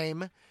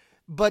time,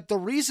 but the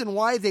reason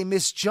why they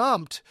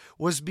misjumped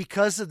was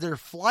because of their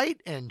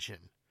flight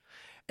engine.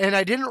 And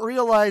I didn't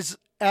realize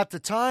at the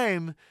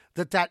time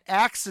that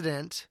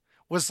accident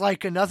was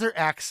like another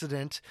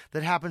accident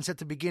that happens at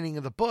the beginning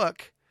of the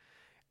book.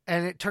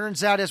 And it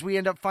turns out, as we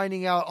end up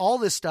finding out all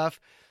this stuff,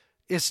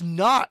 it's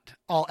not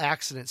all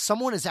accidents.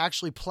 Someone is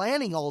actually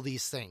planning all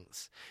these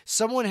things.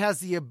 Someone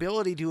has the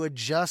ability to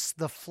adjust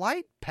the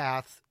flight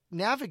path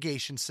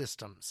navigation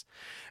systems.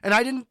 And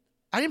I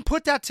didn't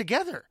put that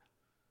together.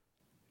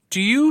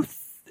 Did you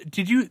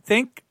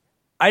think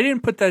I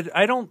didn't put that?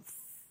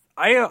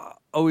 I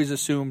always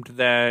assumed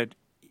that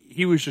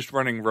he was just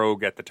running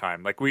rogue at the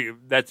time. Like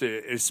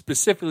it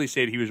specifically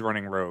said he was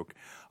running rogue.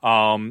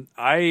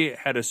 I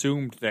had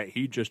assumed that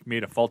he just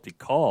made a faulty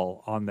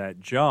call on that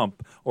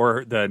jump,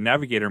 or the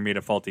navigator made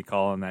a faulty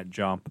call on that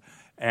jump,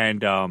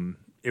 and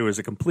it was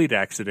a complete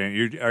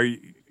accident. Are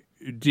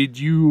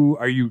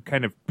you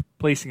kind of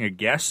placing a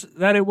guess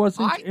that it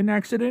wasn't an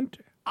accident?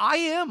 I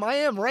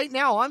am. Right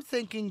now, I'm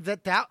thinking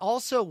that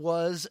also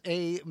was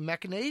a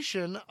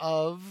machination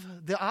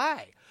of the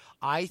Eye.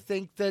 I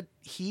think that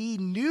he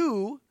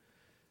knew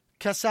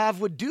Kassav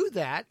would do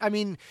that. I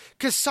mean,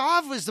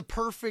 Kassav was the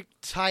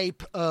perfect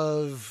type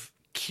of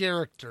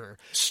character.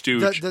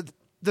 Stooge.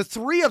 The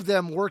three of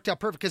them worked out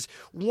perfect because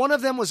one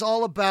of them was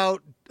all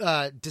about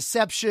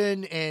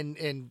deception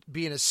and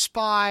being a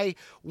spy.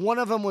 One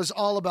of them was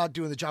all about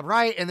doing the job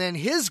right. And then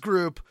his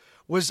group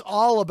was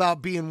all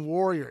about being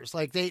warriors.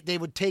 Like they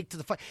would take to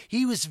the fight.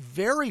 He was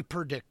very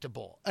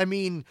predictable. I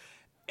mean,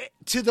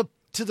 to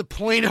the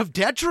point of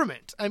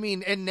detriment. I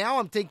mean, and now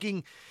I'm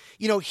thinking,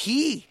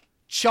 he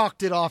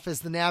chalked it off as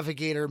the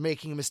navigator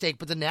making a mistake,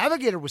 but the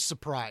navigator was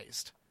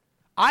surprised.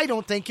 I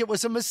don't think it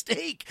was a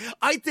mistake.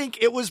 I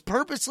think it was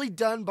purposely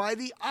done by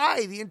the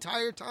Eye the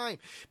entire time,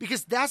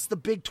 because that's the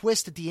big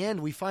twist at the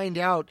end. We find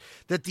out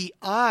that the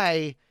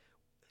Eye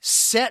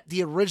set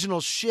the original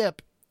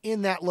ship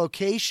in that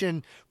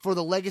location for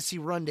the Legacy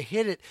run to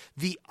hit it.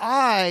 The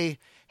Eye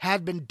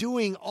had been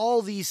doing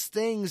all these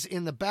things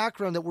in the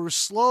background that we're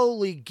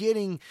slowly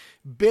getting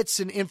bits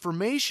and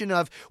information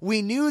of.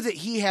 We knew that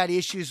he had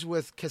issues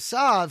with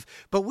Kassav,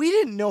 but we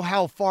didn't know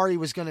how far he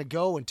was going to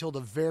go until the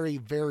very,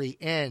 very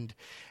end.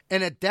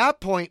 And at that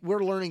point,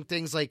 we're learning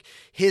things like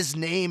his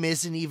name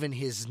isn't even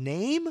his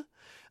name.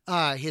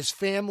 His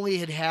family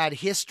had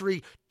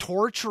history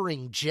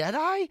torturing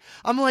Jedi.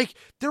 I'm like,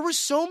 there were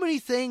so many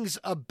things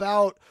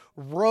about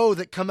Ro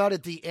that come out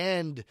at the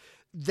end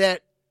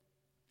that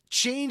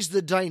changed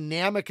the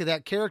dynamic of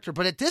that character.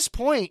 But at this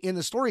point in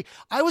the story,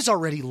 I was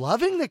already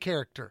loving the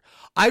character.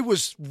 I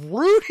was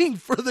rooting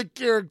for the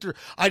character.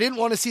 I didn't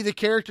want to see the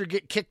character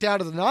get kicked out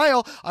of the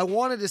Nile. I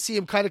wanted to see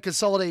him kind of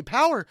consolidate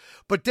power.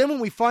 But then when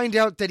we find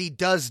out that he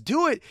does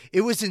do it,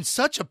 it was in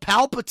such a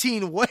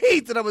Palpatine way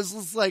that I was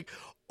just like,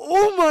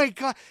 oh my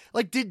God.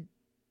 Like,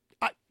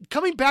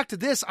 coming back to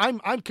this, I'm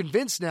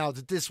convinced now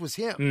that this was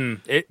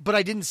him, but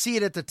I didn't see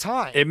it at the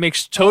time. It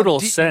makes total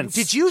sense.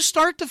 Did you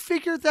start to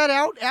figure that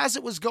out as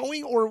it was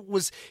going, or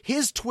was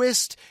his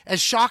twist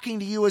as shocking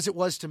to you as it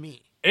was to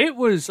me? It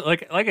was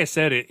like I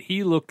said,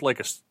 he looked like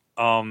a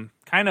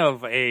kind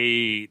of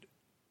a,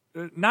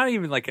 not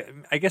even like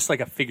I guess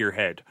like a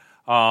figurehead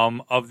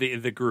of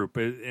the group,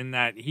 in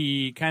that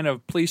he kind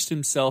of placed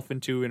himself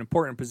into an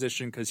important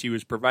position because he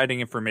was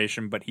providing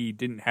information, but he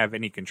didn't have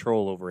any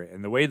control over it.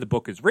 And the way the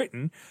book is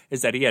written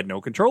is that he had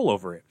no control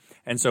over it.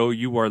 And so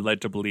you are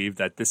led to believe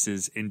that this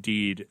is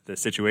indeed the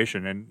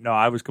situation. And no,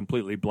 I was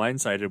completely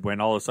blindsided when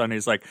all of a sudden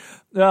he's like,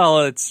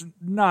 well, it's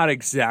not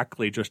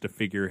exactly just a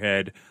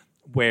figurehead,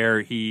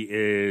 where he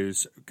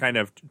is kind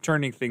of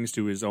turning things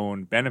to his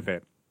own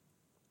benefit.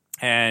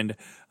 And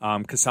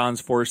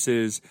Kassan's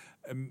forces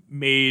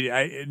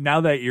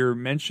now that you're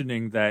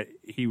mentioning that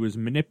he was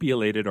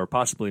manipulated or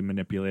possibly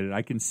manipulated,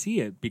 I can see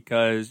it,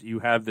 because you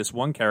have this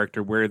one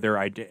character where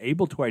they're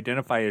able to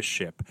identify a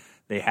ship.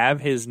 They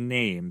have his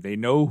name. They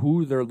know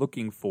who they're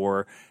looking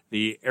for.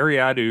 The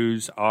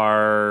Ariadins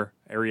are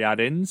I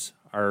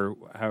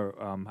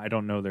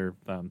don't know their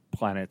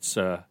planet's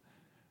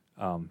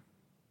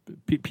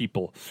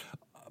people.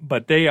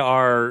 But they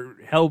are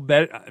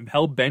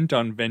hell-bent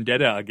on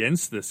vendetta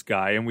against this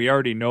guy. And we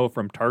already know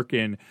from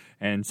Tarkin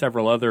and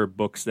several other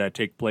books that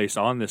take place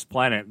on this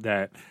planet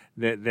that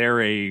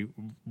they're a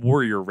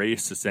warrior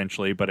race,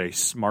 essentially, but a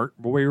smart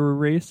warrior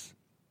race.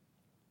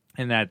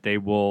 And that they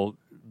will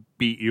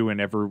beat you in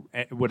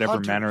whatever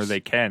Hunters. manner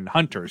they can.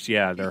 Hunters,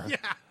 yeah, they're. Yeah.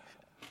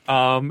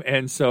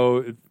 And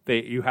so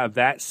you have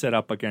that set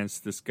up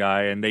against this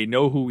guy, and they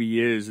know who he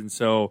is, and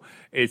so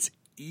it's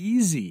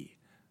easy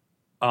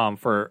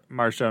for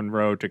Marshawn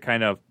Rowe to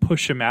kind of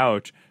push him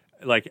out,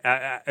 like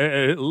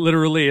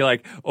literally,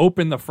 like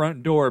open the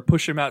front door,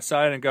 push him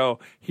outside, and go,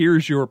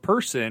 "Here's your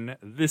person.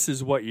 This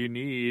is what you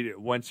need.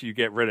 Once you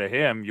get rid of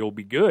him, you'll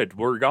be good.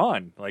 We're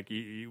gone. Like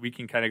we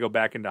can kind of go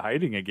back into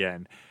hiding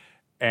again."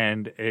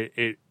 And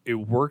it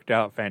worked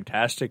out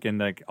fantastic, and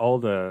like all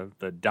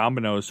the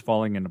dominoes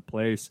falling into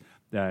place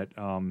that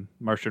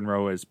Marshawn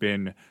Rowe has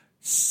been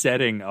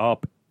setting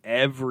up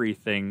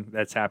everything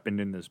that's happened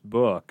in this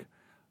book.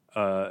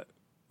 It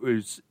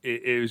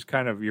was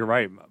kind of, you're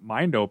right,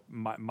 mind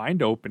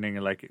opening,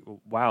 and like,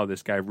 wow,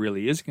 this guy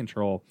really is in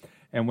control.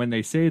 And when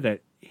they say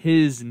that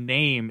his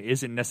name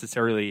isn't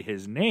necessarily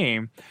his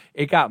name,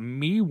 it got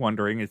me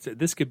wondering.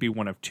 This could be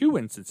one of two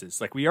instances.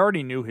 Like, we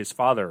already knew his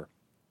father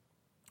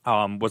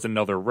was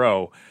another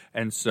Rowe,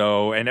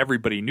 and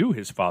everybody knew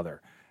his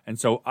father, and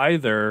so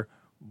either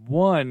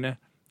one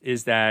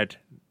is that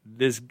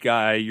this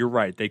guy, you're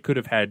right, they could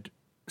have had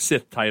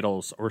Sith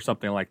titles or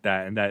something like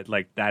that, and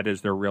that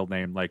is their real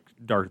name, like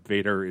Darth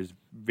Vader is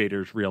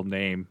Vader's real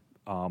name,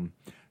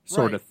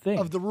 sort of thing.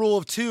 Of the rule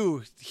of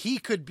two, he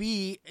could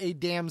be a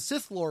damn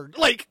Sith Lord.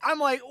 Like, I'm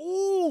like,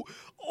 oh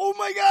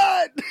my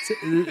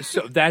God.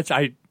 So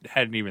I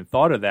hadn't even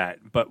thought of that.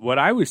 But what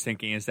I was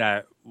thinking is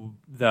that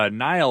the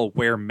Nile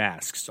wear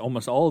masks.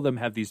 Almost all of them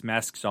have these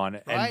masks on,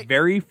 and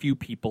very few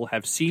people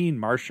have seen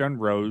Marshawn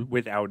Rowe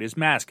without his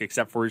mask,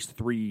 except for his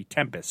 3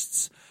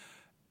 Tempests.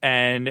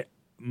 And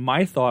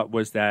my thought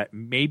was that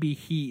maybe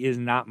he is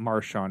not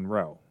Marshawn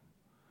Rowe.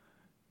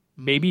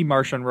 Maybe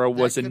Marshawn Rowe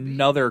was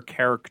another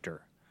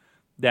character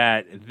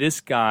that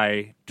this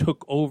guy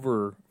took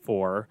over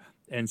for,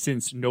 and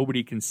since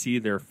nobody can see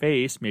their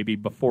face, maybe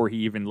before he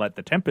even let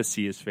the Tempest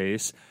see his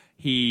face,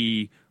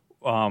 he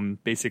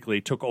basically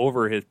took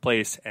over his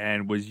place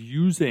and was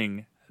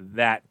using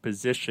that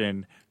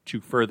position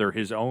to further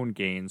his own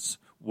gains,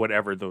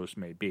 whatever those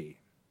may be.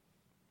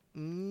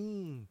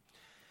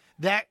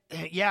 That,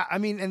 yeah, I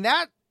mean, and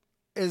that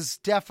is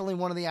definitely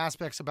one of the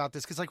aspects about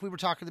this, because like we were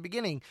talking at the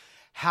beginning,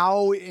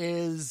 how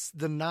is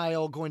the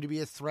Nile going to be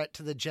a threat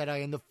to the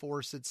Jedi and the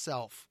Force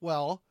itself?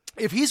 Well,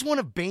 if he's one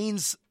of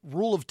Bane's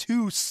rule of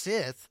two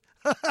Sith,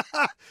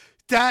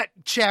 that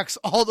checks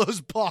all those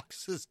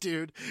boxes,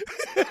 dude.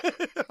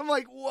 I'm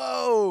like,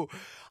 whoa.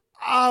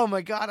 Oh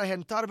my God, I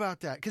hadn't thought about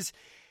that. Because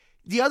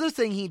the other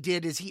thing he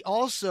did is he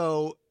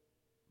also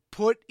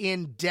put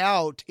in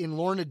doubt in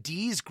Lorna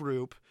D's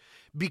group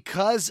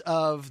because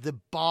of the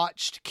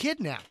botched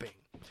kidnapping.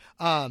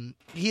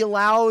 He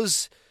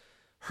allows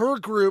her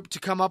group to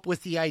come up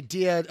with the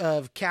idea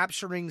of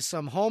capturing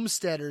some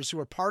homesteaders who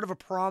are part of a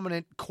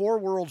prominent core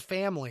world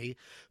family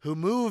who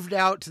moved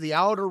out to the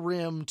Outer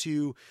Rim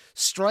to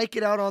strike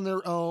it out on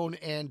their own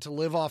and to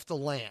live off the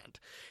land.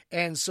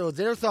 And so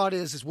their thought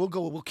is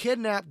we'll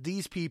kidnap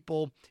these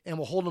people and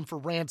we'll hold them for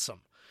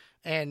ransom.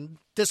 And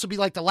this will be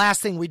like the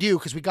last thing we do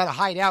because we got to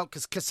hide out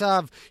because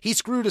Kassav, he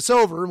screwed us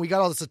over and we got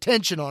all this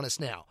attention on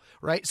us now,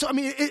 right? So, I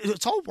mean,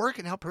 it's all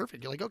working out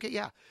perfect. You're like, okay,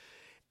 yeah.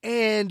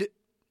 And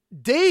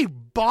they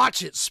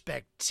botch it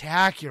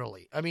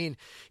spectacularly. I mean,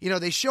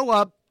 they show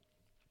up.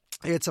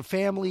 It's a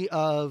family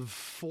of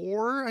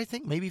 4, I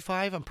think, maybe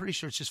 5. I'm pretty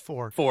sure it's just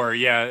 4. 4,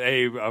 yeah.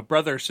 A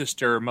brother,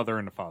 sister, mother,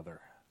 and a father.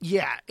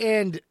 Yeah,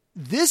 and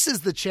this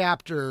is the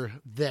chapter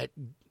that,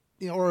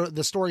 or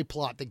the story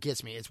plot that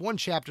gets me. It's one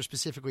chapter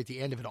specifically at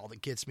the end of it all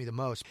that gets me the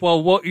most.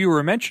 Well, what you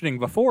were mentioning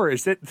before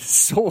is that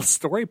this whole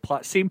story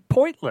plot seemed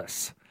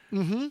pointless.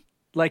 Mm-hmm.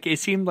 Like, it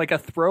seemed like a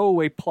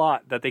throwaway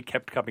plot that they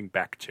kept coming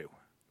back to.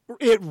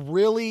 It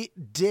really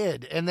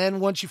did. And then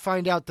once you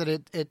find out that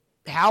it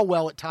how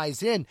well it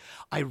ties in,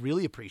 I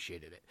really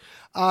appreciated it.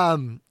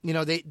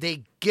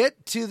 They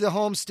get to the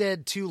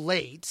homestead too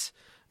late,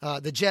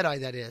 the Jedi,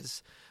 that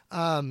is.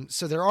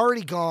 So they're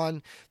already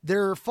gone.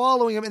 They're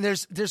following them, and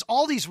there's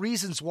all these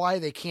reasons why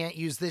they can't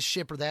use this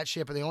ship or that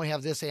ship, or they only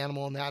have this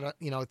animal and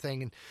that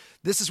thing. And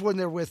this is when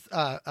they're with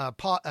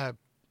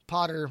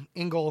Potter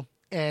Ingle,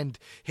 and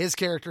his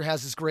character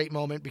has this great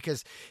moment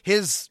because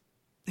his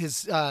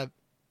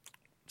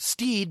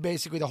steed,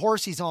 basically the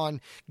horse he's on,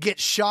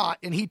 gets shot,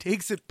 and he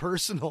takes it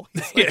personal.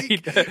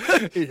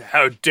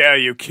 How dare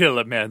you kill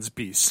a man's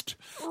beast?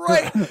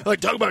 Right.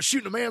 Like, talk about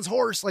shooting a man's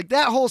horse. Like,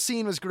 that whole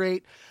scene was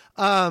great.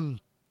 And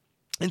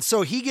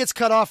so he gets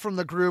cut off from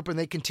the group, and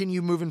they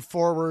continue moving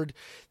forward.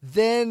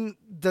 Then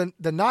the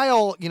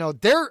Nile,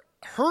 they're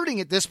hurting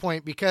at this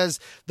point because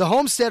the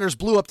homesteaders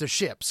blew up their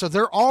ship. So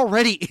they're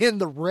already in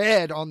the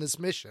red on this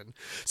mission.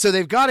 So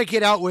they've got to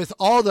get out with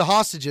all the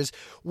hostages.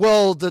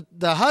 Well,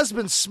 the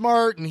husband's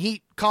smart, and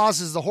he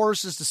causes the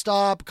horses to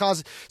stop.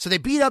 So they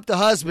beat up the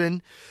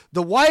husband.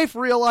 The wife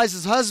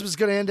realizes the husband's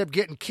going to end up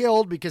getting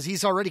killed because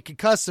he's already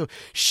concussed. So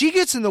she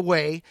gets in the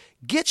way,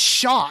 gets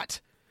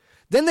shot.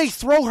 Then they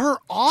throw her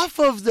off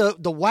of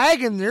the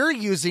wagon they're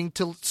using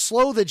to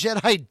slow the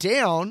Jedi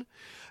down.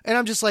 And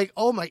I'm just like,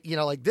 oh my,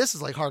 this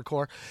is like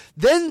hardcore.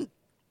 Then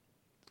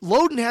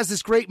Loden has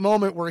this great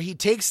moment where he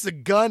takes the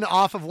gun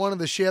off of one of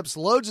the ships,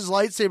 loads his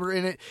lightsaber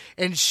in it,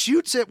 and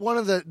shoots at one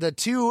of the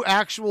two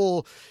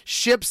actual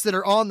ships that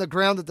are on the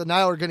ground that the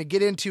Nile are going to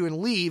get into and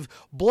leave,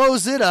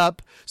 blows it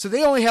up, so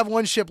they only have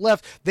one ship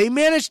left. They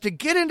manage to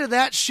get into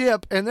that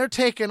ship, and they're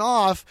taking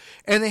off,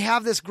 and they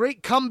have this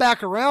great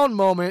comeback around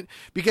moment,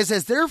 because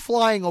as they're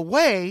flying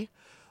away,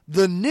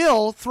 the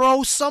Nil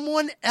throw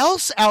someone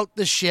else out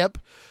the ship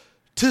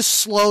to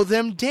slow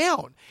them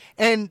down.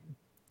 And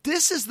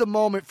this is the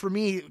moment for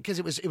me, because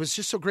it was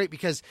just so great,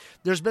 because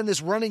there's been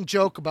this running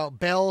joke about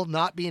Bell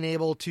not being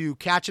able to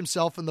catch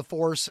himself in the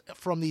Force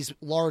from these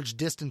large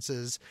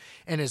distances,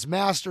 and his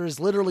master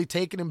has literally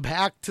taken him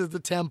back to the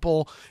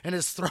temple and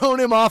has thrown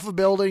him off of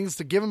buildings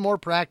to give him more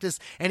practice,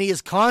 and he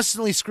is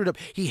constantly screwed up.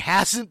 He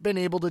hasn't been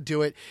able to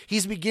do it.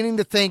 He's beginning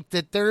to think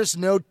that there's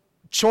no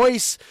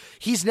choice.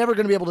 He's never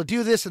going to be able to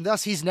do this, and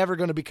thus he's never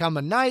going to become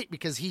a knight,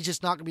 because he's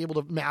just not going to be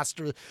able to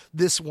master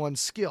this one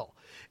skill.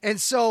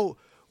 And so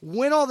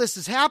when all this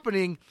is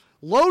happening,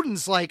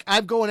 Loden's like,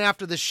 I'm going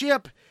after the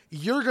ship.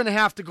 You're going to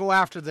have to go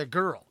after the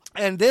girl.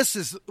 And this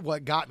is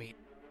what got me.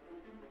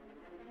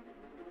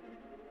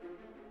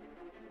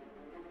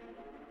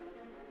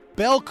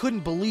 Bell couldn't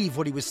believe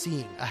what he was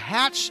seeing. A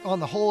hatch on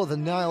the hull of the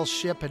Nile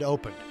ship had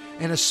opened,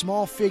 and a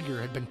small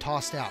figure had been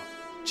tossed out.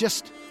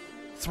 Just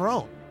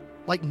thrown.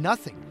 Like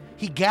nothing.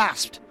 He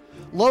gasped.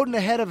 Loden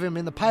ahead of him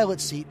in the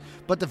pilot's seat,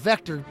 but the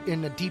Vector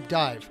in a deep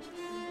dive.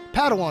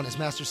 Padawan, his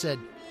master said,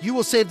 you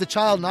will save the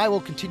child, and I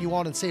will continue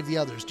on and save the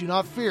others. Do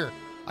not fear.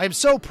 I am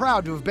so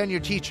proud to have been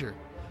your teacher.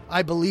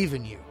 I believe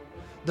in you.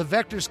 The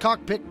Vector's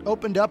cockpit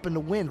opened up, and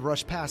the wind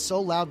rushed past so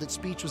loud that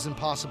speech was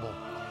impossible.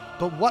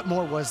 But what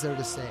more was there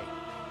to say?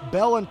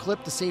 Bell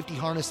unclipped the safety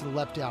harness and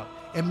leapt out.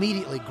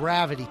 Immediately,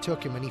 gravity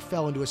took him, and he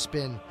fell into a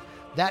spin.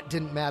 That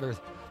didn't matter.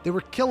 They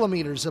were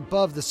kilometers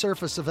above the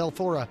surface of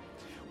Elphora,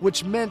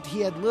 which meant he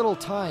had little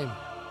time.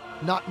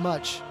 Not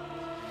much.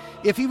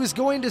 If he was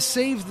going to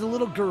save the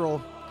little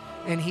girl,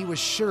 and he was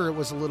sure it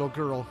was a little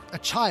girl, a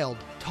child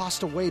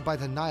tossed away by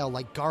the Nile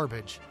like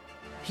garbage,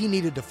 he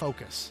needed to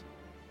focus.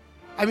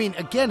 I mean,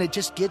 again, it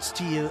just gets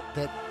to you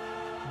that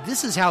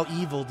this is how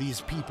evil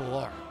these people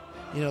are.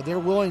 You know, they're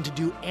willing to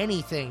do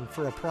anything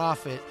for a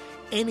profit,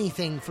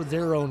 anything for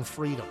their own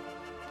freedom,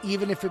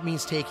 even if it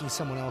means taking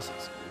someone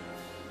else's.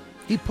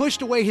 He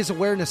pushed away his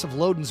awareness of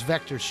Loden's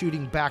Vector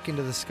shooting back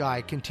into the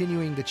sky,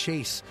 continuing the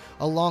chase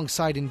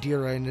alongside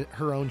Indira in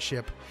her own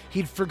ship.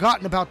 He'd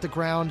forgotten about the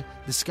ground,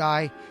 the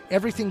sky,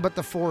 everything but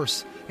the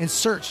Force, and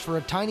searched for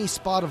a tiny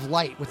spot of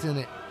light within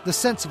it, the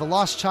sense of a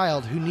lost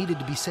child who needed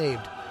to be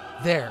saved.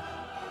 There.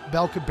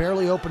 Bell could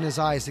barely open his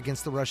eyes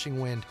against the rushing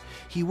wind.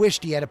 He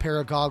wished he had a pair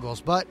of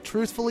goggles, but,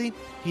 truthfully,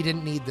 he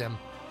didn't need them.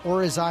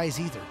 Or his eyes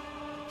either.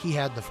 He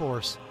had the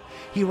Force.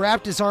 He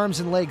wrapped his arms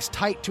and legs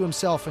tight to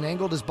himself and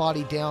angled his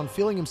body down,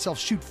 feeling himself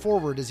shoot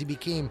forward as he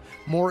became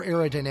more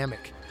aerodynamic.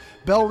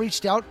 Bell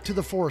reached out to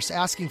the Force,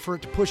 asking for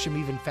it to push him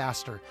even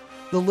faster.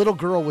 The little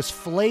girl was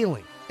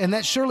flailing, and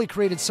that surely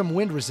created some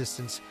wind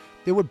resistance.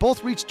 They would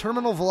both reach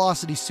terminal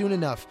velocity soon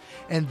enough,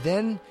 and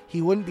then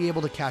he wouldn't be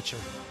able to catch her.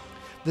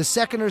 The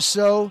second or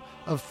so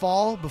of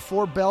fall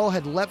before Bell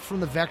had leapt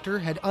from the Vector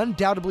had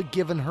undoubtedly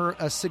given her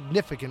a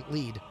significant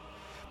lead.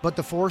 But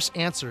the Force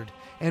answered,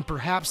 and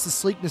perhaps the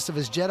sleekness of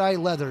his Jedi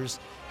leathers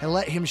had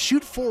let him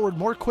shoot forward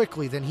more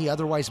quickly than he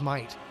otherwise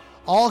might.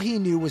 All he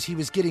knew was he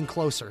was getting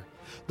closer.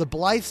 The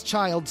blithe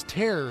child's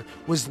terror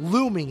was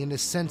looming in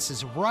his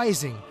senses,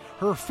 rising,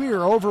 her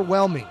fear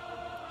overwhelming.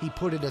 He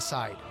put it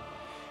aside.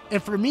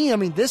 And for me, I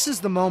mean, this is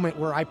the moment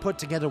where I put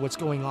together what's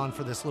going on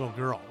for this little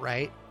girl,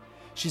 right?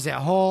 She's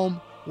at home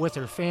with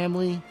her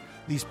family.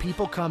 These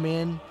people come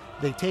in.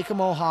 They take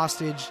them all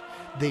hostage.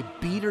 They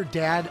beat her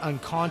dad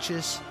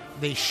unconscious.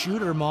 They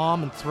shoot her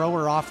mom and throw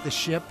her off the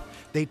ship.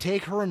 They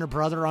take her and her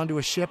brother onto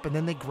a ship, and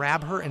then they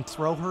grab her and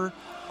throw her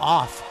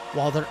off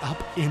while they're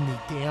up in the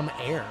damn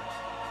air.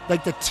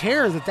 Like, the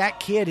terror that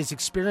kid is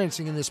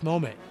experiencing in this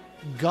moment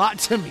got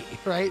to me,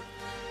 right?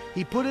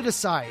 He put it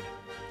aside.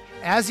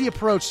 As he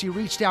approached, he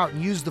reached out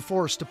and used the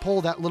Force to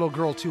pull that little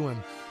girl to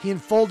him. He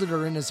enfolded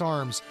her in his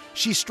arms.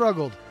 She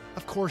struggled.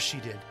 Of course she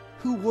did.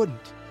 Who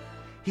wouldn't?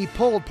 He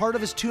pulled part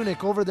of his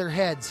tunic over their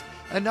heads,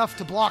 enough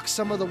to block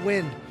some of the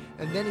wind,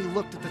 and then he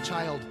looked at the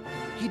child.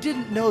 He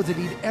didn't know that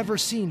he'd ever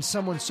seen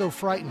someone so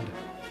frightened.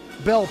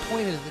 Bell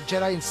pointed at the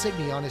Jedi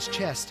insignia on his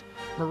chest.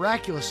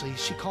 Miraculously,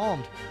 she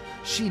calmed.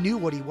 She knew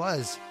what he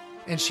was,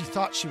 and she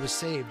thought she was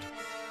saved.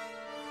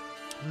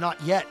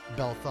 Not yet,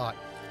 Bell thought.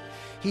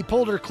 He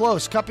pulled her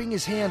close, cupping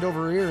his hand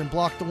over her ear and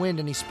blocked the wind,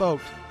 and he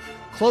spoke.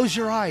 "Close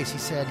your eyes," he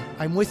said.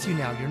 "I'm with you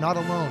now. You're not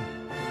alone."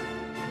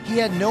 He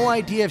had no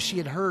idea if she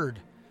had heard,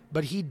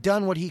 but he'd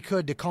done what he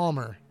could to calm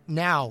her.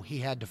 Now he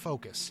had to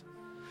focus.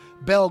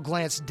 Bell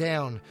glanced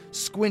down,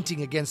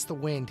 squinting against the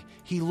wind.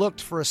 He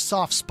looked for a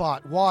soft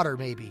spot, water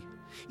maybe.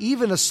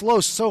 Even a slow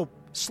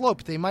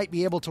slope they might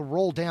be able to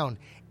roll down.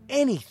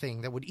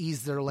 Anything that would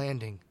ease their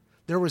landing.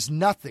 There was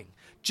nothing.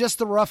 Just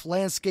the rough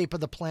landscape of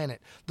the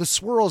planet, the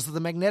swirls of the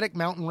magnetic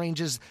mountain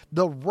ranges,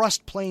 the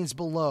rust plains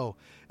below.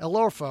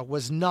 Elorfa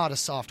was not a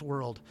soft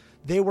world.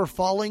 They were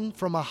falling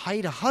from a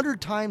height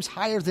 100 times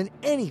higher than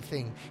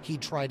anything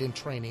he'd tried in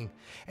training.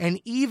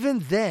 And even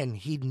then,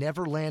 he'd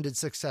never landed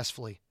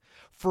successfully.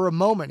 For a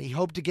moment, he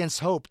hoped against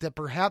hope that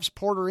perhaps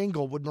Porter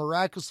Engle would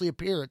miraculously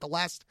appear at the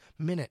last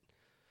minute.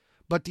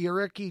 But the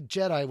Iraqi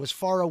Jedi was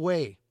far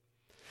away.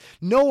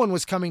 No one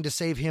was coming to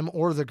save him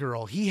or the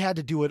girl. He had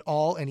to do it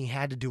all, and he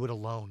had to do it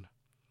alone.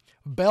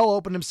 Bell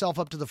opened himself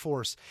up to the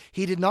Force.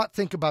 He did not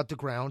think about the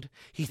ground.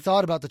 He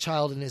thought about the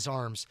child in his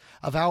arms,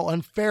 of how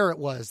unfair it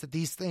was that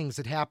these things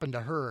had happened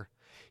to her.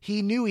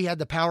 He knew he had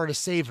the power to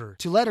save her,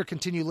 to let her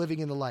continue living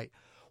in the light.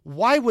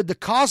 Why would the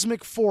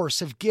cosmic force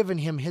have given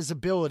him his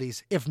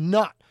abilities, if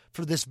not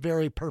for this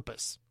very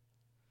purpose?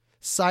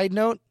 Side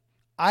note,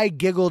 I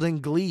giggled in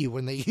glee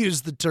when they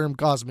used the term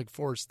cosmic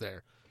force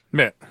there.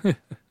 Yeah.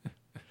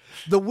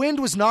 The wind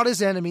was not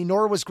his enemy,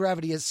 nor was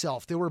gravity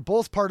itself. They were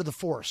both part of the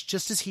force,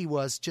 just as he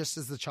was, just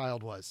as the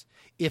child was.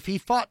 If he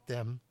fought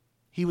them,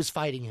 he was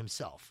fighting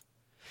himself.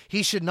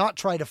 He should not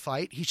try to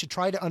fight. He should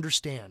try to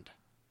understand.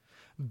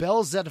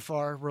 Bel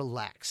Zettifar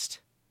relaxed.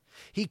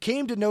 He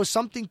came to know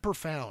something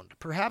profound,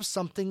 perhaps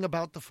something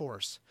about the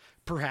Force,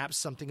 perhaps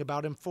something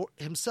about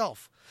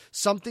himself,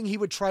 something he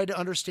would try to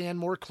understand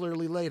more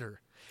clearly later.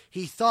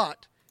 He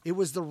thought it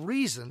was the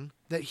reason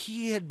that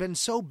he had been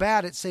so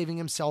bad at saving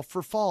himself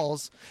for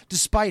falls,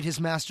 despite his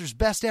master's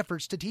best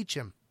efforts to teach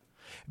him.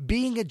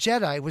 Being a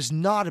Jedi was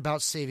not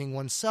about saving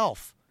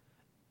oneself.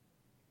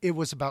 It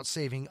was about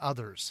saving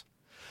others.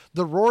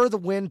 The roar of the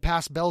wind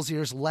past Bel's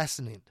ears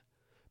lessened,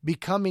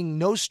 becoming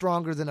no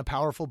stronger than a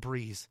powerful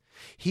breeze.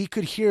 He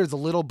could hear the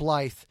little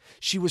Blythe.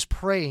 She was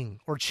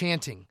praying or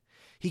chanting.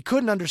 He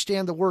couldn't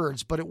understand the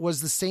words, but it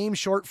was the same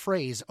short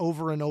phrase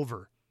over and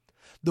over.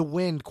 The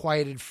wind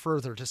quieted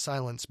further to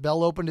silence.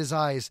 Bel opened his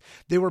eyes.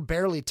 They were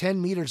barely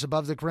 10 meters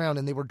above the ground,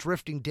 and they were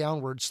drifting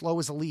downward, slow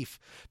as a leaf,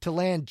 to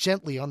land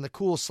gently on the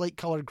cool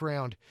slate-colored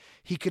ground.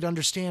 He could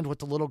understand what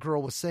the little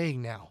girl was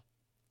saying now.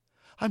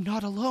 "I'm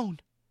not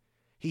alone."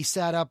 He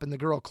sat up, and the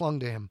girl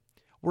clung to him.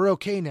 "We're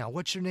okay now.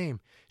 What's your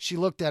name?" She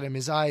looked at him,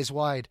 his eyes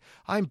wide.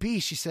 "I'm B,"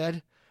 she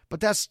said. "But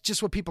that's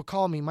just what people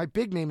call me. My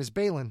big name is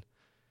Baylan."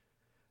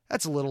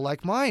 "That's a little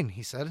like mine,"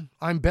 he said.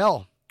 "I'm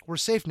Bel. We're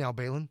safe now,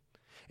 Baylan.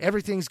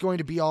 Everything's going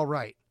to be all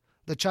right."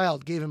 The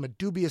child gave him a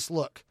dubious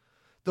look.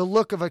 The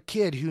look of a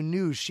kid who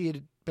knew she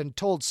had been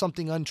told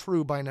something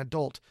untrue by an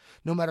adult,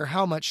 no matter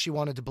how much she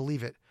wanted to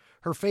believe it.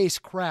 Her face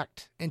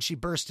cracked, and she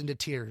burst into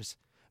tears.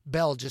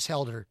 Bel just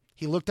held her.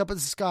 He looked up at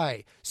the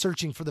sky,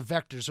 searching for the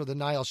vectors or the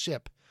Nile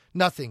ship.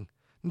 Nothing.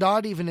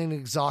 Not even an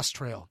exhaust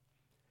trail.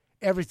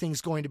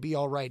 Everything's going to be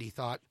all right, he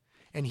thought,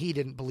 and he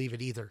didn't believe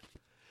it either.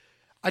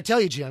 I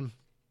tell you, Jim,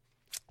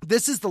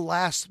 this is the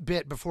last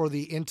bit before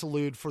the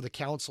interlude for the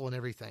council and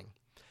everything.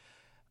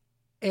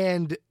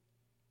 And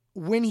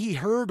when he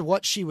heard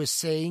what she was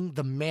saying,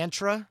 the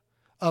mantra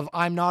of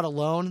 "I'm not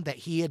alone" that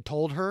he had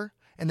told her,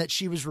 and that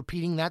she was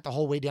repeating that the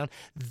whole way down,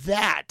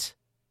 that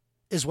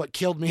is what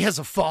killed me as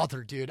a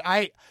father, dude.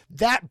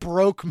 That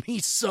broke me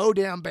so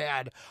damn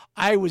bad.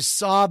 I was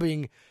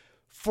sobbing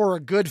for a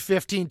good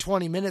 15,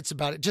 20 minutes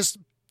about it, just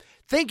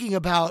thinking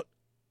about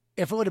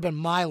if it would have been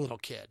my little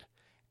kid.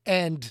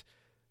 And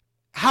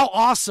how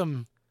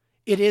awesome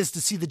it is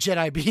to see the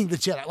Jedi being the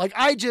Jedi. Like,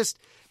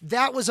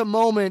 that was a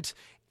moment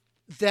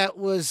that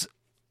was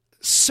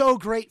so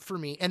great for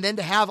me. And then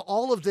to have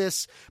all of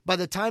this, by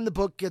the time the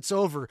book gets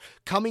over,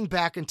 coming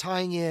back and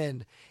tying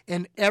in,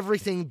 and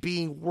everything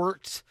being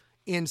worked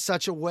in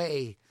such a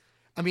way.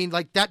 I mean,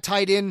 like, that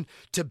tied in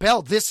to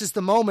Bel. This is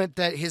the moment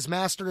that his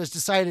master has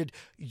decided,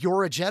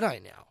 you're a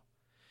Jedi now.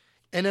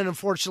 And then,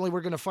 unfortunately,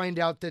 we're going to find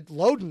out that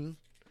Loden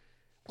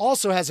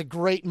also has a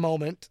great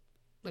moment,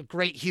 a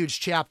great huge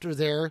chapter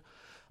there,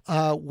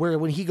 where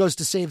when he goes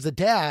to save the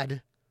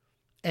dad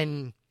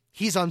and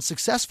he's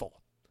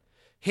unsuccessful,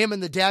 him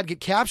and the dad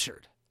get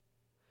captured.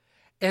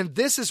 And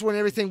this is when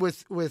everything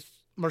with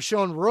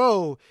Marshon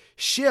Ro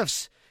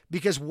shifts,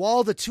 because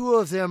while the two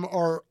of them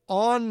are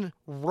on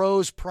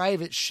Ro's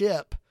private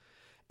ship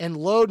and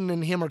Loden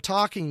and him are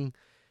talking,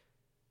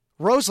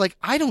 Ro's like,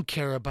 "I don't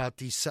care about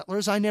these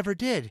settlers. I never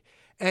did."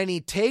 And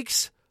he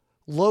takes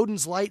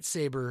Loden's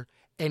lightsaber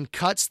and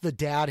cuts the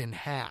dad in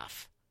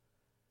half.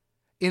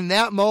 In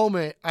that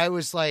moment, I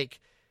was like,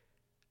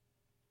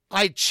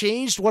 I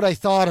changed what I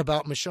thought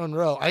about Marshon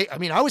Ro. I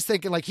mean, I was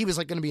thinking like he was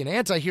like going to be an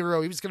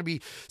anti-hero. He was going to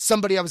be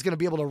somebody I was going to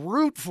be able to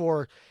root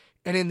for.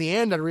 And in the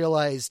end, I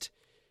realized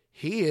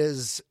he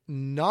is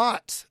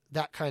not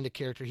that kind of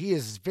character. He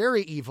is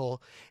very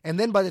evil. And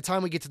then by the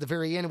time we get to the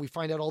very end and we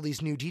find out all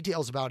these new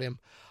details about him,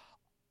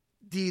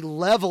 the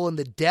level and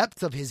the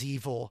depth of his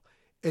evil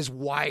is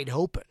wide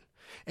open.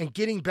 And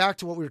getting back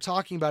to what we were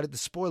talking about at the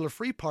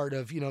spoiler-free part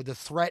of, the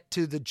threat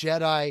to the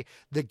Jedi,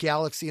 the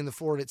galaxy, and the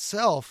Fort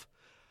itself,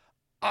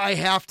 I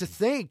have to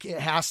think it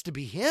has to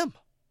be him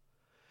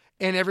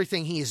and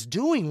everything he is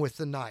doing with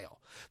the Nile.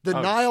 The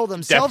Nile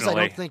themselves,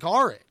 definitely. I don't think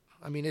are it.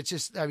 I mean,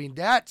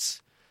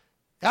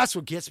 That's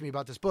what gets me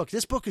about this book.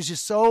 This book is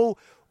just so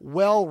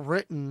well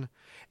written.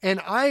 And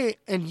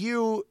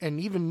you and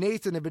even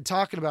Nathan have been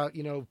talking about,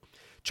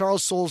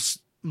 Charles Soule's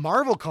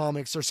Marvel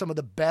comics are some of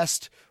the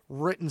best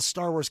written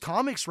Star Wars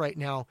comics right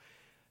now.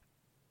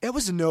 It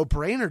was a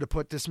no-brainer to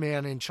put this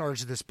man in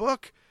charge of this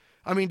book.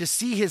 I mean, to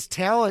see his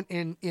talent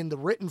in the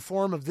written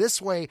form of this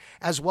way,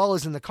 as well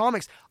as in the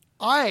comics,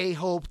 I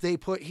hope they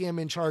put him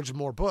in charge of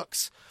more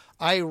books.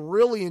 I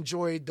really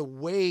enjoyed the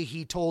way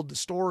he told the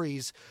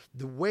stories,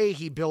 the way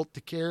he built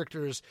the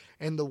characters,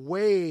 and the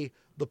way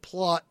the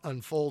plot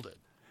unfolded.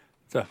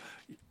 So,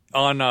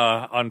 on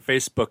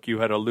Facebook,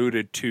 you had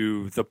alluded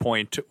to the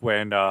point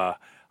when I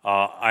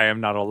am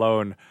not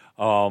alone.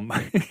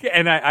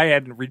 And I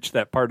hadn't reached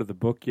that part of the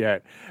book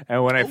yet.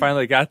 And when I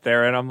finally got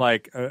there, and I'm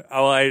like,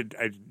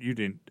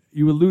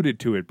 you alluded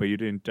to it, but you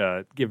didn't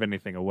give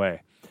anything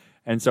away.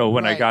 And so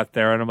when I got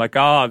there, and I'm like,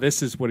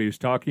 this is what he was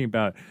talking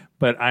about.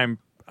 But I'm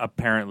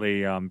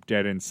apparently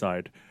dead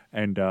inside.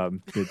 And no,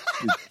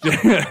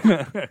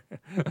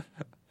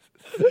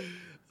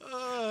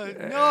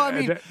 I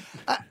mean,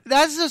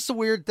 that's just a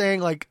weird thing.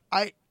 Like,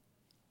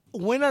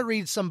 when I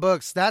read some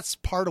books, that's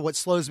part of what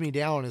slows me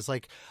down is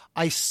like,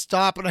 I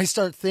stop and I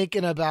start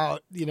thinking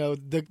about,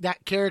 that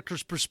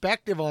character's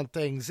perspective on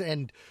things.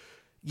 And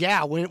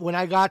yeah, when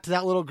I got to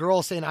that little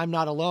girl saying, I'm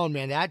not alone,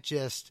 man,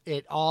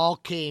 it all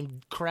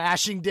came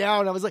crashing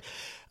down. I was like,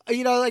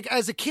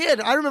 as a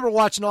kid, I remember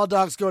watching All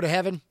Dogs Go to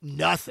Heaven.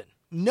 Nothing.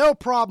 No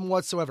problem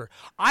whatsoever.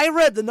 I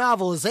read the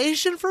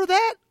novelization for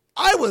that.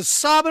 I was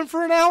sobbing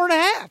for an hour and a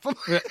half.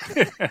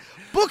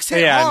 Books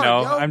hit hard.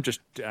 No, yo. I'm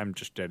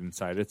just dead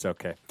inside. It's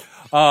okay.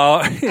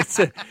 That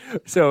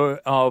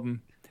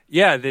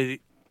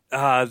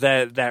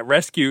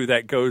rescue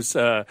that goes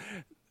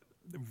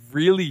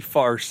really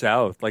far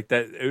south, like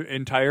that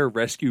entire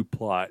rescue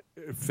plot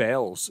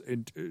fails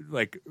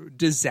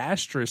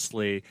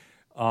disastrously.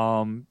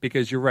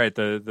 Because you're right,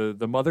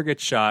 the mother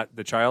gets shot,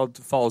 the child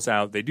falls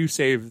out. They do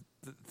save.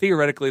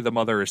 Theoretically, the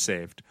mother is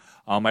saved.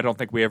 I don't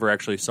think we ever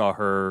actually saw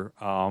her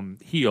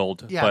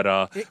healed. Yeah.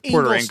 But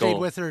Porter Engle stayed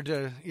with her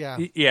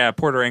to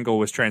Porter Engle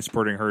was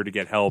transporting her to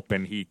get help,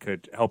 and he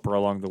could help her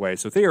along the way.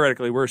 So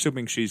theoretically, we're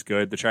assuming she's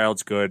good. The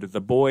child's good.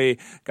 The boy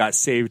got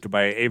saved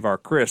by Avar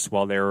Kriss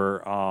while they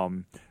were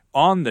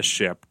on the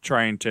ship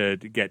trying to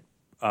get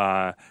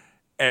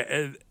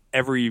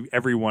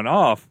everyone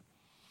off.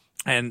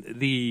 And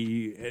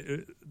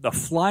the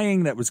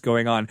flying that was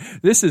going on.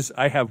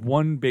 I have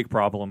one big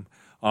problem.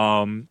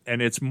 And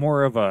it's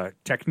more of a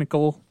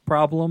technical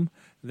problem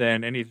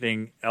than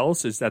anything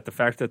else, is that the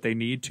fact that they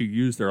need to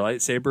use their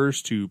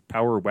lightsabers to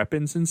power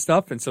weapons and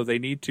stuff, and so they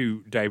need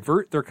to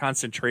divert their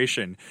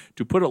concentration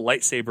to put a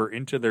lightsaber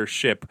into their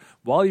ship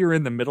while you're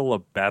in the middle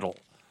of battle.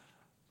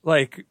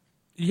 Like,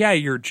 yeah,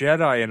 you're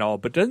Jedi and all,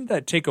 but doesn't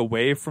that take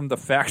away from the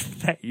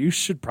fact that you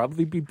should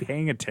probably be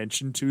paying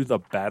attention to the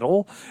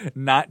battle,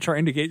 not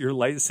trying to get your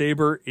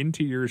lightsaber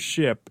into your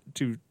ship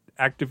to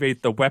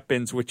activate the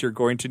weapons which you're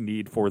going to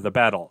need for the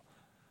battle?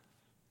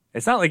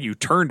 It's not like you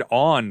turned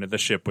on the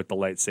ship with the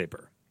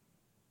lightsaber.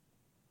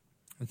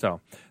 And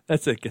so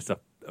that's, I guess, a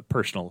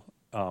personal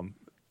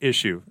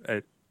issue.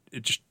 It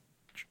just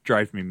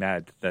drives me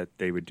mad that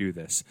they would do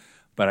this.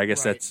 But I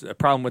guess that's a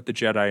problem with the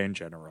Jedi in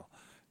general.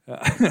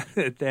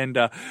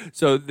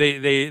 So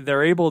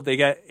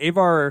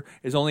Avar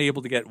is only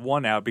able to get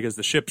one out because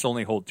the ships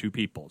only hold two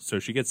people. So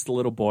she gets the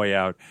little boy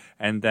out,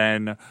 and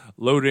then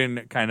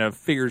Loden kind of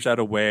figures out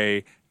a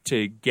way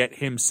to get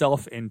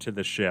himself into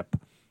the ship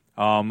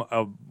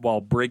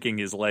while breaking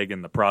his leg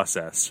in the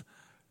process.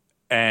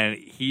 And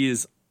he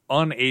is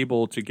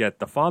unable to get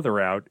the father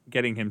out,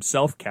 getting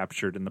himself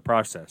captured in the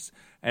process.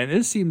 And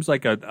this seems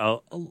like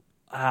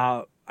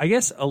I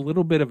guess a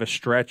little bit of a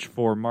stretch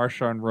for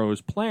Marchand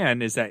Rowe's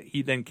plan is that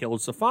he then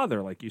kills the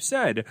father. Like you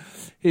said,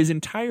 his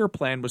entire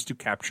plan was to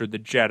capture the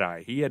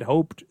Jedi. He had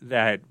hoped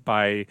that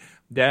by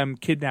them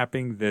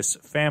kidnapping this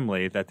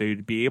family that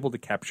they'd be able to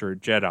capture a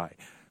Jedi.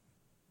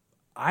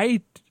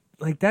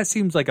 That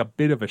seems like a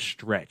bit of a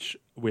stretch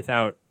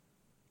without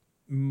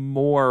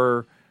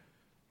more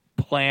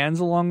plans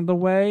along the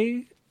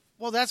way.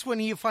 Well, that's when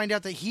you find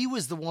out that he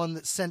was the one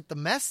that sent the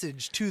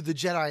message to the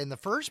Jedi in the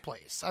first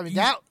place. I mean,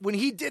 when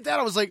he did that,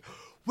 I was like,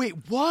 wait,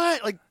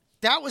 what? Like,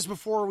 that was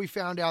before we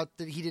found out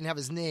that he didn't have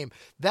his name.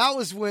 That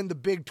was when the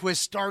big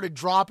twist started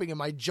dropping and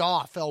my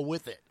jaw fell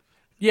with it.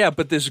 Yeah,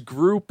 but this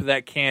group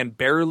that can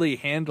barely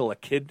handle a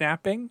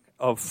kidnapping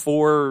of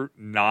 4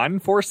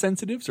 non-Force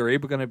sensitives are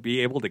going to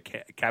be able to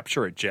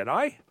capture a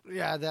Jedi?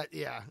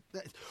 Yeah,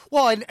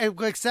 well, and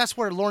that's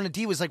where Lorna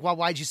D was like, well,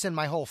 why'd you send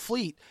my whole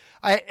fleet?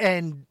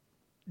 And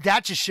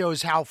that just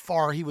shows how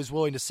far he was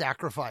willing to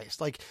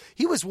sacrifice. Like,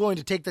 he was willing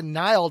to take the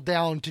Nile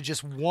down to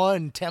just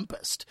one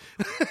Tempest.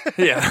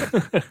 Yeah.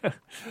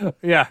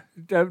 Yeah.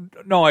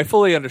 No, I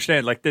fully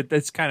understand. Like,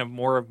 that's kind of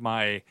more of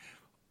my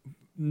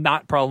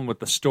not problem with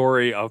the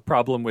story, of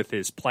problem with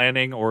his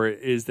planning, or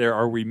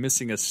are we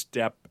missing a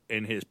step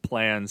in his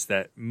plans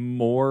that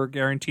more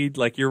guaranteed?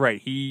 Like, you're right.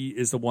 He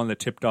is the one that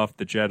tipped off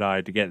the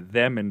Jedi to get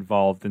them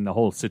involved in the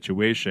whole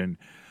situation.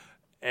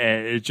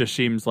 And it just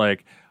seems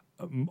like,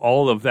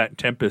 all of that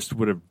Tempest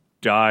would have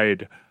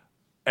died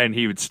and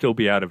he would still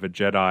be out of a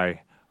Jedi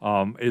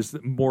is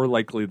more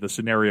likely the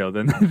scenario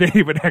than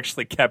they would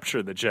actually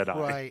capture the Jedi.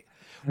 Right.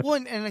 Well,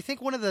 and I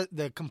think one of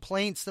the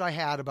complaints that I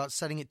had about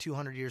setting it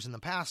 200 years in the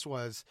past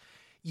was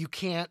you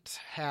can't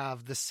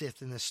have the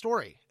Sith in this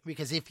story,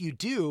 because if you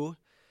do,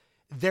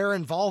 their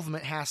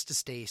involvement has to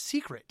stay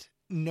secret.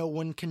 No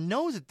one can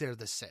know that they're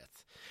the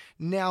Sith.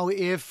 Now,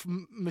 if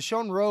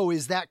Michonne Ro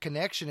is that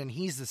connection and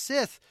he's the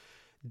Sith,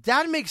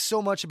 that makes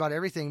so much about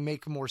everything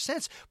make more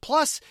sense.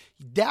 Plus,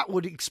 that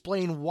would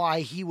explain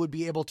why he would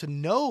be able to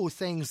know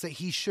things that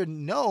he shouldn't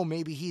know.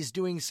 Maybe he's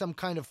doing some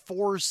kind of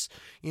force,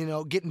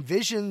 getting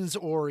visions,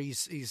 or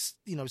he's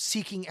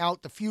seeking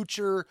out the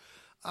future.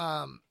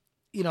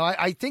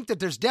 I think that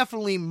there's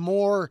definitely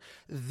more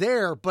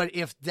there, but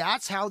if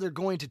that's how they're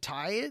going to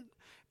tie it,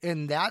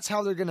 and that's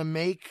how they're going to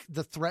make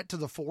the threat to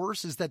the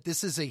Force, is that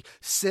this is a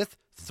Sith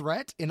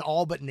threat in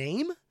all but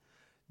name,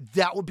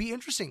 that would be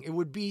interesting. It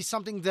would be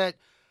something that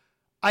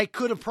I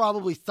could have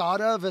probably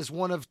thought of as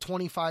one of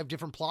 25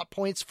 different plot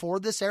points for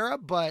this era,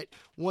 but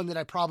one that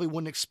I probably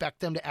wouldn't expect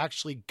them to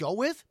actually go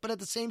with. But at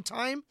the same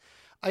time,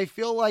 I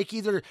feel like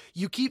either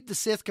you keep the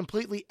Sith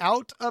completely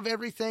out of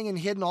everything and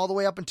hidden all the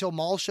way up until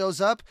Maul shows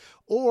up,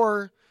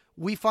 or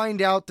we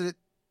find out that,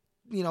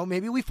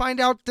 maybe we find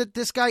out that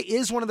this guy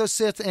is one of those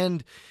Sith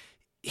and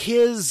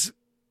his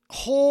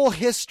whole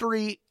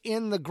history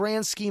in the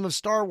grand scheme of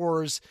Star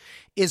Wars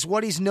is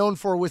what he's known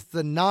for with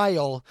the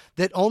Nihil,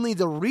 that only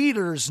the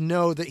readers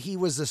know that he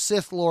was a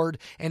Sith Lord,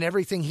 and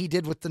everything he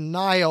did with the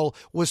Nihil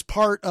was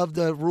part of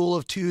the Rule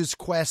of Two's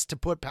quest to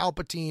put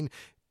Palpatine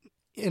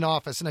in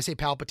office. And I say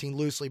Palpatine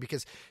loosely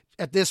because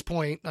at this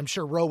point, I'm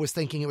sure Ro was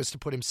thinking it was to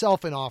put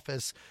himself in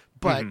office,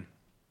 but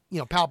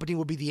Palpatine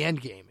would be the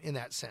end game in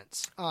that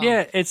sense.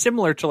 Yeah, it's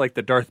similar to like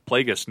the Darth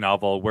Plagueis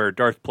novel, where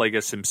Darth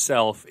Plagueis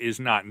himself is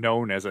not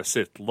known as a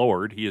Sith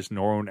Lord. He is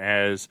known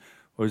as,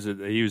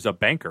 he was a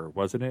banker,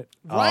 wasn't it?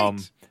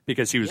 Right.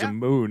 Because he was a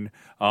Moon.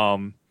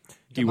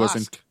 He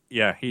wasn't.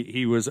 Yeah,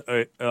 he was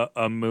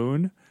a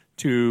Moon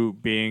to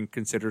being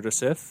considered a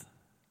Sith.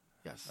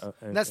 Yes,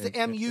 that's the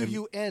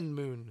M-U-U-N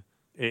Moon.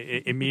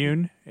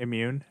 Immune.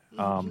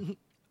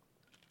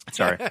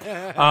 Sorry.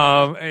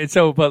 And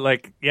so, but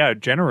like, yeah,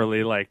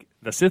 generally, like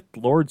the Sith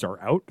Lords are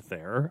out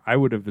there. I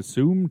would have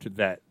assumed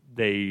that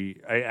I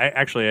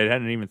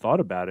hadn't even thought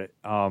about it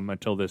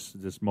until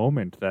this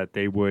moment, that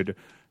they would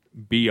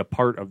be a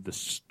part of the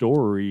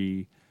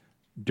story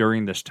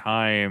during this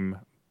time,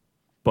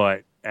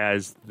 but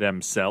as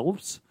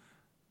themselves.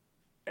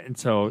 And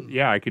so,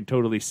 yeah, I could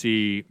totally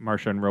see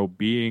Marchion Ro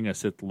being a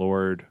Sith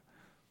Lord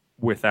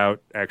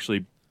without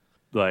actually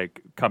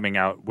like coming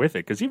out with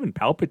it, because even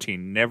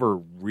Palpatine never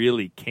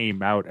really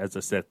came out as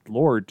a Sith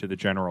Lord to the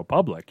general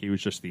public. He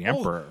was just the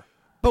Emperor.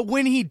 But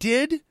when he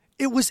did,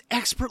 it was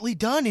expertly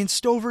done in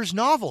Stover's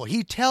novel.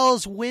 He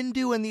tells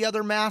Windu and the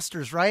other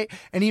masters, right?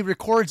 And he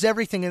records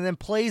everything and then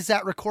plays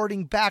that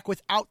recording back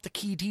without the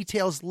key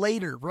details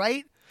later,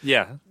 right?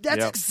 Yeah.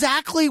 That's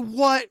exactly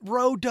what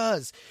Ro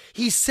does.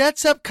 He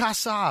sets up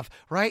Kassav,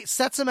 right?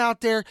 Sets him out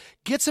there,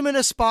 gets him in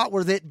a spot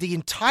where the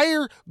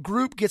entire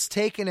group gets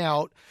taken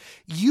out,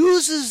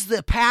 uses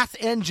the path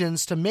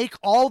engines to make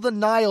all the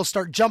Nihil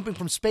start jumping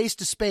from space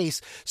to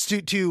space,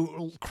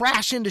 to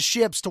crash into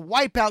ships, to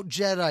wipe out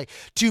Jedi,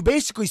 to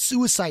basically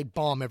suicide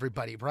bomb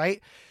everybody,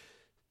 right?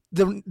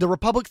 The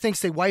Republic thinks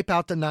they wipe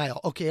out the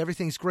Nihil. Okay,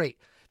 everything's great.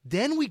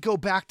 Then we go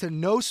back to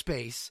No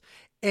Space,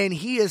 and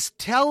he is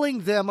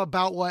telling them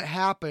about what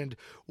happened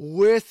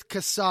with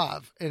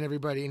Kassav and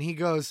everybody. And he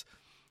goes,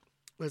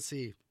 let's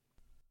see.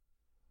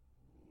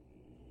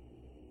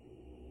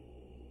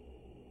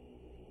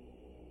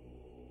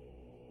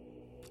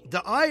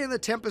 The Eye and the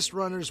Tempest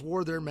Runners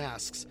wore their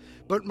masks,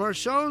 but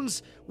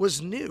Marchion's was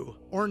new,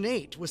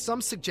 ornate, with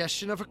some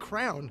suggestion of a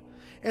crown,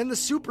 and the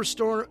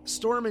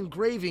Superstorm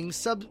engraving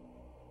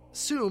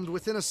subsumed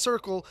within a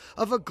circle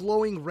of a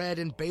glowing red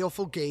and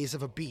baleful gaze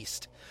of a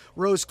beast.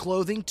 Ro's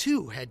clothing,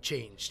 too, had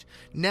changed.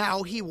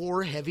 Now he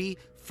wore a heavy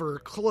fur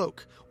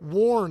cloak,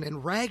 worn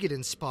and ragged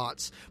in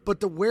spots, but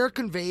the wear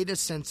conveyed a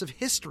sense of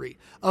history,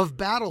 of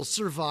battles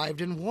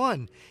survived and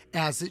won,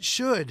 as it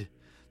should.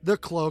 The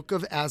cloak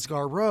of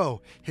Asgar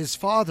Ro, his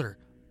father,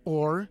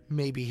 or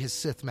maybe his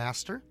Sith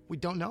master, we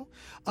don't know.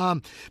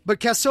 But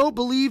Kassav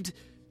believed,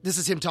 this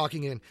is him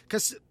talking in,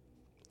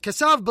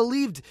 Kassav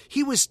believed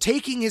he was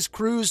taking his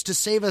crews to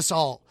save us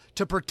all,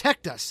 to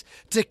protect us,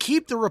 to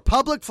keep the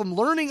Republic from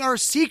learning our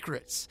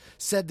secrets,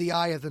 said the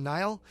Eye of the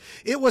Nihil.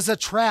 It was a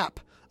trap,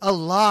 a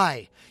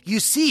lie. You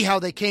see how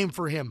they came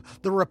for him.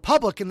 The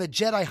Republic and the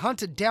Jedi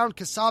hunted down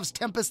Kassav's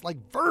Tempest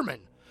like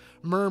vermin.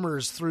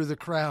 Murmurs through the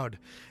crowd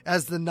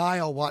as the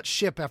Nihil watched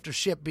ship after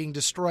ship being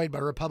destroyed by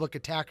Republic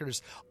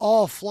attackers,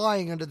 all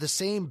flying under the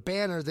same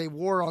banner they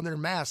wore on their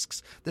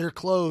masks, their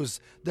clothes,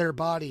 their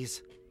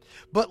bodies.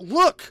 But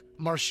look,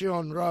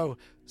 Marchion Ro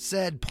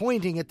said,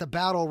 pointing at the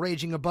battle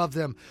raging above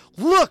them.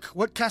 Look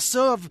what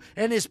Kassav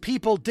and his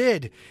people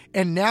did.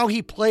 And now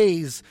he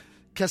plays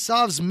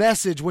Kassav's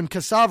message when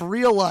Kassav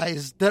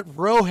realized that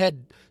Ro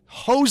had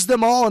hosed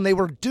them all and they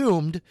were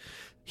doomed.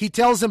 He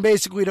tells him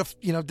basically to,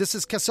 this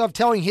is Kassav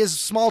telling his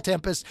small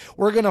Tempest,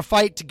 we're going to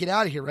fight to get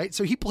out of here, right?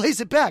 So he plays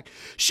it back.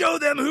 Show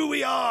them who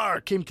we are,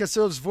 came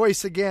Kassav's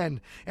voice again.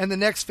 And the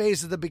next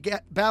phase of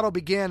the battle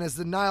began as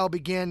the Nile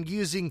began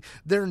using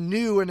their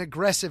new and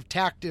aggressive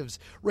tactics,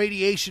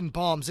 radiation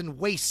bombs and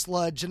waste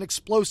sludge and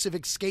explosive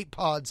escape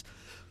pods.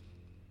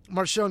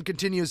 Marchionne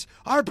continues,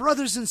 our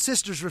brothers and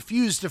sisters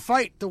refused to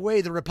fight the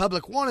way the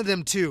Republic wanted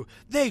them to.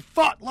 They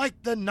fought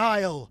like the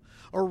Nile.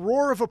 A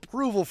roar of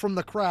approval from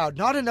the crowd,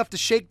 not enough to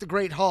shake the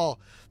Great Hall.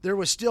 There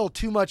was still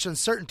too much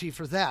uncertainty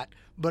for that,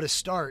 but a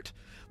start.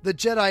 The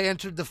Jedi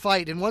entered the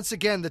fight, and once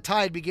again the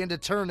tide began to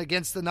turn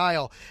against the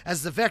Nile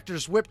as the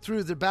Vectors whipped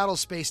through the battle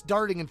space,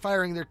 darting and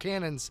firing their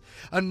cannons.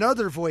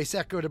 Another voice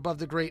echoed above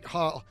the Great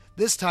Hall.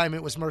 This time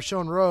it was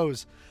Marchionne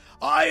Rose.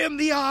 I am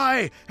the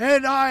Eye,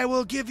 and I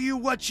will give you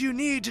what you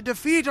need to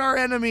defeat our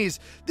enemies.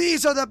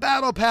 These are the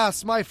battle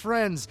paths, my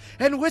friends,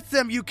 and with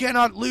them you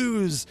cannot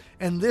lose.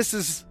 And this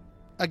is,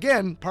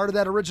 again, part of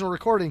that original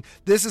recording.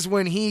 This is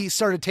when he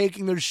started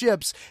taking their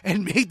ships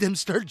and made them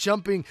start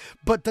jumping.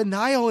 But the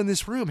Nile in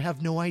this room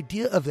have no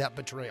idea of that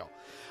betrayal.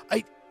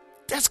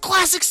 That's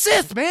classic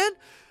Sith, man.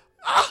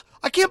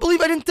 I can't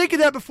believe I didn't think of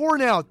that before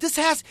now.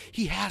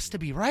 He has to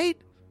be, right?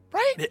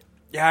 Right?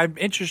 Yeah, I'm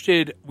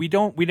interested. We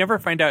never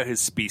find out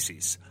his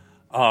species.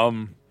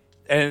 And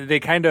they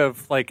kind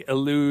of like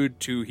allude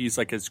to he's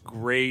like his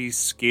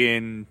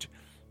gray-skinned.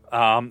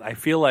 I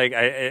feel like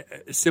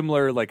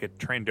similar like a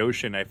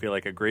Trandoshan. I feel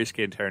like a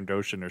gray-skinned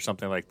Trandoshan or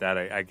something like that.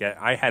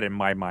 I had in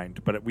my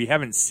mind, but we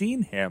haven't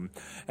seen him.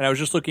 And I was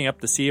just looking up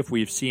to see if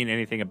we've seen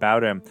anything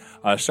about him.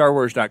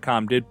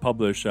 StarWars.com did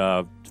publish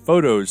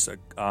photos,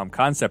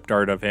 concept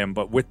art of him,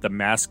 but with the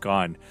mask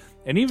on.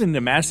 And even the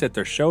mask that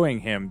they're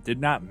showing him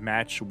did not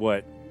match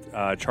what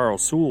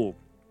Charles Soule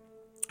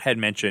had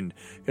mentioned,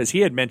 because he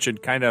had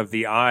mentioned kind of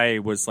the eye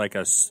was like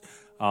the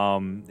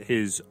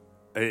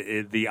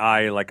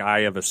eye, like eye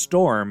of a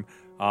storm,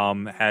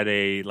 had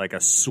a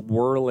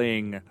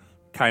swirling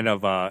kind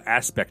of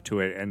aspect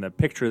to it, and the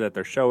picture that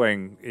they're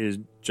showing is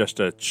just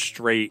a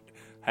straight,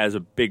 has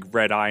a big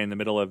red eye in the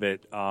middle of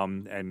it,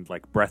 and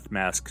like breath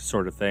mask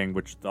sort of thing,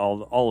 which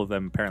all of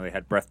them apparently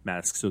had breath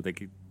masks so they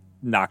could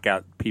knock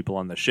out people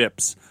on the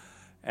ships.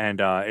 And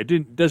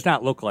it does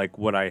not look like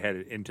what I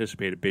had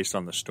anticipated based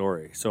on the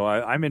story. So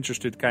I'm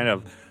interested kind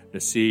of to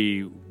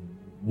see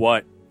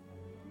what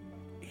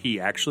he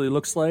actually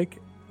looks like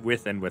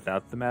with and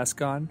without the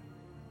mask on.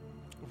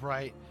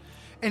 Right.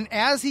 And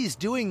as he's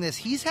doing this,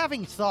 he's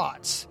having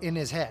thoughts in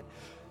his head.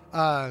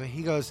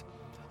 He goes,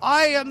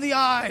 I am the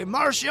Eye,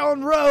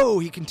 Marchionne Ro,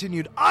 he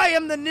continued. I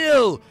am the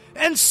Nil,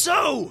 and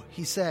so,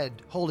 he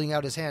said, holding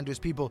out his hand to his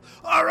people,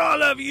 are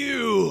all of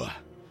you.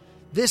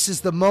 This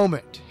is the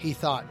moment, he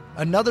thought.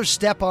 Another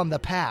step on the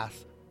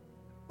path.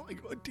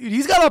 Dude,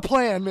 he's got a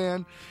plan,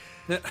 man.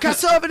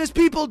 Kassav and his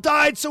people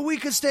died so we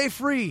could stay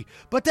free.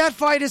 But that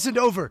fight isn't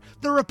over.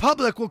 The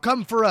Republic will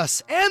come for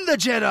us and the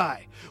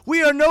Jedi.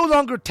 We are no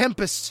longer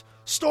tempests,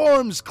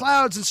 storms,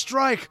 clouds, and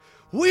strike.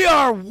 We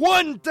are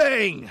one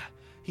thing.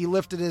 He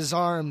lifted his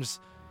arms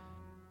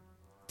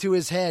to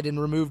his head and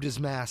removed his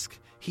mask.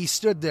 He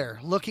stood there,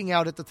 looking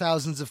out at the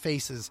thousands of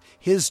faces,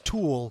 his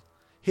tool,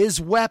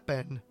 his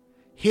weapon,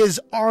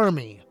 his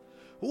army.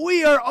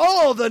 We are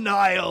all the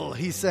Nile,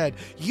 he said,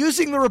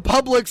 using the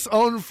Republic's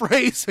own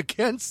phrase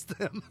against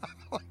them.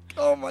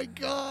 Oh my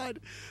God,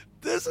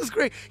 this is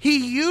great.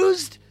 He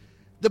used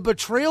the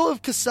betrayal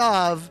of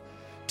Kassav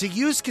to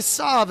use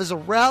Kassav as a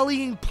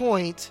rallying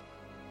point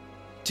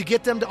to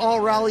get them to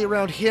all rally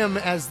around him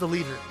as the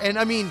leader. And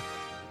I mean,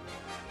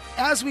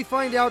 as we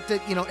find out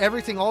that,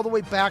 everything all the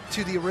way back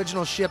to the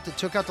original ship that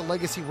took out the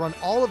Legacy Run,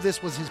 all of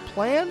this was his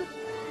plan.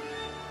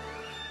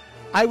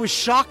 I was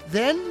shocked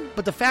then,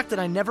 but the fact that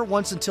I never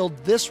once until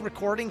this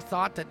recording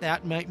thought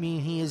that might mean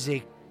he is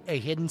a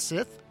hidden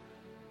Sith,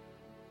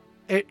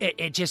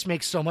 it just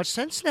makes so much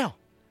sense now.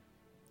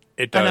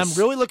 It does. And I'm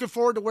really looking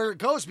forward to where it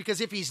goes, because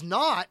if he's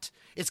not,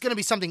 it's going to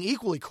be something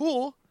equally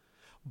cool.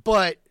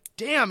 But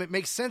damn, it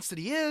makes sense that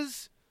he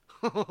is.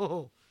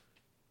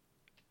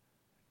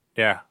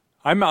 Yeah.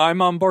 I'm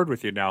on board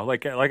with you now.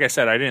 Like I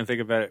said, I didn't think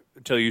about it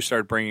until you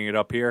started bringing it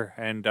up here,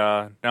 and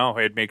no,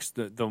 it makes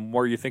the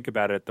more you think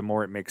about it, the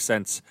more it makes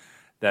sense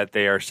that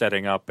they are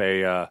setting up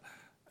a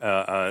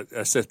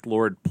Sith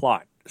Lord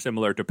plot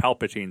similar to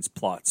Palpatine's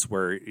plots,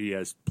 where he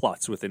has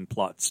plots within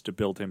plots to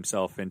build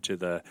himself into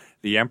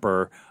the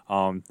Emperor.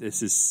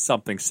 This is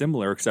something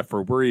similar, except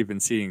for we're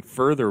even seeing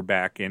further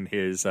back in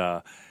his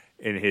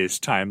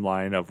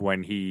timeline of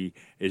when he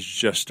is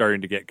just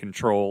starting to get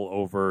control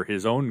over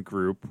his own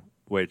group,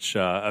 which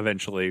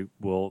eventually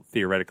will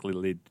theoretically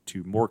lead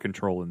to more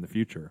control in the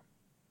future.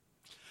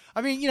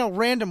 I mean,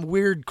 random,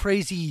 weird,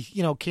 crazy,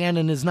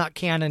 canon is not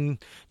canon,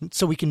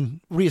 so we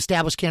can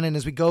reestablish canon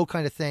as we go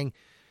kind of thing.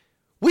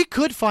 We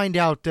could find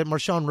out that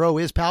Marchionne Ro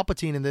is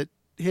Palpatine and that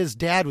his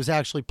dad was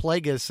actually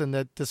Plagueis, and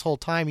that this whole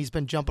time he's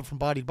been jumping from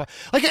body to body.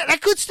 Like,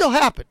 that could still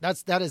happen.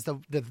 That is the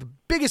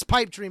biggest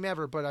pipe dream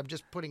ever, but I'm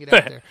just putting it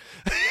out there.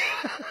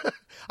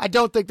 I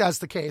don't think that's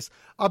the case.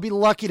 I'll be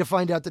lucky to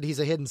find out that he's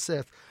a hidden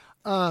Sith.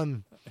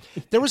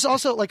 There was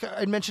also, like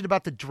I mentioned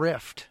about the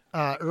drift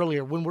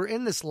earlier, when we're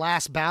in this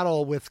last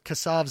battle with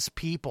Kasav's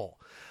people,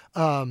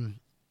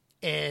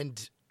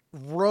 and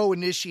Ro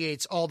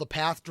initiates all the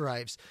path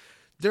drives.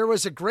 There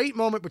was a great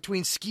moment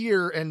between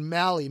Skier and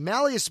Mally.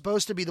 Mally is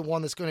supposed to be the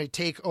one that's going to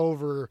take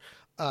over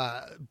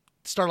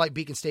Starlight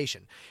Beacon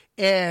Station.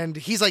 And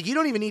he's like, you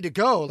don't even need to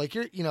go. Like,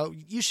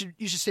 you should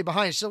stay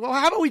behind. She said, well,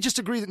 how about we just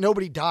agree that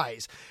nobody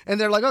dies? And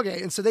they're like,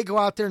 okay. And so they go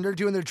out there and they're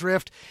doing their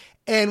drift.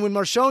 And when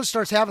Marchon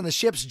starts having the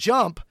ships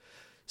jump,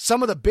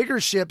 some of the bigger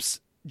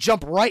ships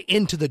jump right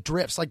into the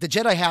drifts. Like the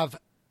Jedi have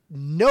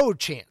no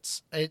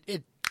chance.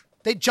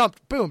 They jump,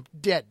 boom,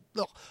 dead.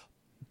 Ugh.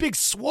 Big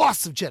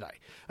swaths of Jedi.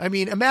 I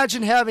mean,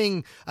 imagine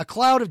having a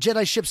cloud of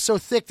Jedi ships so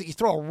thick that you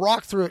throw a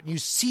rock through it and you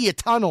see a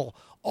tunnel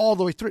all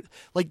the way through.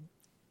 Like,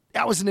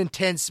 that was an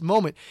intense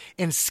moment.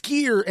 And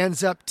Skier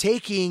ends up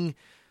taking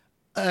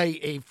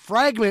a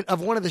fragment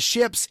of one of the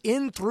ships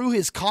in through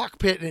his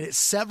cockpit, and it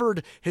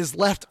severed his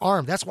left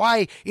arm. That's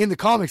why in the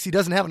comics he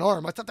doesn't have an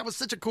arm. I thought that was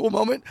such a cool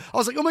moment. I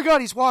was like, oh my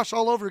God, he's washed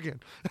all over again.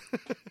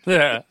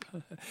 Yeah.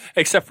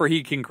 Except for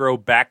he can grow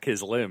back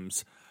his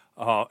limbs.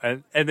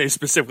 And they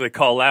specifically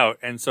call out.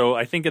 And so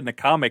I think in the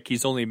comic,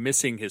 he's only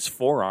missing his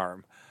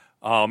forearm.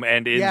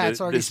 And in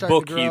this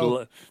book,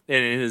 in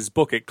his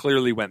book, it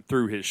clearly went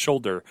through his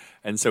shoulder.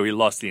 And so he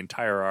lost the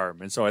entire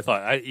arm. And so I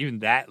thought even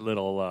that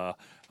little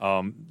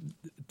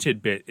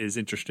tidbit is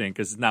interesting,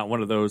 because it's not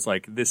one of those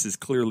like, this is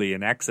clearly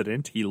an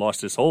accident. He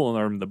lost his whole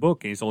arm in the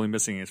book and he's only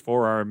missing his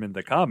forearm in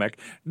the comic.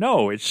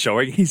 No, it's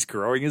showing he's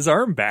growing his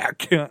arm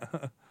back.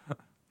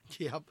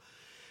 Yep.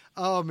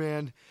 Oh,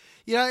 man.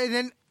 Yeah, and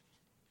then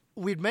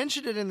we'd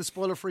mentioned it in the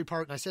spoiler-free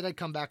part, and I said I'd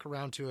come back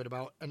around to it,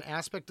 about an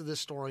aspect of this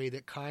story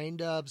that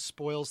kind of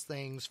spoils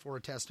things for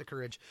A Test of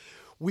Courage.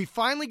 We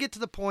finally get to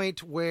the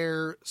point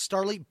where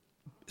Starlight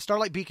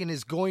Beacon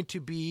is going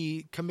to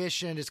be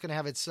commissioned. It's going to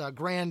have its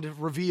grand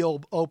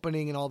reveal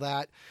opening and all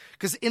that.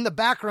 Because in the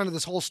background of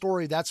this whole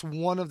story, that's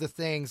one of the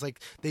things.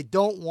 Like, they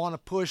don't want to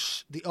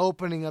push the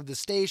opening of the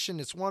station.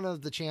 It's one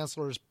of the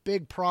Chancellor's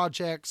big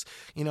projects.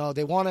 You know,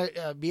 they want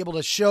to be able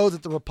to show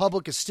that the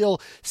Republic is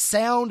still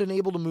sound and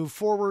able to move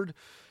forward.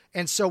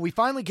 And so we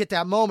finally get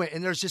that moment,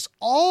 and there's just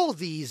all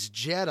these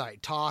Jedi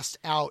tossed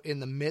out in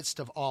the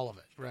midst of all of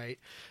it, right?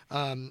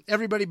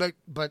 Everybody but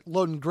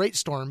Loden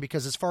Greatstorm,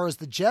 because as far as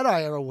the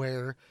Jedi are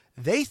aware,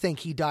 they think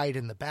he died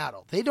in the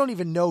battle. They don't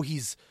even know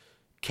he's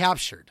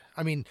captured.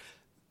 I mean,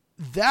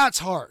 that's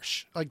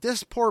harsh. Like,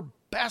 this poor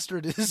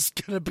bastard is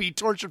going to be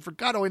tortured for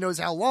God only knows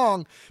how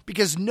long,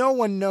 because no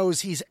one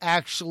knows he's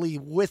actually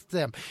with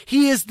them.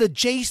 He is the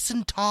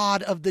Jason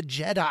Todd of the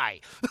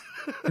Jedi.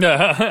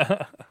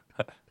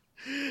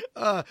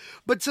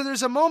 But so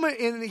there's a moment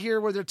in here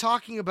where they're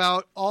talking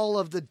about all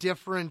of the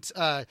different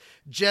Jedi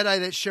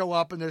that show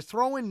up, and they're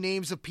throwing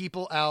names of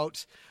people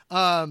out,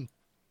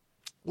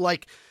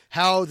 like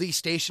how the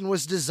station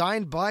was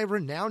designed by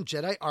renowned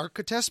Jedi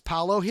architect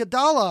Paulo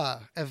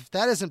Hidalgo. If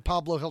that isn't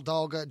Pablo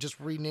Hidalgo just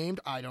renamed,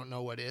 I don't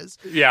know what is.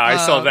 Yeah,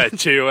 I saw that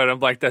too, and I'm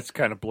like, that's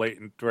kind of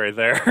blatant right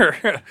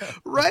there.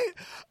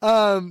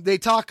 Right? They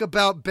talk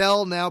about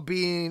Bell now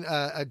being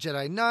a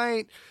Jedi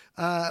Knight,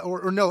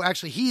 or no,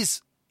 actually,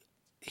 he's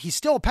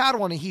still a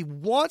Padawan, and he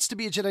wants to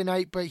be a Jedi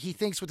Knight, but he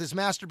thinks with his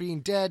master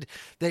being dead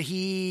that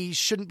he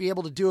shouldn't be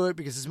able to do it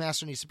because his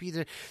master needs to be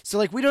there. So,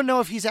 like, we don't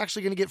know if he's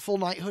actually going to get full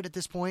knighthood at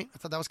this point. I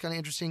thought that was kind of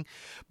interesting.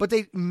 But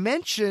they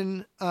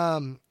mention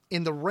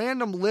in the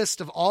random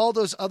list of all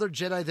those other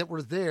Jedi that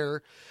were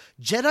there,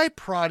 Jedi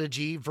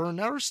prodigy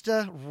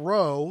Vernarsta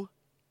Ro,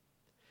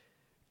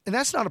 and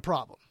that's not a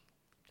problem.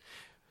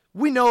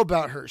 We know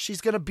about her.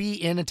 She's going to be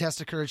in A Test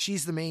of Courage.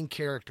 She's the main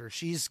character.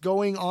 She's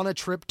going on a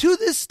trip to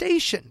this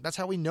station. That's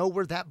how we know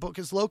where that book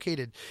is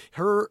located.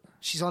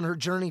 She's on her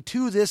journey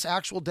to this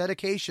actual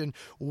dedication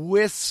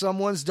with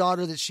someone's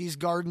daughter that she's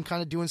guarding,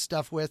 kind of doing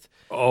stuff with.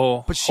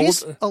 Oh, but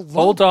she's alone.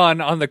 Hold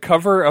on the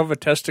cover of A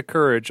Test of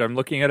Courage. I'm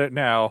looking at it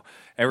now.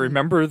 And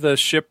remember the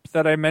ship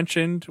that I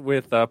mentioned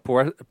with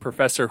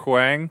Professor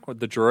Huang with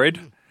the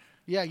droid?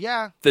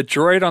 Yeah. The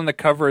droid on the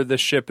cover of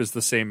this ship is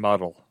the same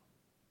model.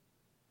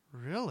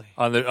 Really?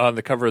 On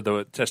the cover of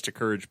the Test of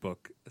Courage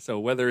book. So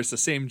whether it's the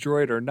same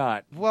droid or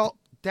not. Well,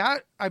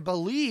 that, I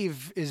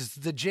believe, is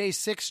the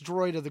J6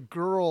 droid of the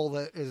girl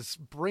that is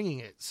bringing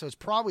it. So it's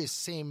probably the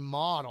same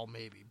model,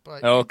 maybe.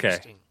 But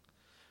okay.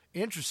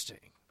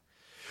 Interesting.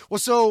 Well,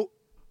 so,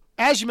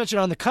 as you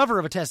mentioned, on the cover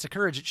of A Test of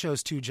Courage, it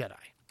shows 2 Jedi.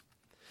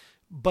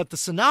 But the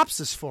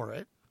synopsis for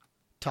it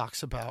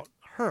talks about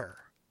her.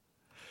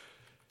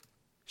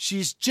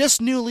 She's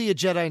just newly a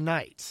Jedi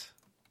Knight.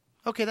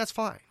 Okay, that's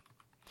fine.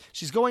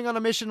 She's going on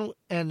a mission,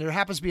 and there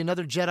happens to be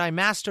another Jedi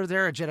Master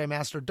there, a Jedi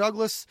Master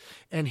Douglas,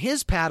 and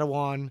his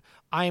Padawan,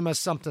 Ima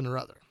something or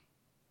other.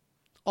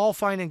 All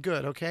fine and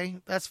good, okay?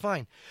 That's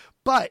fine.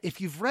 But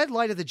if you've read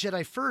Light of the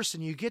Jedi first,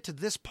 and you get to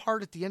this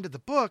part at the end of the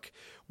book,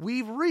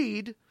 we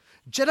read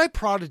Jedi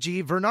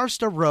prodigy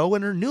Vernarsta Ro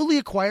and her newly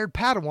acquired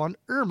Padawan,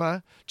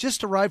 Irma,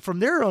 just arrived from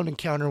their own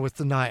encounter with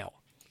the Nihil,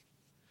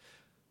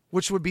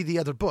 which would be the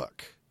other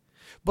book.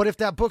 But if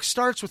that book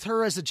starts with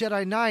her as a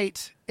Jedi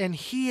Knight and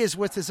he is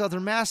with his other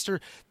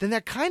master, then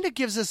that kind of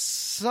gives us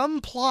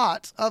some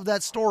plot of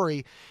that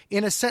story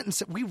in a sentence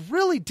that we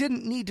really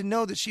didn't need to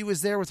know that she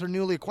was there with her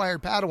newly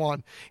acquired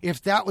Padawan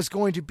if that was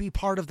going to be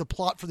part of the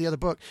plot for the other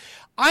book.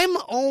 I'm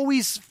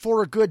always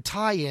for a good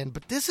tie-in,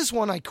 but this is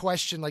one I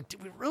question. Like, do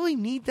we really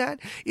need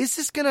that? Is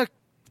this going to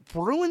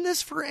ruin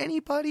this for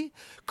anybody?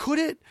 Could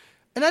it?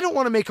 And I don't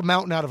want to make a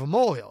mountain out of a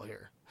molehill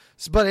here.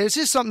 But it's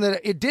just something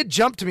that it did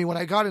jump to me when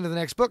I got into the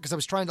next book because I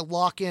was trying to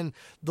lock in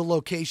the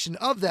location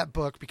of that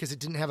book because it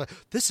didn't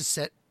have this is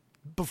set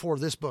before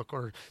this book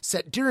or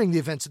set during the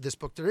events of this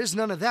book. There is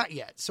none of that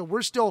yet. So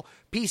we're still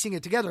piecing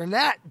it together. And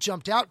that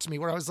jumped out to me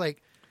where I was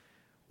like,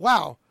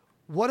 wow,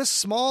 what a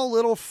small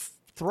little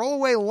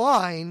throwaway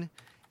line.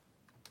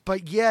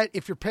 But yet,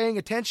 if you're paying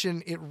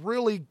attention, it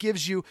really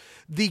gives you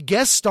the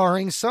guest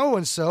starring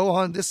so-and-so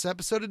on this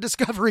episode of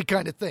Discovery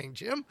kind of thing,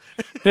 Jim.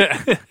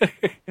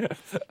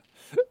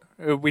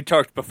 We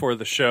talked before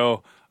the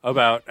show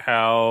about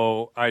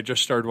how I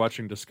just started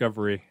watching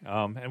Discovery,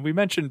 and we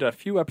mentioned a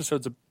few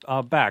episodes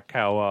back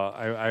how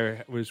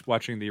I was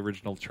watching the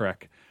original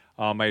Trek.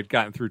 I had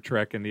gotten through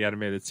Trek in the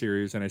animated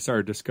series, and I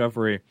started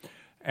Discovery,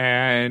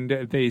 and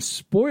they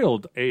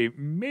spoiled a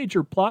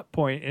major plot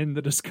point in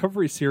the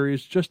Discovery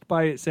series just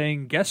by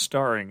saying guest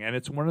starring, and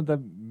it's one of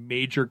the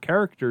major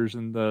characters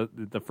in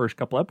the first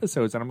couple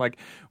episodes. And I'm like,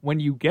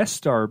 when you guest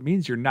star, it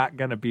means you're not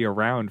going to be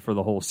around for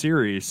the whole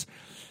series.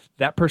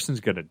 That person's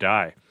going to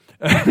die.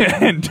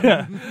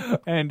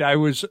 and I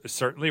was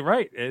certainly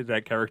right.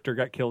 That character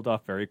got killed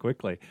off very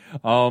quickly.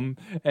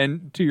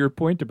 And to your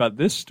point about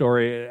this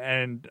story,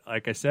 and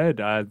like I said,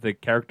 the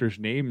characters'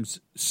 names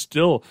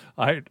still,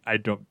 I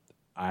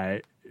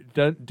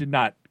did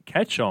not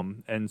catch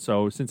them. And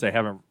so since I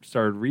haven't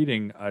started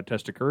reading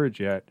Test of Courage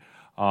yet,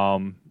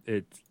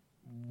 it's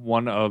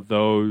one of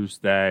those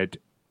that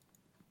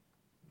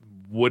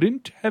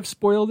wouldn't have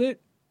spoiled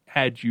it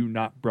had you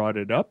not brought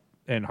it up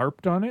and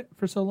harped on it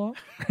for so long.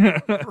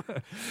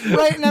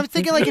 Right, and I'm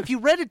thinking, like, if you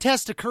read A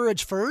Test of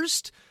Courage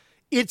first,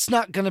 it's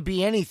not going to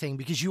be anything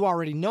because you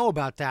already know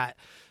about that.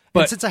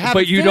 But and since I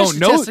haven't you finished don't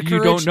know. Test of Courage,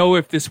 you don't know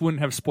if this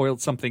wouldn't have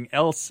spoiled something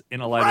else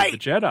in A Light of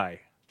the Jedi.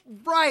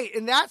 Right,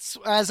 and that's,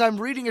 as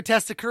I'm reading A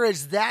Test of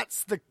Courage,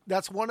 that's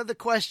one of the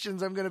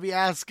questions I'm going to be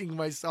asking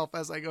myself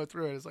as I go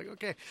through it. It's like,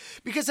 okay,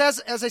 because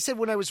as I said,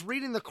 when I was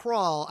reading the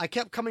crawl, I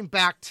kept coming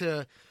back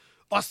to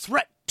a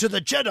threat to the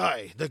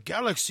Jedi, the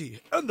galaxy,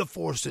 and the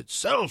Force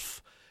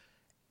itself.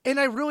 And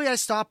I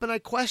stop and I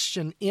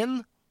question,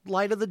 in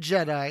Light of the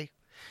Jedi,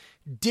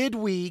 did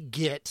we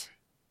get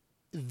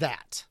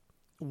that?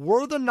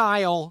 Were the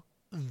Nihil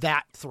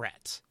that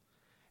threat?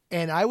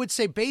 And I would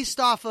say, based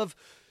off of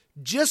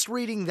just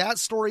reading that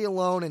story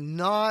alone and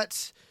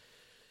not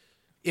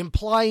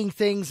implying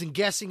things and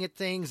guessing at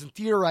things and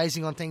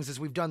theorizing on things as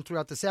we've done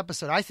throughout this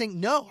episode, I think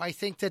no. I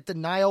think that the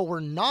Nihil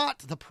were not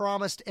the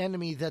promised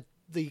enemy that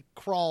the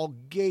crawl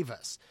gave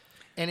us.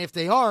 And if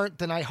they aren't,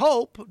 then I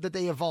hope that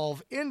they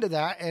evolve into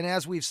that. And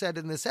as we've said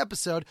in this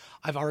episode,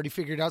 I've already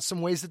figured out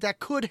some ways that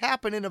could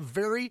happen in a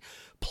very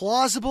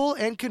plausible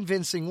and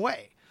convincing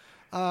way.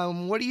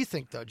 What do you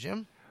think, though,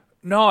 Jim?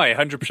 No, I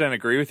 100%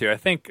 agree with you. I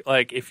think,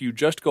 like, if you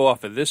just go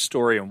off of this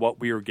story and what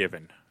we were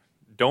given,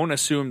 don't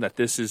assume that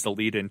this is the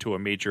lead into a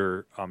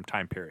major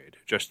time period.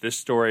 Just this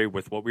story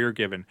with what we were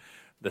given.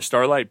 The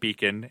Starlight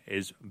Beacon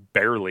is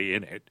barely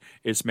in it.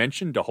 It's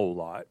mentioned a whole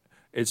lot.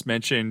 It's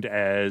mentioned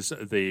as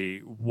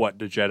what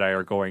the Jedi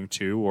are going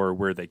to or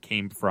where they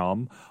came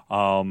from,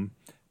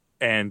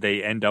 and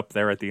they end up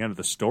there at the end of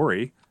the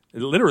story.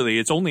 Literally,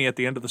 it's only at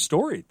the end of the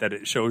story that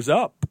it shows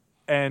up,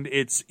 and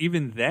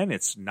even then,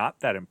 it's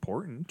not that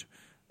important.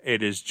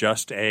 It is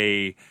just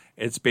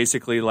it's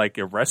basically like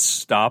a rest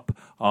stop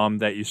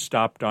that you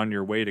stopped on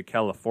your way to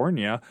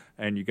California,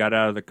 and you got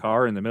out of the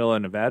car in the middle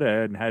of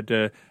Nevada and had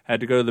to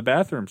go to the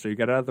bathroom, so you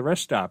got out of the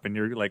rest stop, and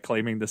you're like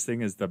claiming this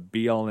thing is the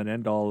be all and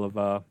end all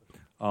of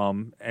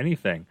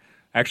anything.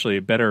 Actually,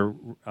 a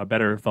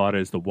better thought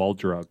is the wall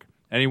drug.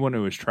 Anyone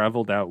who has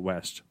traveled out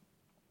west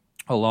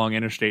along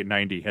Interstate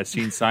 90 has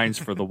seen signs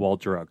for the wall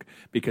drug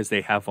because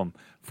they have them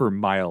for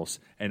miles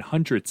and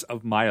hundreds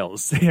of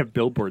miles. They have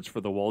billboards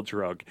for the wall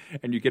drug,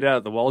 and you get out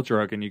of the wall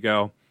drug and you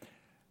go,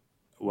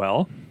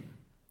 well,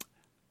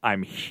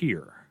 I'm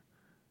here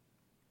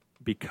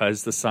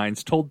because the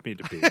signs told me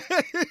to be.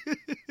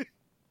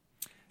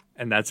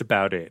 And that's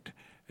about it.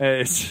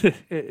 It's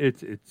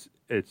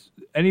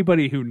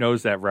anybody who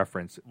knows that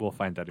reference will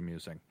find that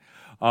amusing.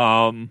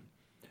 But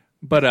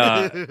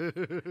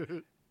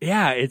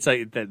yeah, it's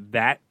like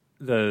that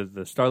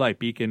the Starlight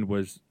Beacon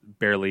was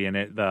barely in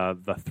it.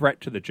 The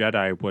threat to the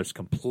Jedi was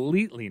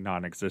completely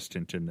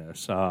non-existent in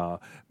this.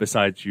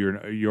 Besides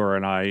your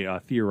and I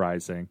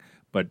theorizing,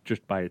 but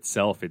just by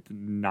itself, it's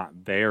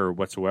not there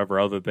whatsoever.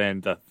 Other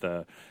than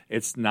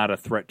it's not a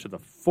threat to the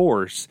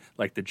Force.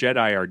 Like, the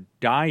Jedi are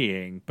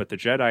dying, but the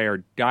Jedi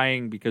are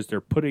dying because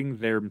they're putting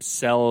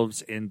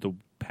themselves in the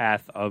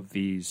path of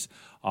these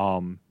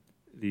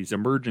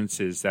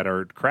emergencies that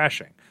are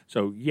crashing.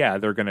 So yeah,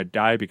 they're going to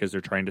die because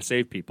they're trying to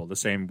save people. The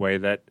same way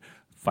that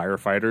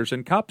firefighters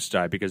and cops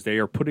die because they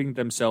are putting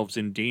themselves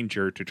in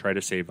danger to try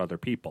to save other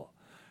people.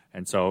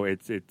 And so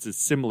it's a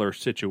similar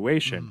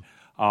situation,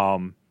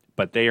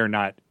 but they are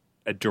not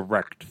a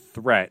direct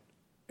threat,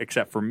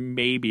 except for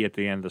maybe at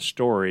the end of the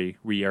story,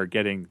 we are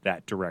getting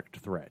that direct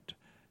threat,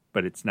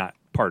 but it's not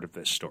part of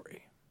this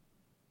story.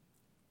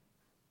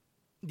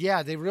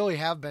 Yeah, they really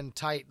have been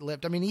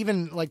tight-lipped. I mean,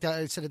 even like that,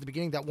 I said at the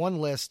beginning, that one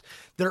list,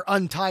 they're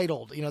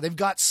untitled. You know, they've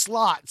got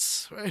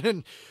slots,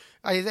 and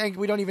I think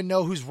we don't even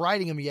know who's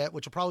writing them yet,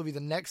 which will probably be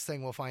the next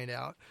thing we'll find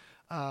out.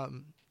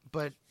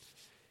 But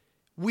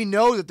we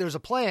know that there's a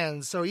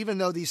plan, so even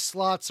though these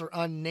slots are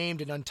unnamed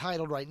and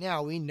untitled right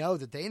now, we know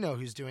that they know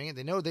who's doing it.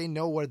 They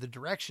know where the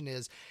direction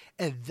is,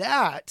 and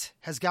that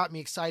has got me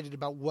excited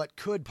about what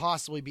could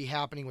possibly be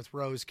happening with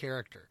Rose's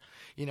character.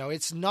 You know,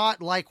 it's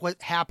not like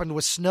what happened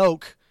with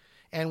Snoke.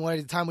 And by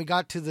the time we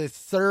got to the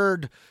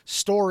third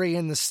story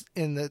in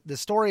the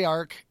story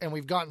arc, and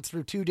we've gotten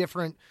through two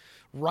different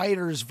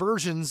writers'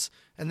 versions,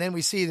 and then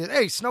we see that,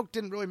 hey, Snoke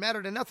didn't really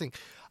matter to nothing.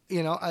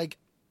 You know,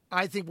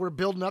 I think we're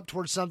building up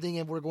towards something,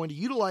 and we're going to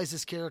utilize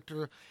this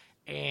character.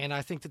 And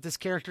I think that this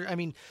character, I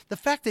mean, the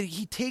fact that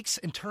he takes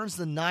and turns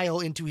the Nile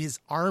into his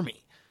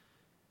army.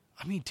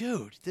 I mean,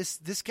 dude, this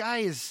guy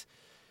is...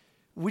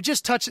 We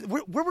just touched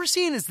what we're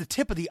seeing is the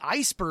tip of the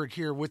iceberg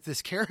here with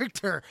this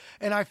character.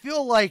 And I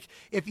feel like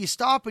if you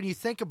stop and you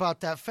think about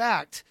that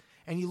fact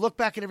and you look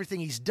back at everything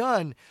he's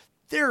done,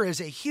 there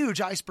is a huge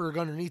iceberg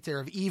underneath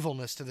there of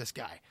evilness to this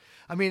guy.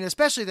 I mean,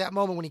 especially that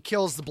moment when he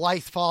kills the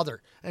Blythe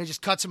father and he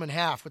just cuts him in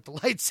half with the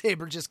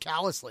lightsaber just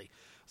callously.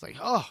 It's like,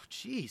 oh,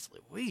 geez,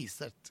 Louise,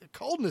 that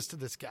coldness to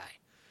this guy.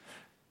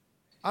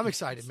 I'm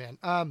excited, man.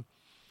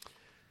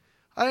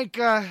 I think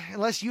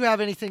unless you have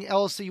anything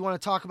else that you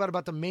want to talk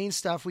about the main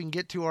stuff, we can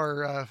get to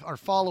our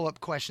follow-up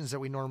questions that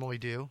we normally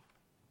do.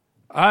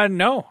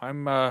 No,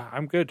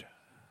 I'm good.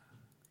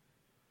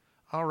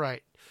 All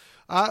right.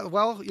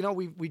 Well, you know,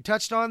 we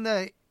touched on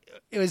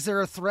is there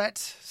a threat?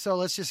 So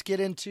let's just get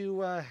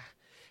into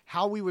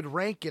how we would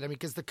rank it. I mean,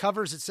 because the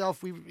covers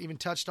itself, we've even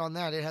touched on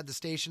that. It had the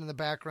station in the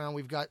background.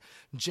 We've got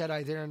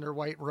Jedi there in their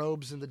white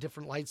robes and the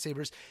different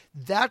lightsabers.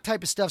 That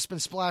type of stuff's been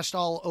splashed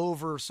all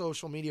over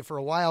social media for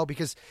a while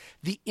because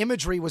the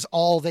imagery was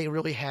all they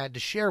really had to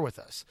share with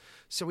us.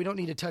 So we don't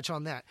need to touch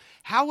on that.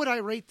 How would I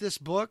rate this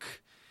book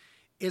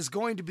is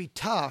going to be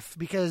tough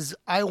because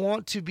I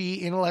want to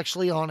be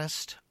intellectually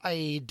honest.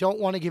 I don't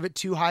want to give it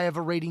too high of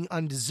a rating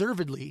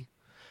undeservedly.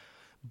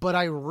 But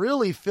I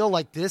really feel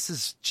like this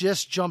has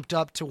just jumped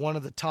up to one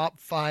of the top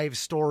 5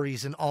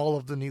 stories in all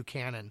of the new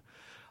canon.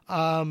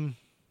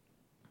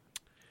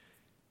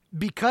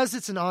 Because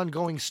it's an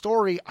ongoing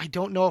story, I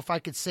don't know if I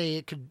could say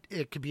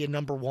it could be a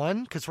number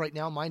 1, because right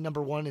now my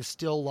number 1 is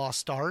still Lost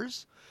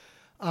Stars.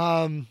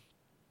 But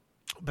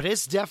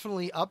it's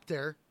definitely up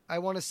there. I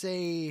want to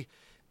say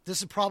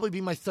this would probably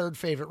be my third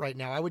favorite right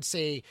now. I would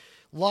say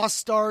Lost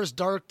Stars,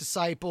 Dark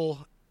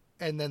Disciple,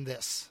 and then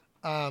this.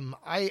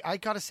 I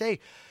got to say,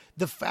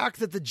 the fact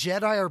that the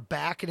Jedi are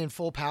back and in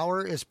full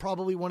power is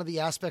probably one of the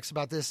aspects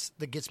about this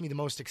that gets me the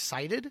most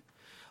excited.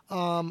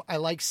 I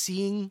like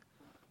seeing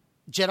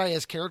Jedi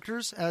as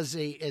characters, as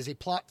a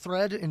plot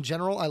thread in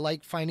general. I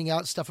like finding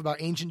out stuff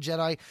about ancient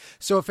Jedi.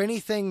 So if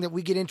anything that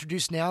we get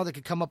introduced now that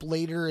could come up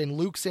later in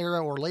Luke's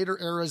era or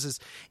later eras is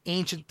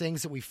ancient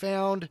things that we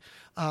found,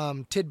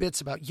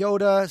 tidbits about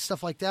Yoda,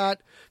 stuff like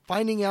that.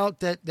 Finding out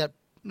that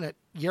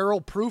Yarrow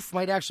Proof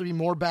might actually be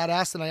more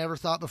badass than I ever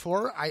thought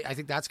before. I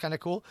think that's kind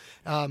of cool.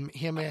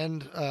 Him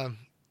and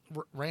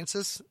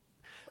Rancis.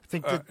 I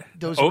think that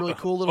those are really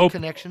cool little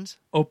connections.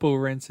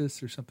 Oppo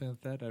Rancis or something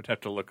like that. I'd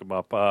have to look him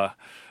up.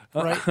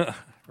 Right.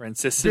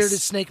 Rancisis. Bearded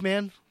Snake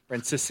Man.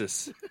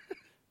 Rancisis.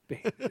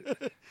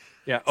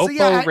 Yeah,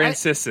 Oppo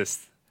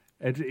Rancisis.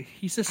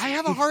 I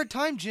have a hard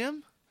time,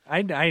 Jim.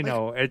 I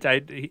know.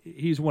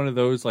 He's one of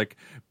those like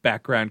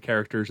background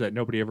characters that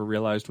nobody ever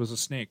realized was a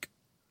snake.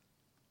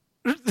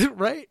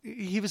 Right?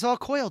 He was all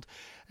coiled.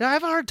 Now, I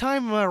have a hard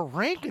time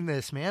ranking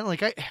this, man.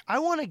 Like, I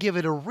want to give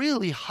it a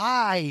really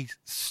high,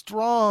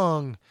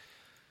 strong,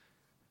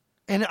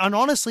 and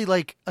honestly,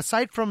 like,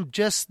 aside from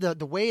just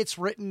the way it's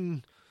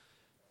written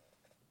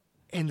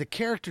and the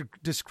character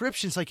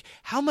descriptions, like,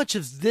 how much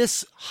of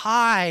this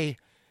high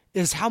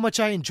is how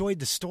much I enjoyed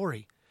the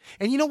story.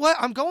 And you know what?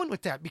 I'm going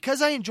with that.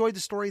 Because I enjoyed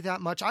the story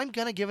that much, I'm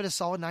going to give it a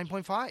solid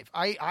 9.5.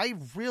 I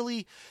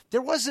really,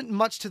 there wasn't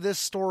much to this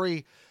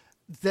story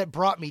that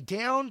brought me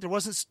down. There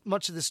wasn't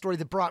much of the story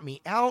that brought me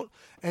out,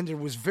 and there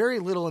was very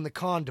little in the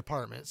con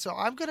department. So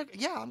I'm going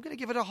to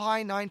give it a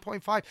high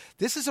 9.5.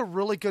 This is a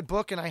really good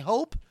book, and I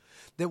hope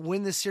that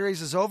when this series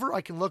is over,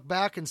 I can look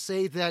back and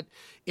say that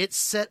it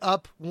set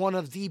up one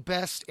of the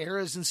best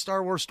eras in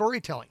Star Wars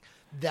storytelling.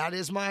 That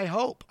is my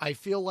hope. I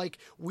feel like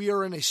we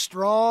are in a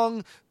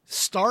strong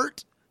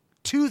start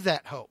to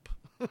that hope.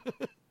 All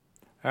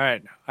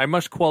right. I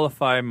must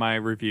qualify my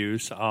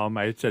reviews.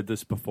 I said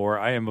this before.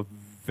 I am a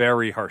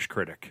very harsh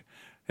critic.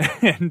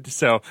 And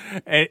so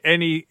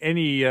any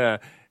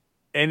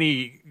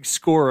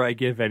score I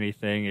give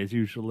anything is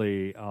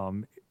usually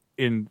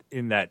in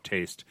that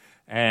taste.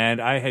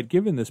 And I had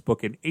given this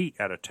book an 8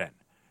 out of 10.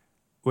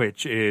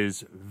 which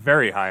is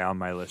very high on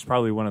my list,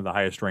 probably one of the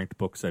highest ranked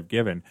books I've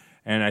given.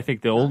 And I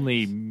think the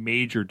only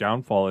major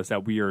downfall is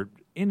that we are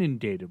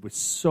inundated with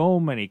so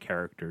many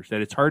characters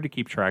that it's hard to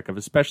keep track of,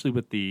 especially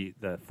with the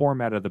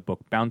format of the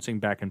book bouncing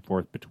back and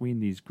forth between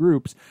these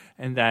groups,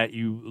 and that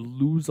you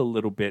lose a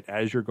little bit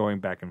as you're going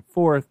back and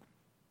forth.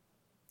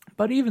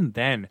 But even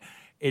then,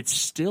 it's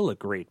still a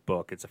great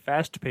book. It's a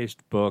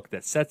fast-paced book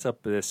that sets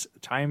up this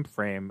time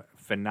frame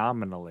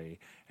phenomenally,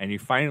 and you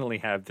finally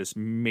have this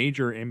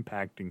major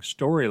impacting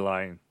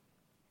storyline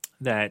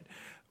that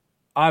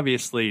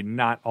obviously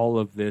not all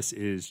of this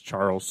is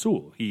Charles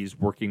Soule. He's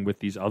working with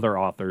these other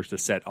authors to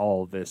set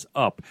all of this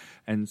up,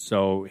 and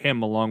so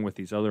him along with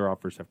these other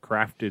authors have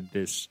crafted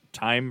this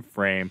time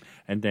frame,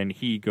 and then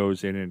he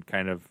goes in and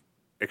kind of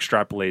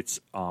extrapolates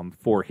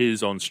for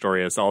his own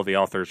story, as all the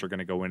authors are going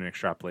to go in and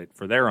extrapolate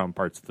for their own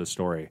parts of the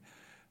story.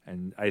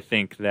 And I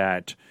think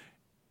that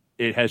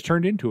it has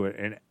turned into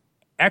an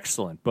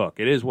excellent book.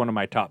 It is one of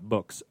my top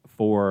books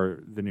for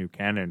the new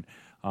canon.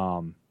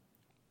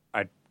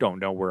 I don't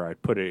know where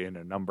I'd put it in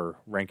a number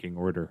ranking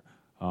order.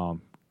 'Cause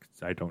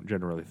I don't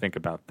generally think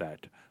about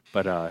that,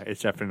 but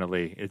it's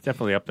definitely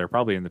up there,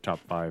 probably in the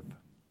top 5.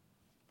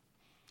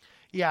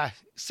 Yeah.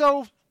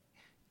 So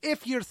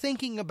if you're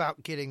thinking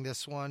about getting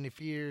this one, if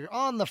you're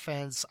on the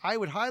fence, I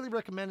would highly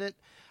recommend it.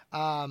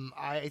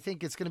 I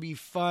think it's going to be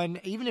fun.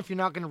 Even if you're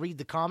not going to read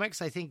the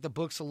comics, I think the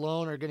books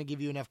alone are going to give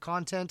you enough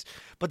content.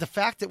 But the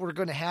fact that we're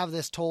going to have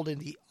this told in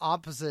the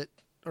opposite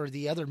or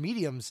the other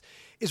mediums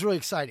is really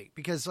exciting,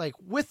 because like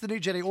with the New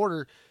Jedi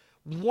Order,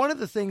 one of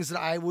the things that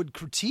I would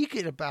critique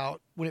it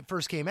about when it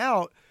first came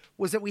out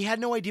was that we had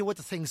no idea what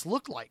the things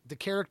looked like. The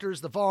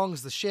characters, the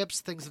Vongs, the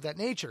ships, things of that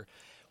nature.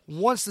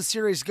 Once the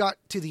series got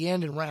to the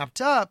end and wrapped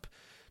up,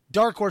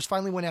 Dark Horse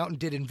finally went out and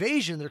did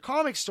Invasion, their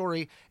comic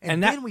story,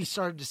 and then we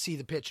started to see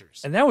the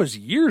pictures. And that was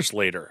years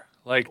later.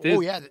 Like this,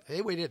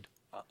 they waited.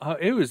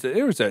 It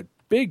was a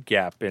big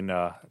gap in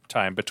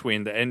time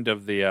between the end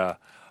of the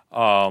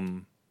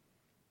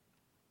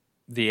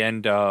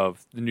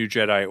New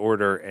Jedi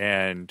Order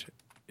and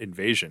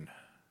Invasion.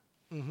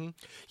 Mm-hmm.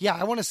 Yeah,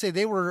 I want to say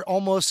they were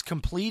almost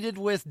completed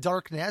with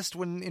Dark Nest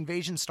when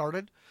Invasion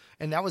started,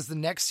 and that was the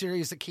next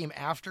series that came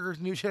after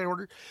New Jedi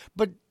Order.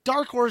 But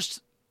Dark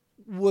Horse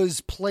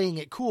was playing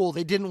it cool.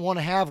 They didn't want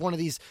to have one of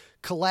these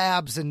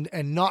collabs and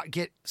not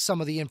get some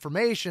of the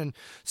information,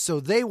 so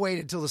they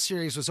waited till the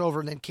series was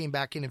over and then came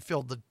back in and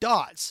filled the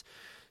dots.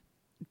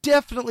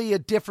 Definitely a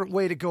different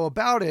way to go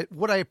about it.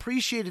 What I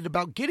appreciated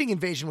about getting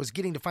Invasion was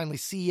getting to finally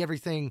see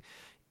everything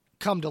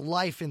come to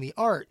life in the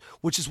art,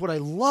 which is what I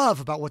love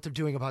about what they're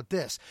doing about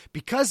this.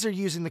 Because they're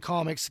using the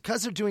comics,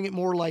 because they're doing it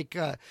more like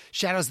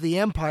Shadows of the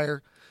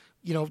Empire,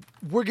 you know,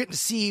 we're getting to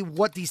see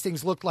what these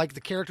things look like, the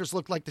characters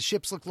look like, the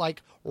ships look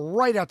like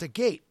right out the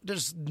gate.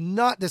 There's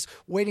not this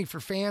waiting for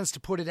fans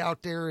to put it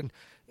out there and,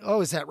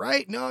 oh, is that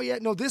right? No,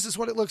 this is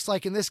what it looks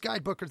like in this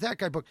guidebook or that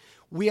guidebook.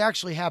 We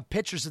actually have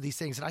pictures of these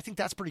things, and I think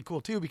that's pretty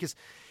cool too, because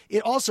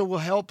it also will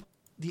help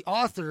the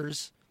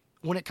authors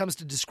when it comes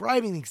to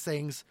describing these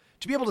things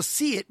to be able to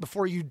see it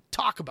before you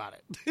talk about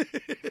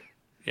it.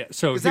 Yeah,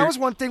 so that was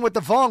one thing with the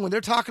Vong when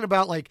they're talking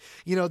about, like,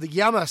 you know, the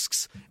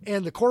Yamasks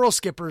and the Coral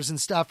Skippers and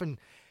stuff, and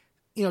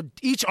you know,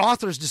 each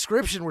author's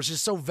description was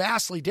just so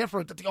vastly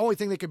different that the only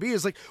thing they could be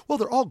is like, well,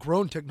 they're all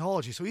grown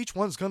technology, so each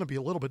one's going to be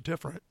a little bit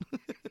different.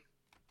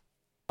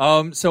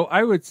 So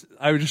I would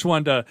just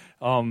wanted to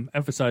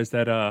emphasize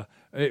that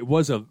it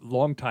was a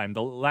long time.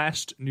 The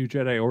last New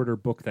Jedi Order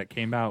book that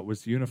came out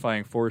was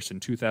Unifying Force in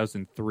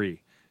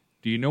 2003.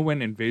 Do you know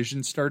when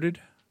Invasion started?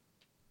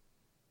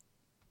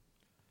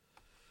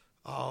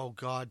 Oh,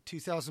 God.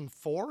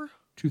 2004?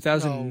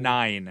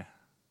 2009. No.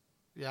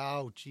 Yeah,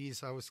 oh,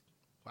 geez.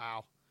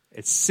 Wow.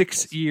 It's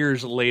 6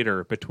 years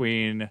later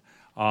between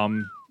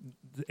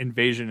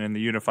Invasion and the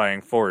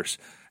Unifying Force.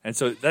 And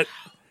so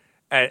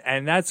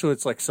that's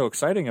what's like so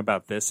exciting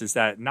about this, is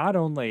that not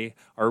only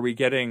are we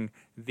getting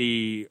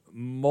the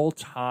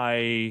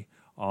multi-pronged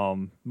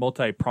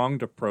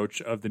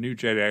approach of the New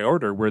Jedi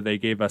Order, where they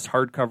gave us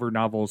hardcover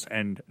novels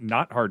and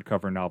not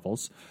hardcover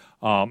novels,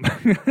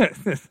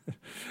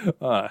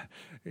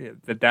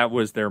 that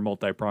was their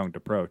multi-pronged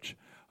approach.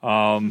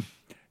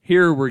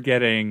 Here we're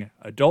getting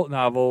adult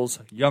novels,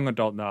 young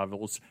adult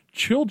novels,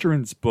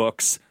 children's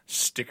books,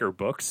 sticker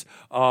books,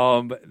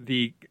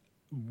 the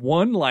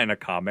one line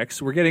of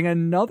comics. We're getting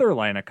another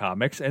line of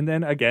comics. And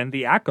then again,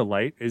 The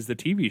Acolyte is the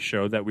TV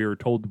show that we were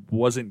told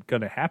wasn't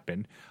going to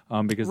happen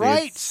because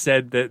they had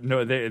said that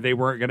no, they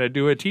weren't going to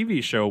do a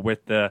TV show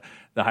with the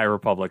High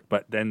Republic.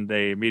 But then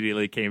they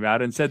immediately came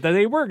out and said that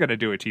they were going to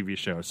do a TV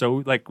show.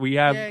 So like we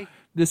have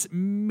this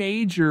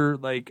major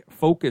like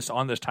focus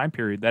on this time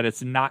period that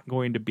it's not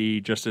going to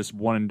be just this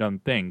one and done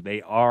thing.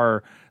 They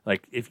are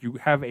like, if you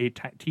have a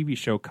TV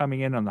show coming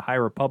in on the High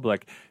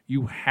Republic,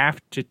 you have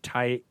to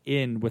tie it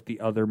in with the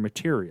other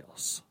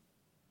materials.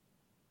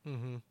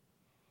 Mm-hmm.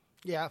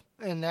 Yeah.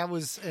 And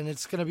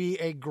it's going to be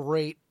a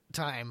great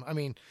time. I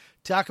mean,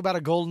 talk about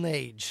a golden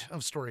age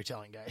of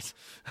storytelling, guys.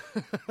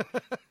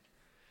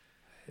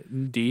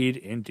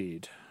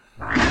 Indeed.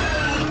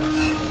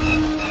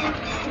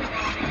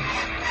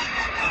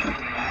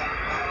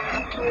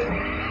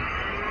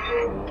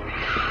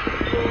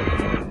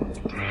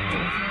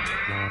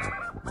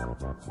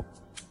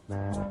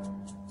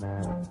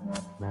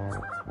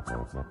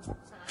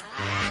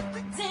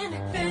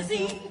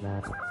 galaxy.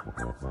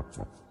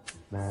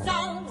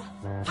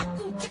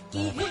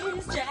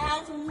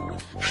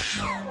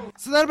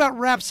 So that about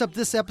wraps up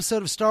this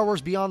episode of Star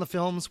Wars Beyond the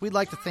Films. We'd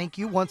like to thank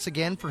you once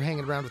again for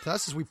hanging around with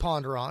us as we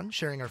ponder on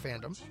sharing our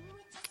fandom.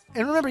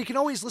 And remember, you can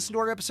always listen to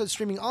our episodes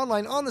streaming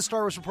online on the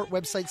Star Wars Report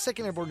website,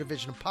 2nd Airborne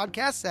Division of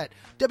Podcasts at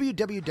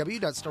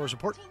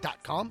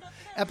www.starwarsreport.com.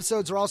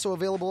 Episodes are also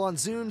available on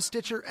Zune,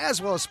 Stitcher,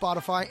 as well as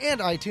Spotify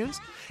and iTunes.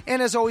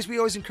 And as always, we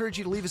always encourage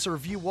you to leave us a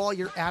review while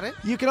you're at it.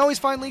 You can always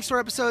find links to our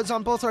episodes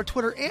on both our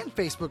Twitter and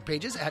Facebook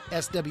pages at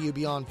SW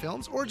Beyond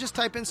Films, or just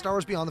type in Star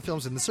Wars Beyond the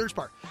Films in the search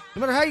bar. No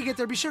matter how you get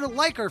there, be sure to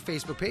like our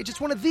Facebook page.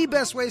 It's one of the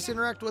best ways to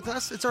interact with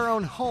us. It's our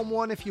own home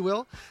one, if you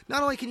will.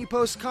 Not only can you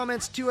post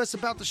comments to us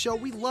about the show,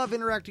 we love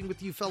interacting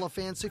with you fellow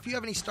fans. So if you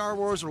have any Star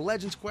Wars or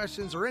Legends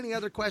questions or any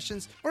other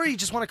questions, or you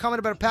just want to comment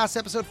about a past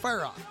episode,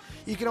 fire off.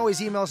 You can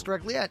always email us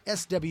directly at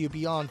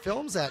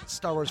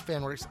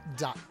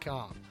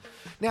swbeyondfilms@starwarsfanworks.com.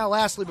 Now,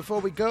 lastly, before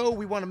we go,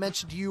 we want to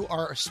mention to you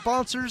our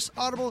sponsors,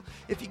 Audible.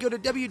 If you go to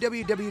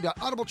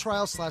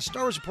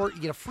www.audibletrial.com/Star Wars Report,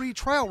 you get a free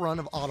trial run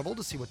of Audible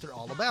to see what they're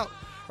all about.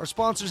 Our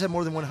sponsors have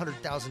more than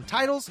 100,000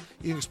 titles.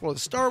 You can explore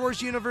the Star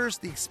Wars universe,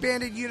 the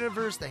expanded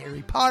universe, the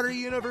Harry Potter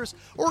universe,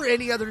 or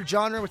any other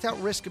genre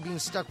without risk of being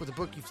stuck with a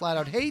book you flat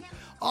out hate.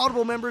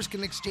 Audible members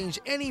can exchange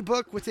any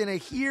book within a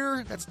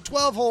year. That's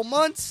 12 whole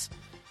months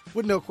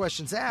with no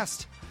questions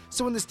asked.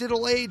 So in this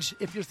digital age,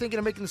 if you're thinking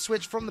of making the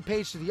switch from the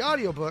page to the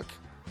audiobook,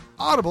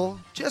 Audible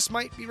just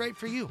might be right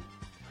for you.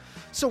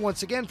 So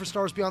once again, for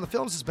Star Wars Beyond the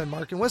Films, it's been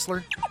Mark and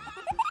Whistler.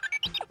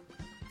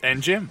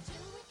 And Jim.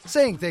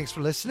 Saying thanks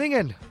for listening,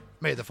 and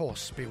may the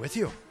Force be with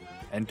you.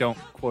 And don't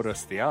quote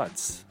us the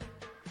odds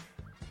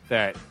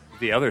that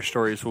the other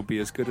stories will be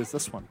as good as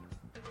this one.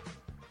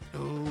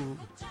 Ooh,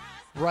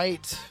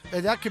 right.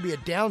 And that could be a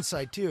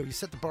downside, too. You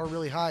set the bar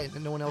really high, and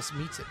then no one else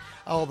meets it.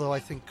 Although I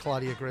think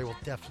Claudia Gray will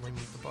definitely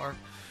meet the bar.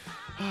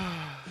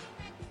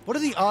 What are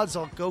the odds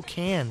I'll go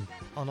can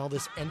on all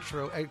this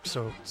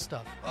exo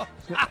stuff? Oh,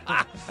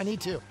 I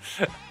need to.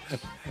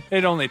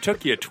 It only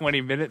took you 20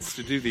 minutes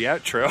to do the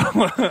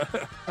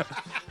outro.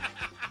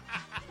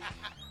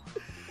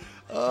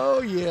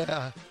 Oh,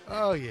 yeah.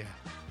 Oh, yeah.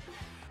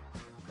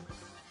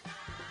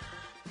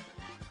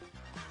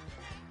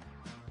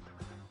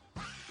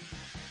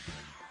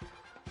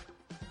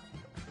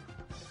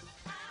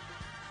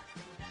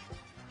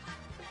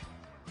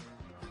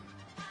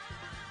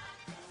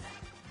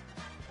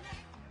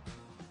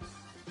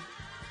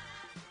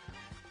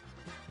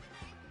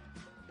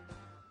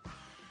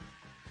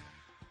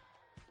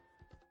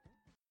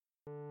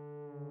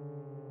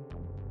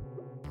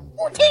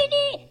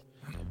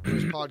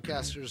 Most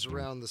podcasters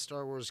around the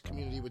Star Wars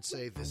community would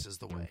say this is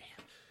the way.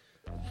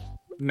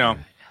 No.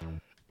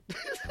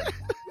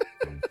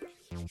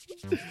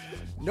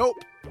 Nope.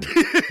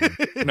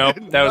 Nope.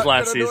 That was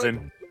last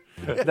season.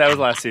 That was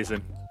last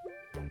season.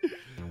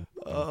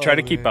 Try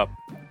to keep up.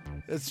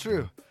 That's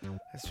true.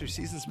 That's true.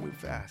 Seasons move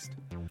fast.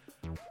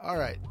 All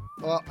right.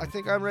 Well, I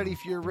think I'm ready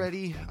if you're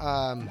ready.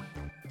 I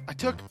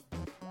took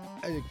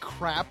a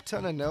crap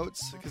ton of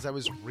notes because I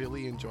was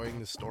really enjoying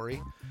the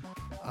story.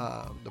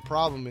 The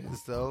problem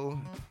is, though,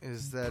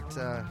 is that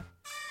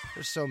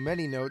there's so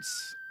many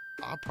notes,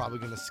 I'm probably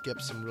going to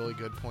skip some really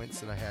good points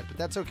that I had, but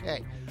that's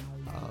okay.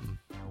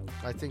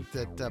 I think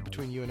that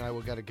between you and I,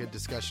 we'll get a good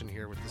discussion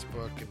here with this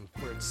book and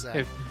where it's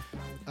set.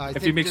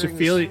 If it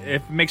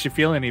makes you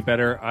feel any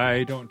better,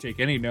 I don't take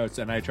any notes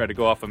and I try to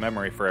go off of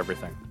memory for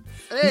everything.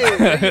 Hey,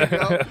 there you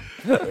go.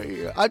 There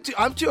you go.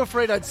 I'm too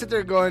afraid I'd sit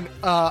there going,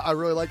 I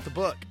really like the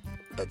book.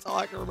 That's all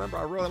I can remember.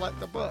 I really like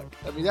the book.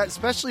 I mean,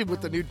 especially with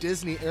the new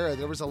Disney era,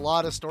 there was a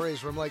lot of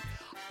stories where I'm like,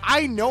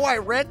 I know I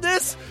read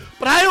this,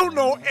 but I don't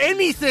know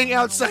anything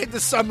outside the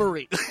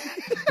summary.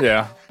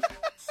 Yeah.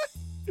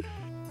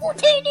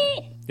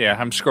 Yeah,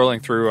 I'm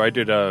scrolling through. I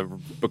did a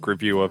book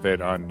review of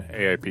it on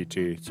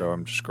AIPT, so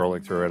I'm just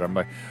scrolling through it. I'm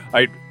like,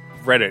 I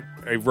read it.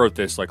 I wrote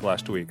this like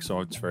last week,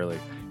 so it's fairly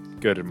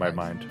good in my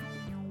mind.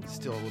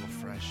 Still a little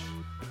fresh.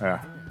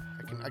 Yeah.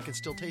 I can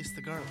still taste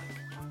the garlic.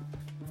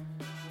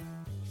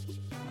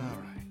 All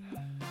right.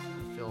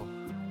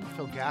 I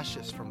feel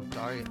gaseous from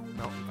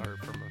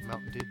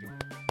Mountain Dew.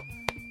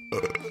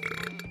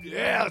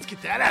 Yeah, let's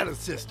get that out of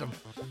the system.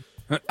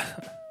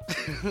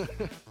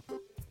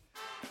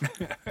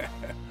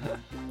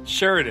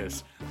 Sure it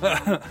is.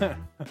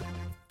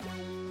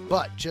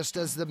 But just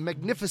as the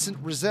magnificent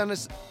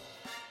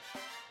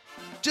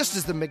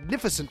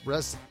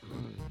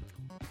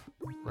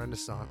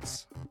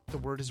Renaissance, the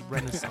word is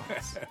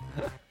Renaissance.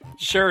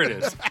 Sure it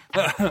is.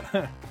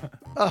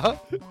 Uh-huh.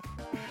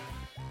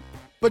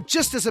 But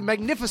just as a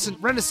magnificent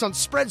Renaissance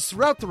spreads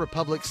throughout the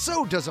Republic,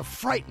 so does a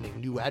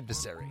frightening new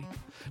adversary.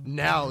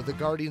 Now the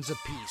Guardians of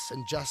Peace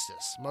and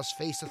Justice must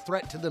face a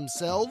threat to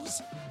themselves,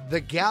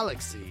 the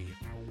galaxy,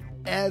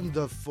 and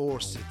the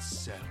Force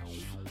itself.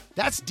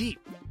 That's deep.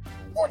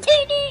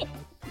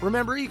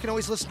 Remember, you can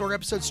always listen to our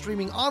episodes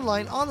streaming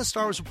online on the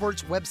Star Wars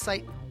Report's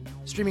website.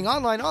 Streaming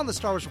online on the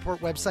Star Wars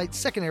Report website,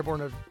 2nd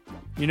Airborne.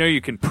 You know,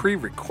 you can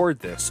pre-record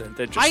this and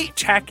then just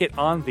tack it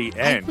on the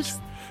end.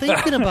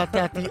 thinking about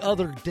that the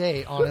other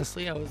day,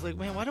 honestly. I was like,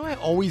 man, why do I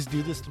always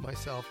do this to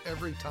myself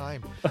every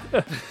time?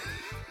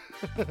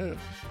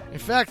 In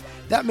fact,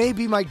 that may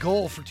be my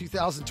goal for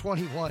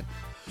 2021.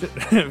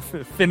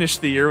 Finish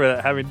the year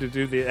without having to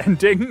do the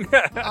ending.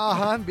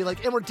 And be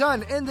like, and we're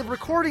done. And the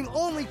recording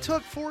only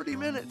took 40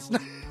 minutes.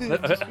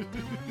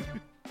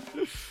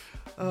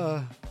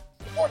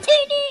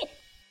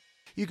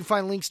 You can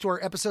find links to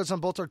our episodes on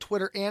both our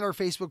Twitter and our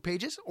Facebook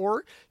pages,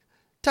 or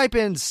type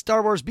in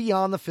Star Wars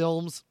Beyond the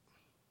Films.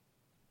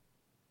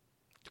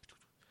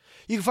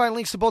 You can find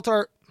links to both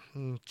our...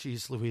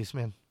 Jeez Louise,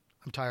 man.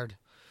 I'm tired.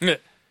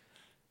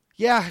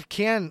 Yeah,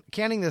 canning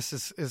this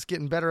is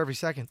getting better every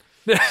second.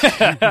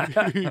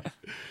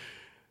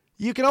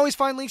 You can always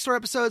find links to our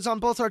episodes on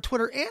both our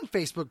Twitter and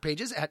Facebook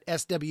pages at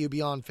SW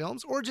Beyond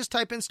Films, or just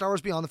type in Star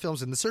Wars Beyond the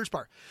Films in the search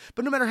bar.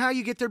 But no matter how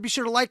you get there, be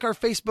sure to like our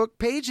Facebook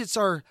page. It's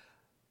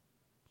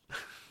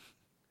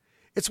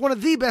one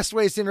of the best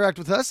ways to interact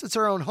with us. It's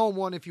our own home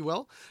one, if you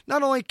will.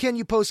 Not only can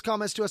you post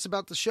comments to us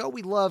about the show,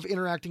 we love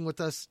interacting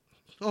with us.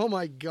 Oh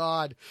my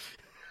God.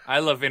 I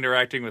love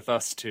interacting with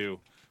us too.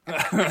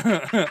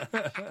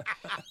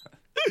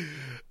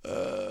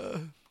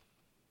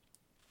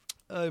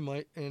 I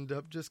might end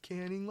up just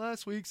canning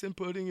last week's and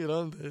putting it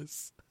on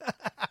this.